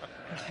to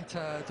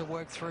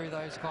work through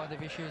those kind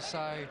of issues.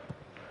 So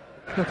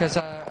look, as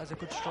a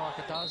good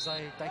striker does,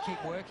 they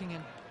keep working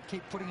and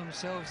keep putting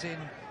themselves in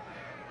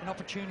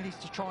opportunities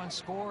to try and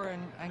score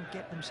and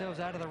get themselves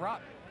out of the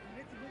rut.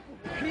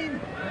 Yeah,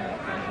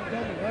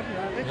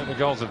 the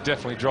goals have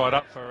definitely dried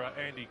up for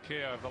Andy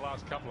Kerr over the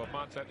last couple of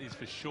months, that is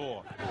for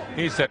sure.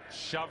 Here's that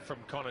shove from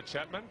Connor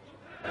Chapman,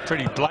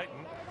 pretty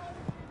blatant.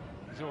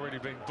 He's already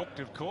been booked,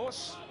 of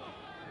course.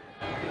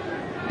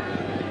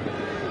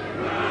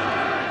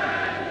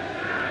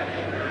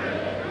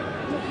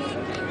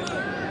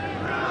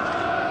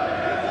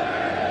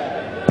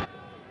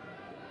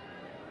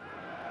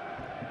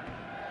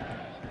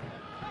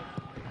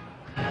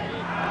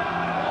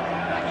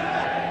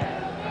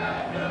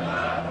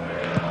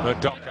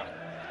 Madoka.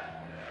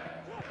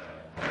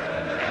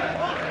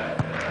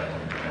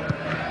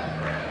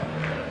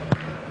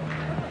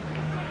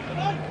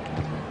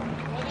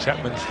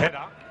 Chapman's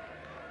header.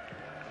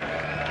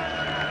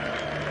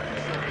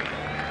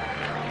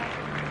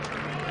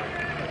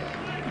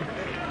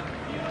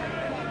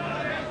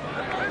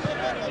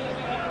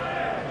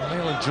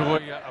 We'll enjoy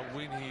a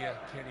win here,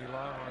 Kenny Lowe. I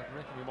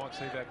reckon we might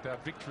see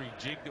that victory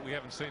jig that we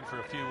haven't seen for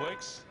a few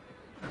weeks,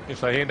 if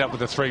they end up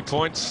with the 3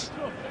 points.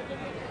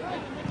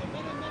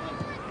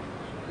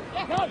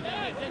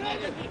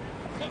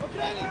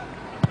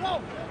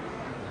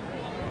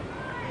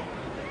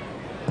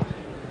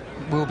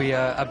 Will be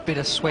a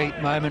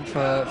bittersweet moment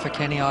for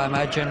Kenny, I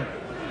imagine,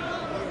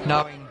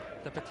 knowing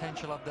the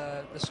potential of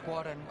the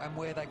squad and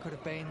where they could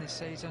have been this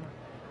season.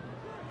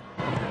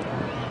 He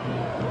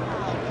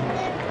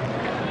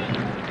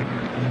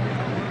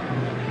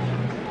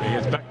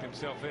has backed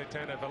himself there,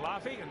 Tano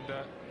Valafi, and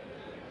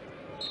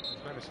has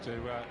managed to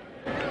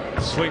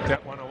sweep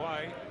that one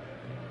away.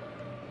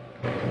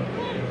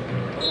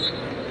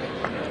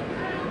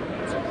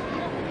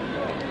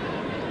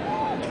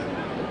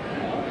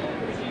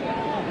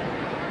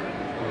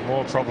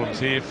 More problems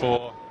here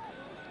for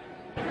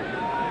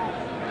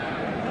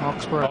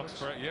Oxborough.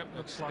 Oxborough, yep,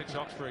 looks like it's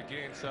Oxborough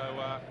again. So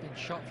been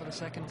shot for the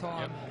second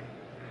time.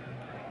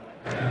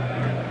 Yep.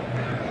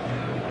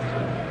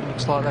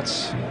 Looks like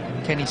that's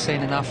Kenny's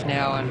seen enough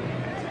now, and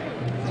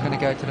he's going to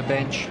go to the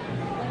bench.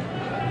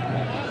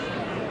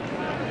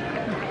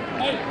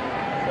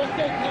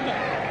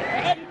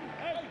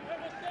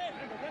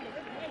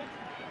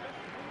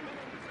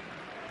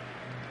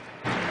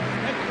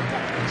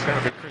 It's going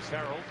to be Chris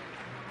Harold.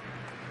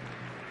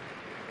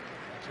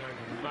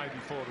 Maybe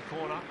for the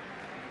corner.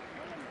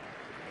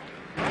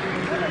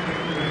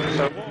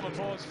 So warm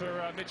applause for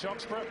Mitch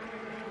Oxborough.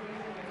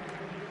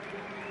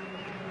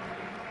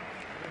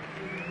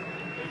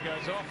 He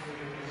goes off.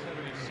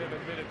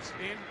 77 minutes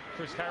in.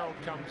 Chris Harold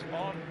comes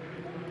on.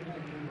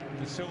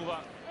 De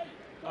Silva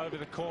over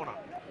the corner.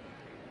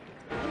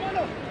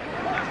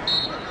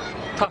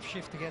 Tough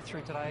shift to get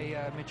through today.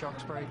 Mitch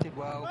Oxborough did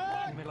well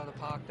in the middle of the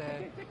park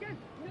there.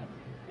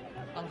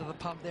 Under the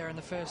pump there in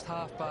the first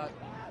half, but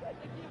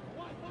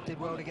did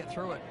well to get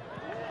through it.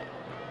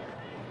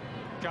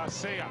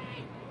 Garcia.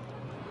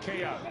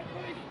 Keogh.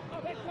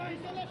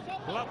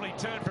 Lovely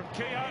turn from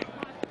Keogh.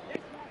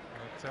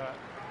 But,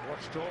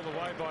 watched all the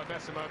way by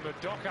Massimo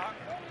Madoka.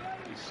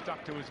 He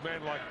stuck to his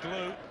man like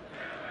glue.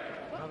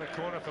 Another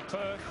corner for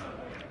Perth.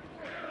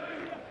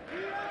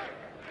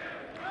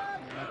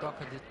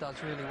 Madoka does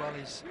really well.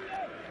 He's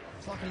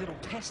like a little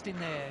pest in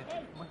there.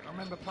 I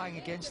remember playing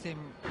against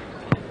him.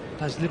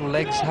 Those little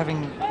legs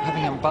having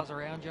him buzz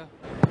around you.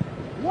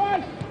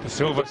 De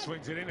Silva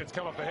swings it in. It's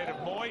come off the head of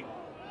Moy.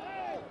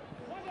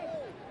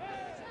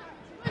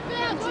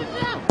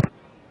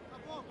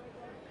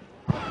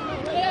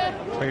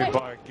 Cleared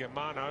by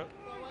Germano.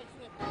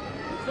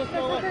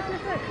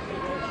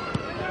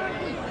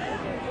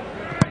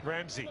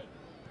 Ramsey.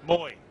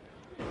 Moy.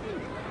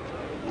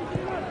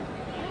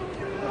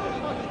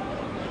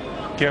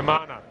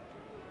 Germano.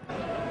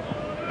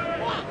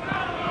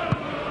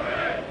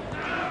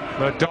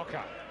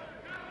 Madoka.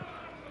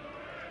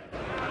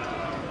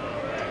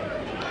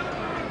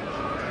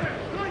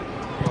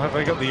 Well, have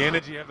they got the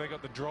energy? Have they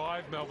got the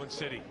drive, Melbourne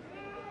City?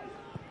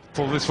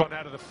 Pull this one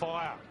out of the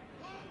fire.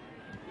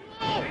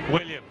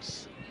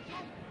 Williams.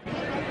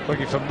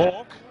 Looking for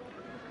Mork.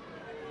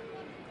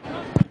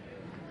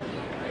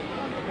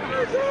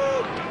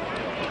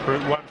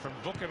 Route one from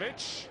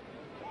Vukovic.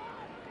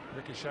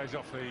 Ricochets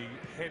off the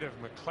head of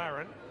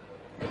McLaren.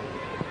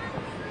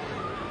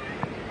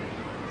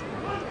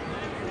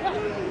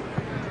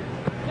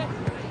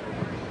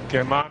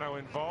 Germano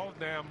involved,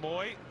 now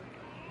Moy.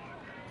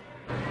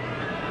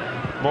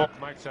 Mork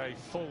makes a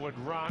forward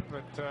run,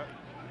 but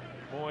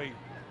Moy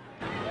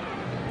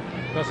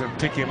doesn't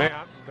pick him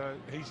out.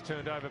 He's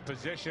turned over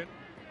possession.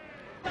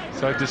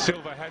 So De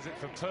Silva has it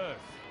for Perth.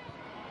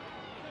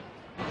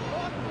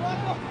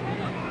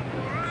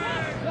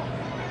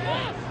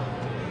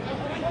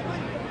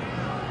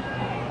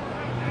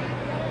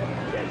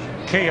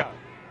 Kia.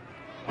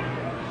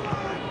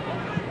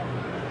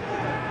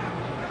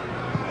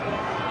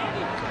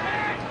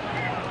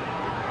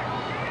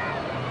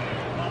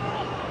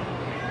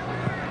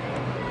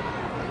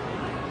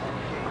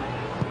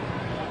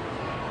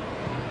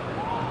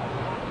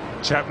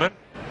 Chapman.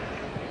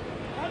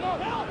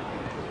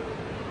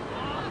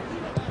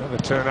 Another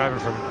turnover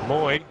from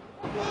Moy.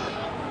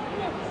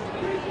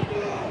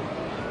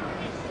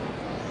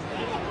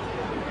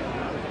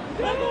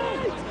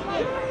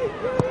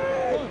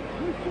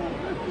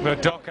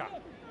 Madoka.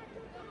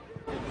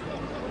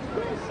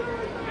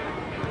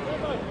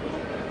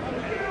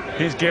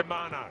 Here's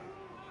Germano.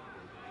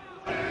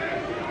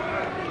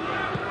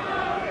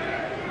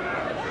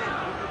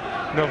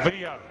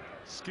 Novillo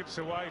skips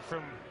away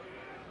from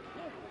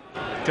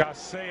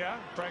Garcia,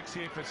 breaks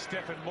here for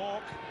Stephen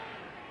Mork.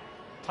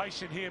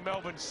 Patient here,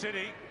 Melbourne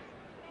City.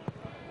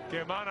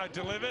 Germano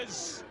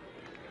delivers.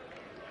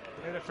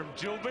 Header from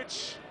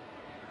Djulbic.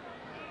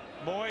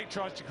 Moy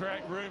tries to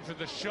create room for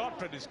the shot,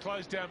 but is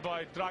closed down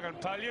by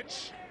Dragan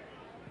Paljic.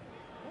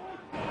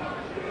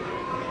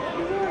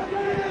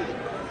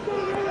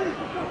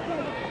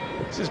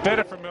 This is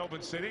better from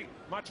Melbourne City,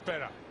 much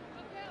better.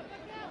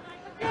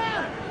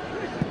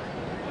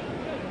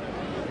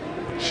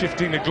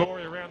 Shifting the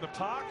glory around the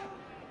park.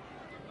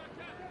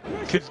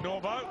 Kids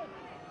Norbo.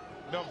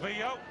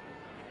 Novillo.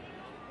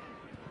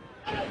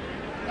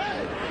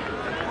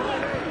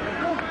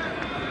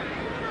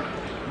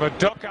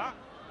 Madoka.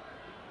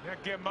 Now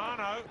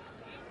Germano.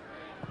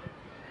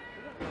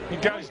 He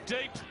goes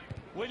deep.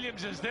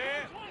 Williams is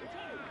there.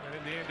 And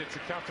in the end, it's a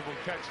comfortable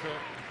catch for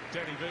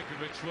Danny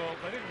Vukovic. Well,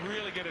 they didn't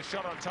really get a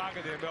shot on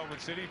target there, Melbourne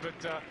City,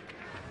 but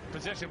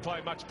possession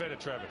play much better,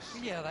 Travis.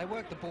 Yeah, they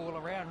worked the ball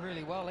around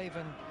really well,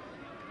 even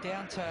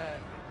down to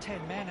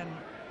 10 men, and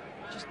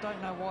just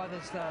don't know why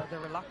there's the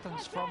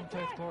reluctance from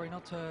Perth Glory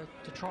not to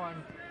try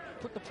and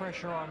put the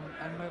pressure on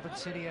Melbourne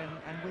City and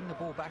win the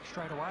ball back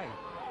straight away.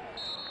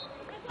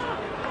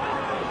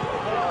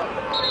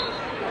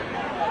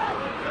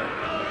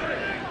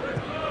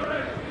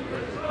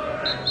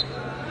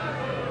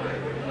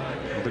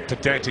 A bit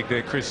pedantic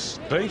there, Chris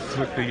Beath,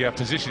 with the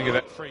positioning of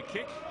that free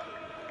kick.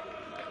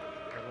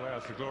 That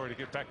allows the Glory to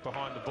get back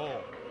behind the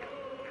ball.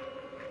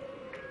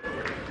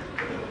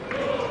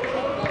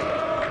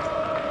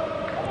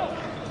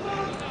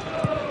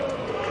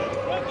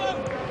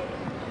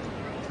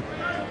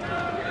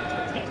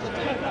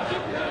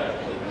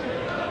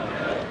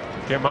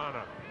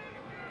 Germano.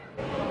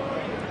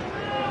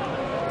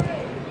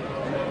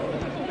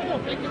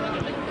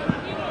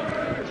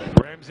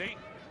 Ramsey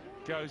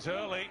goes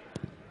early,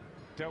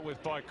 dealt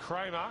with by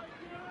Kramar.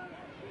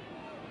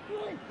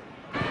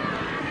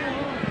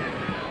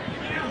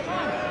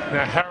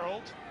 Now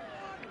Harold.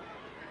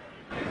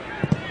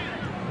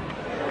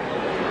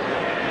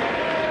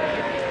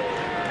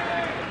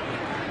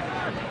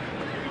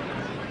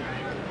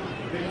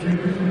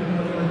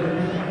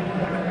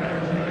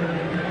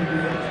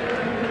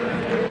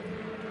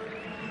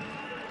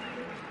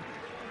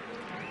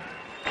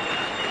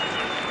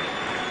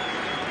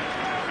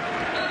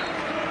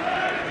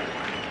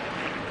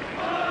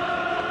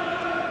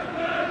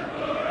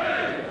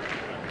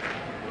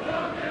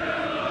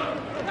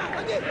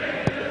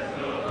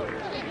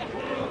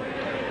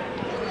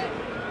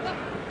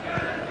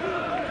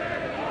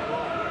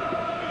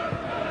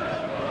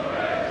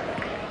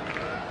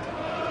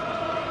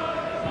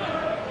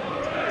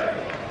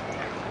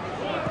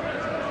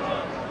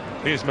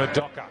 Here's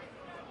Madoka.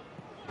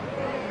 I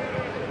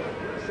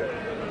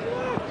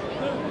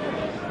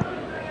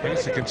think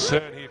it's a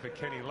concern here for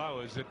Kenny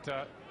Lowe is that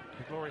the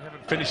Glory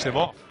haven't finished them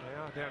off. They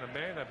are down a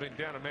man. They've been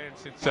down a man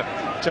since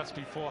just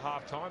before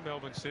half-time,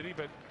 Melbourne City,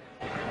 but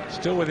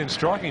still within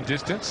striking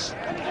distance.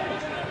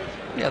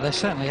 Yeah, they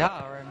certainly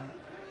are,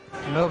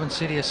 and Melbourne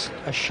City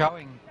are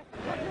showing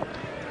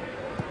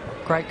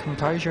great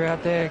composure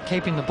out there,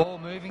 keeping the ball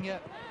moving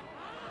it,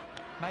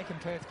 making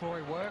Perth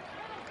Glory work.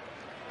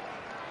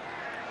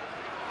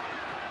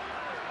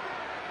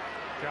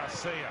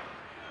 Garcia.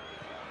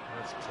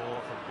 That's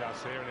poor from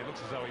Garcia, and it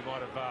looks as though he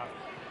might have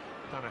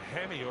done a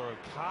hammy or a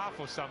calf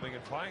or something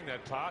in playing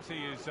that pass.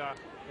 He is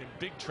in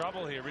big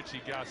trouble here, Richie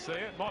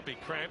Garcia. It might be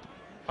cramp.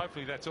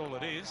 Hopefully that's all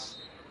it is.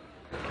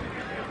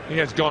 He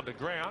has gone to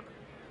ground.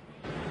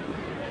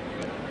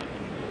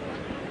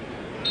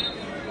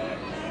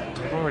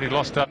 They've already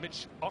lost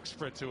Mitch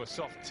Oxford to a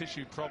soft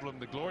tissue problem.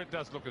 The Glory, it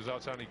does look as though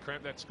it's only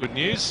cramp. That's good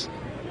news.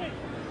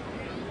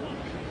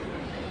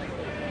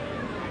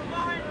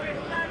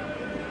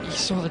 You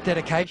saw the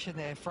dedication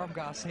there from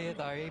Garcia,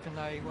 though, even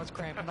though he was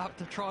cramping up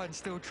to try and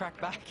still track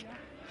back.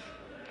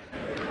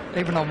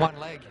 Even on one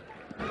leg.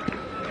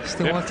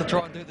 Still wants to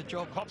try and do the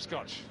job.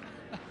 Hopscotch.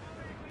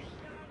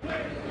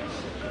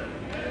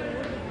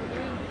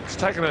 It's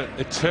taken an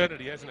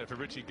eternity, hasn't it, for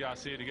Richie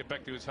Garcia to get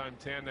back to his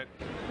hometown. That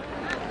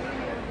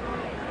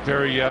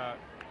very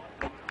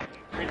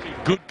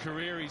good good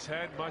career he's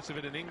had, most of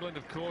it in England,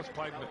 of course.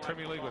 Played in the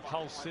Premier League with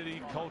Hull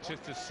City,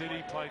 Colchester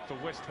City, played for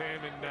West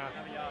Ham in their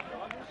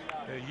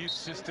youth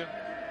system.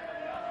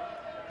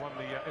 Won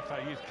the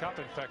FA Youth Cup,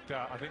 in fact,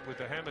 I think with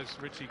the Hammers,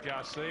 Richie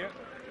Garcia.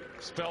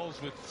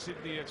 Spells with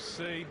Sydney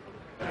FC,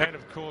 and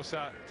of course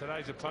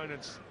today's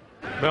opponents,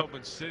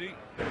 Melbourne City.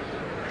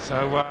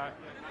 So I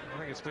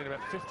think it's been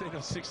about 15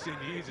 or 16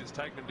 years it's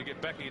taken him to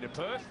get back into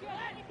Perth.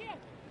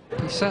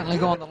 He's certainly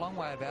gone the long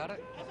way about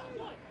it.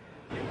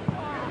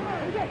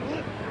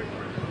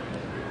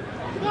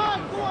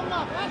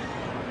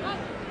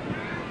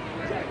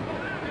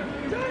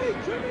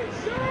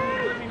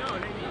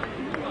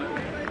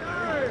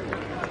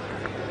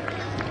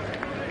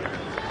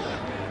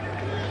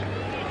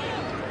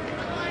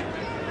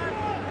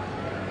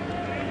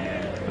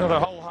 Another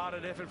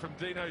wholehearted effort from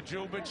Dino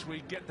Julbic.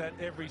 We get that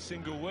every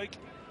single week.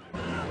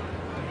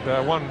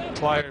 One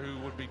player who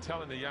would be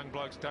telling the young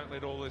blokes, don't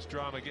let all this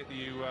drama get to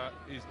you,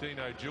 is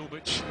Dino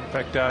Julbic. In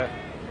fact,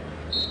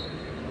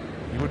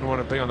 you wouldn't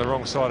want to be on the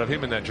wrong side of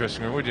him in that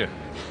dressing room, would you?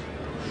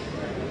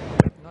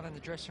 Not in the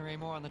dressing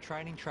room or on the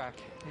training track.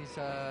 He's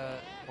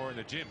or in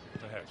the gym,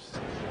 perhaps.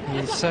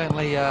 He's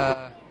certainly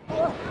straight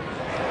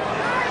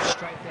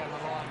down the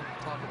line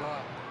type of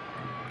guy.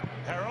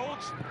 Harold,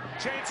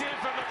 chance here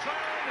for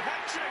McLaren,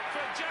 hat-trick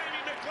for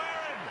Jamie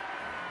McLaren.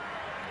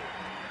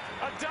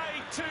 A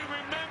day to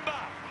remember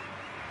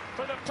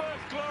for the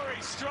Perth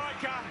Glory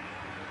striker,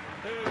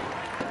 who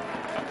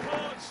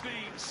applauds the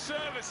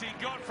service he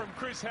got from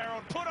Chris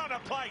Harold. Put on a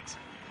plate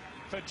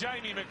for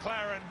Jamie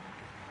McLaren.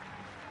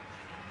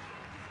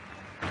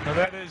 And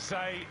that is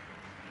a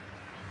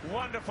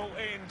wonderful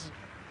end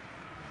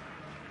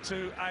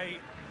to a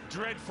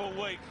dreadful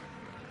week.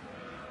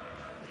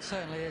 It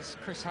certainly is.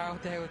 Chris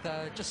Harold there with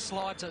just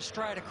slides it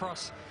straight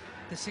across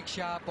the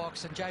 6-yard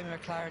box, and Jamie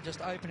McLaren just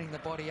opening the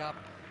body up,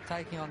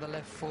 taking on the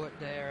left foot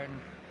there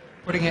and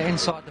putting it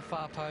inside the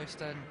far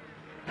post, and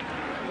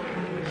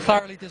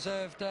thoroughly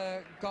deserved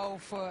goal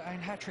for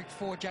and hat-trick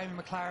for Jamie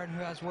McLaren,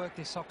 who has worked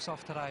his socks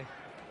off today.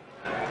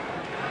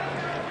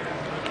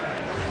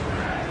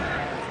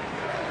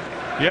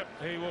 Yep,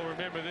 he will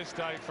remember this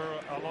day for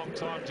a long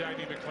time,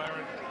 Jamie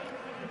McLaren.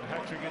 A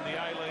hat-trick in the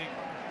A-League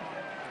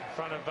in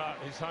front of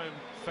his home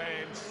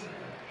fans.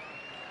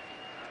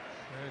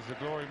 There's the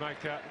Glory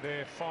make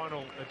their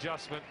final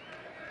adjustment.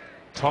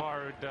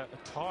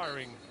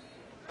 Tiring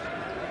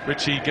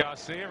Richie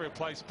Garcia,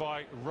 replaced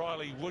by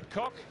Riley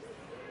Woodcock,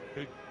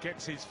 who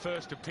gets his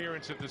first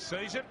appearance of the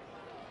season.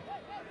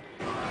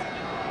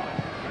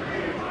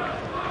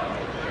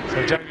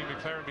 So Jamie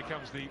McLaren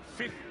becomes the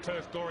 5th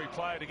Perth Glory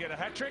player to get a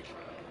hat-trick.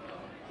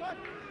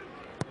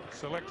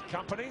 Select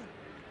company.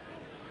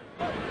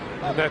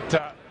 And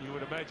that, you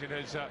would imagine,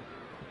 has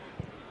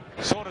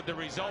sorted the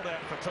result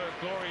out for Perth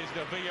Glory, as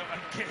Navia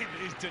again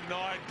is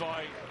denied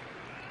by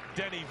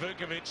Danny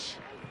Vukovic.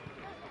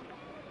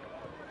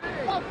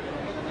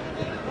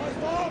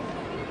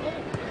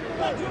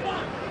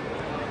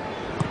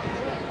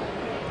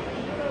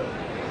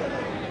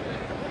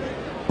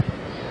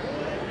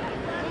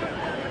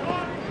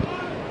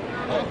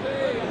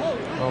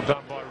 Well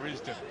done by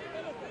Risden.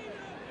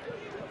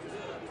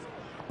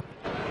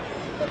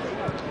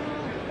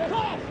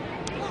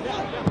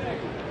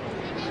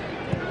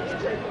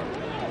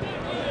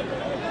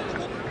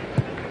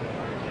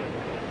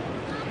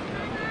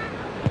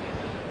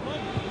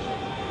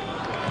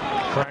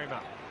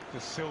 Kramer to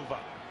Silva.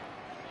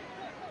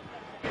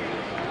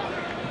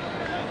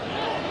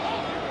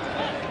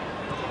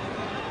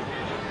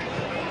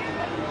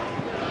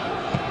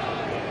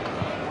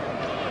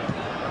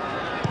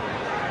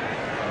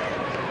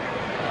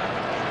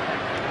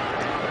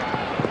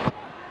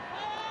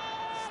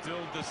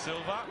 Still De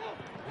Silva.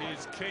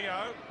 Here's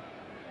Keogh.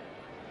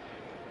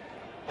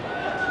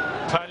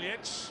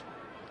 Palic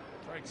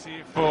breaks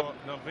here for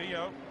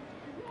Novillo.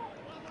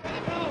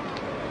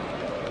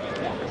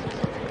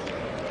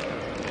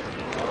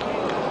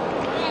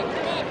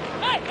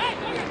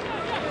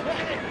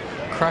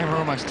 Kramer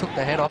almost took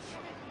the head off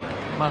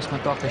Marsh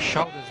McDock's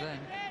shoulders then.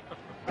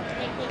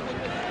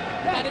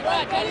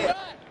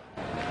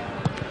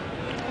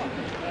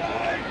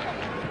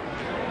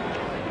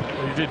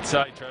 You did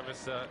say,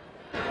 Travis,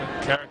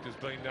 character's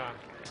been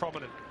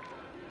prominent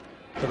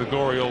for the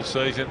Glory all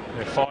season.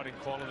 Their fighting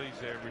qualities,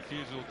 their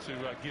refusal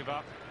to give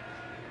up.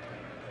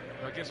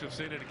 I guess we've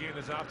seen it again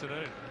this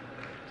afternoon.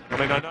 I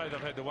mean, I know they've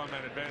had the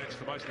one-man advantage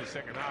for most of the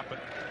second half, but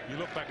you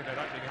look back at that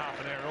opening half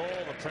an hour,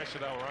 all the pressure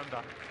they were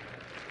under.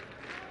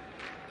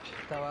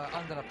 They were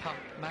under the pump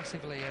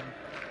massively, and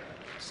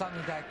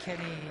something that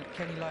Kenny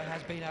Lowe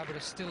has been able to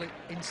still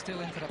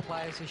instill into the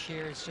players this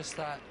year is just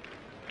that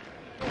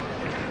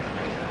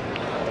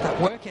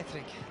work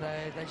ethic.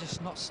 They're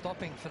just not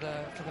stopping for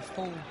the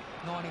full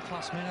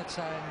 90+ minutes,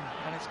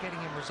 and it's getting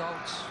him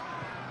results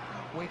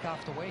week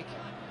after week.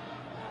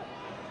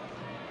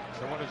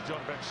 So what does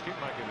John Van Schip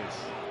make of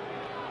this?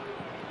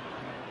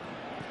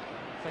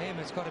 For him,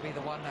 it's got to be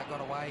the one that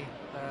got away.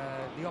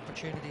 The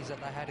opportunities that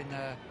they had in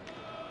the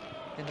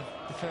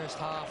first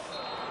half,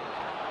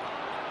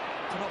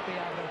 to not be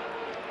able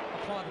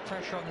apply the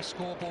pressure on the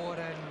scoreboard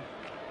and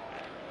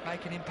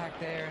make an impact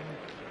there. And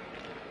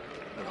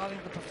look, I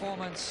think the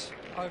performance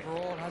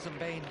overall hasn't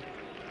been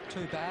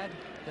too bad.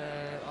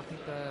 I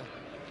think the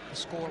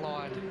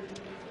scoreline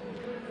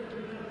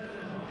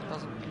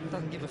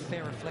doesn't give a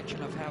fair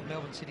reflection of how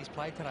Melbourne City's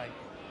played today.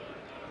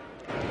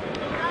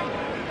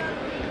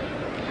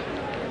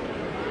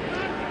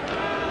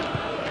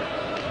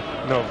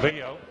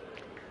 Novillo.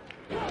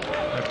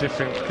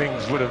 Different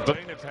things would have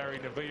been if Harry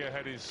Novillo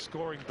had his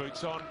scoring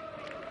boots on.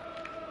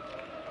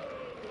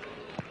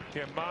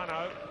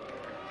 Germano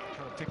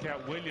trying to pick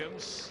out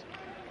Williams.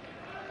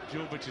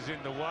 Gilbert is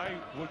in the way.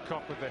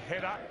 Woodcock with the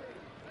header.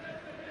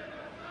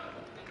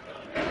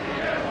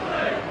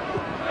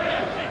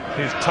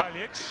 Here's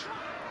Talic.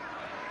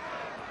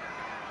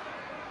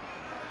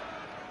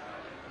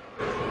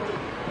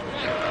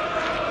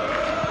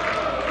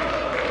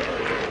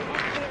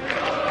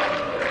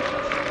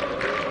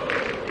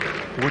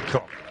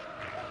 Woodcock.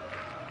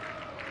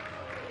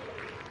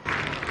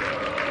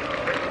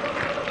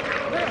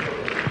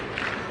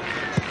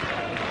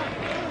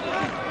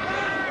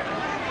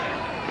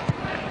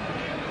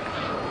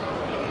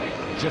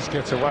 Just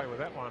gets away with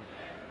that one.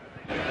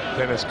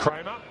 Denis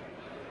Kramar.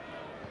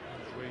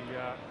 As we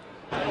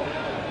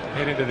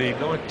head into the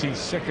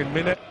 92nd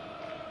minute.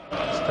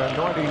 Just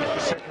 90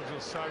 seconds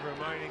or so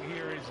remaining.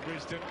 Here is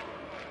Risdon.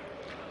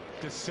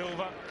 De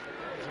Silva.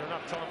 Is there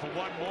enough time for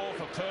one more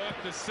for Perth?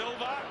 De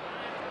Silva.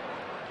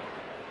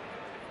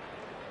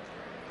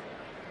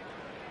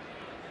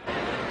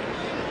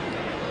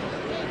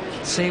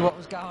 See what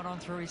was going on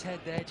through his head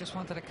there. Just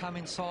wanted to come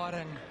inside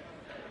and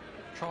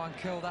try and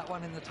kill that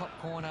one in the top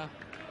corner.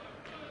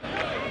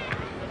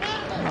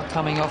 Not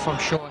coming off, I'm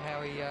sure,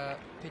 how he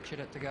pictured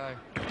it to go.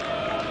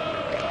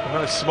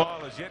 No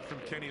smile as yet from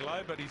Kenny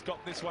Lowe, but he's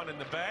got this one in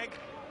the bag.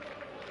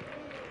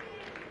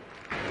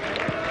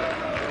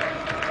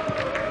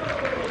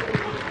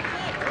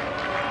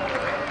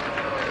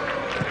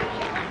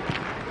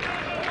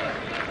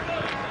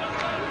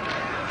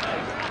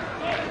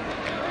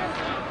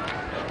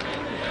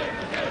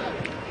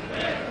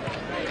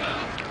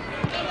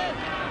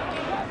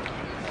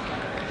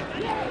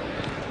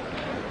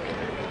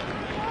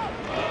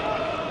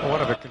 One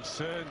of the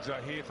concerns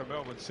I hear from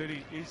Melbourne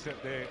City is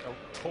that their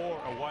poor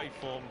away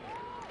form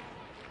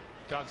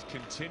does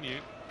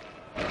continue.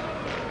 They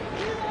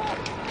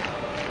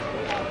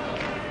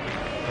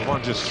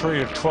won just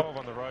 3 of 12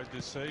 on the road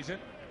this season.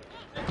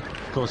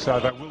 Of course, they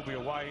will be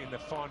away in the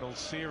final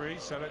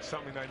series, so that's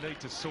something they need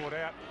to sort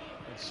out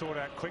and sort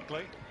out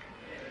quickly.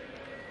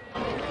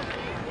 So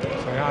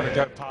they are to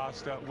go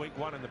past week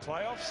 1 in the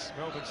playoffs,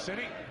 Melbourne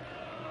City.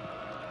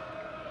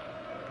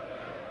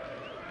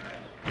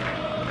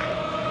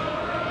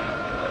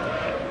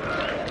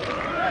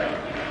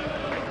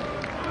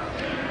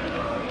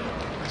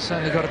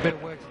 Certainly got a bit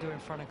of work to do in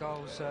front of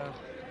goals on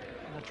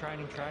the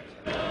training track.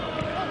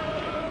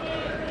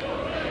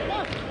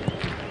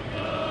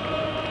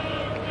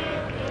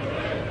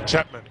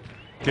 Chapman,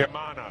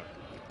 Germano.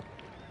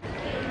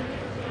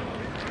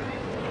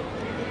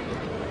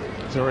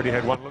 He's already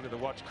had one look at the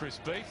watch, Chris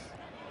Beath.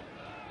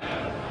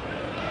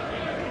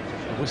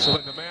 A whistle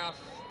in the mouth.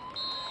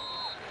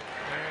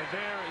 And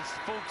there is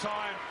full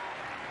time.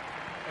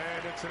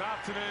 And it's an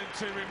afternoon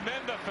to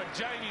remember for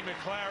Jamie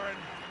McLaren.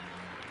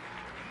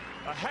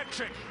 A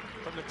hat-trick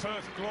from the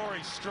Perth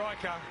Glory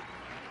striker.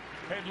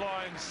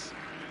 Headlines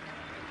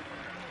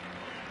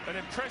an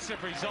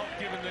impressive result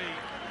given the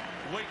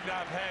week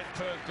they've had,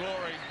 Perth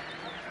Glory.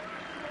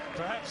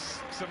 Perhaps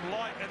some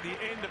light at the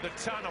end of the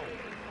tunnel.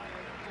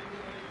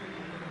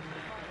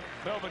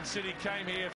 Melbourne City came here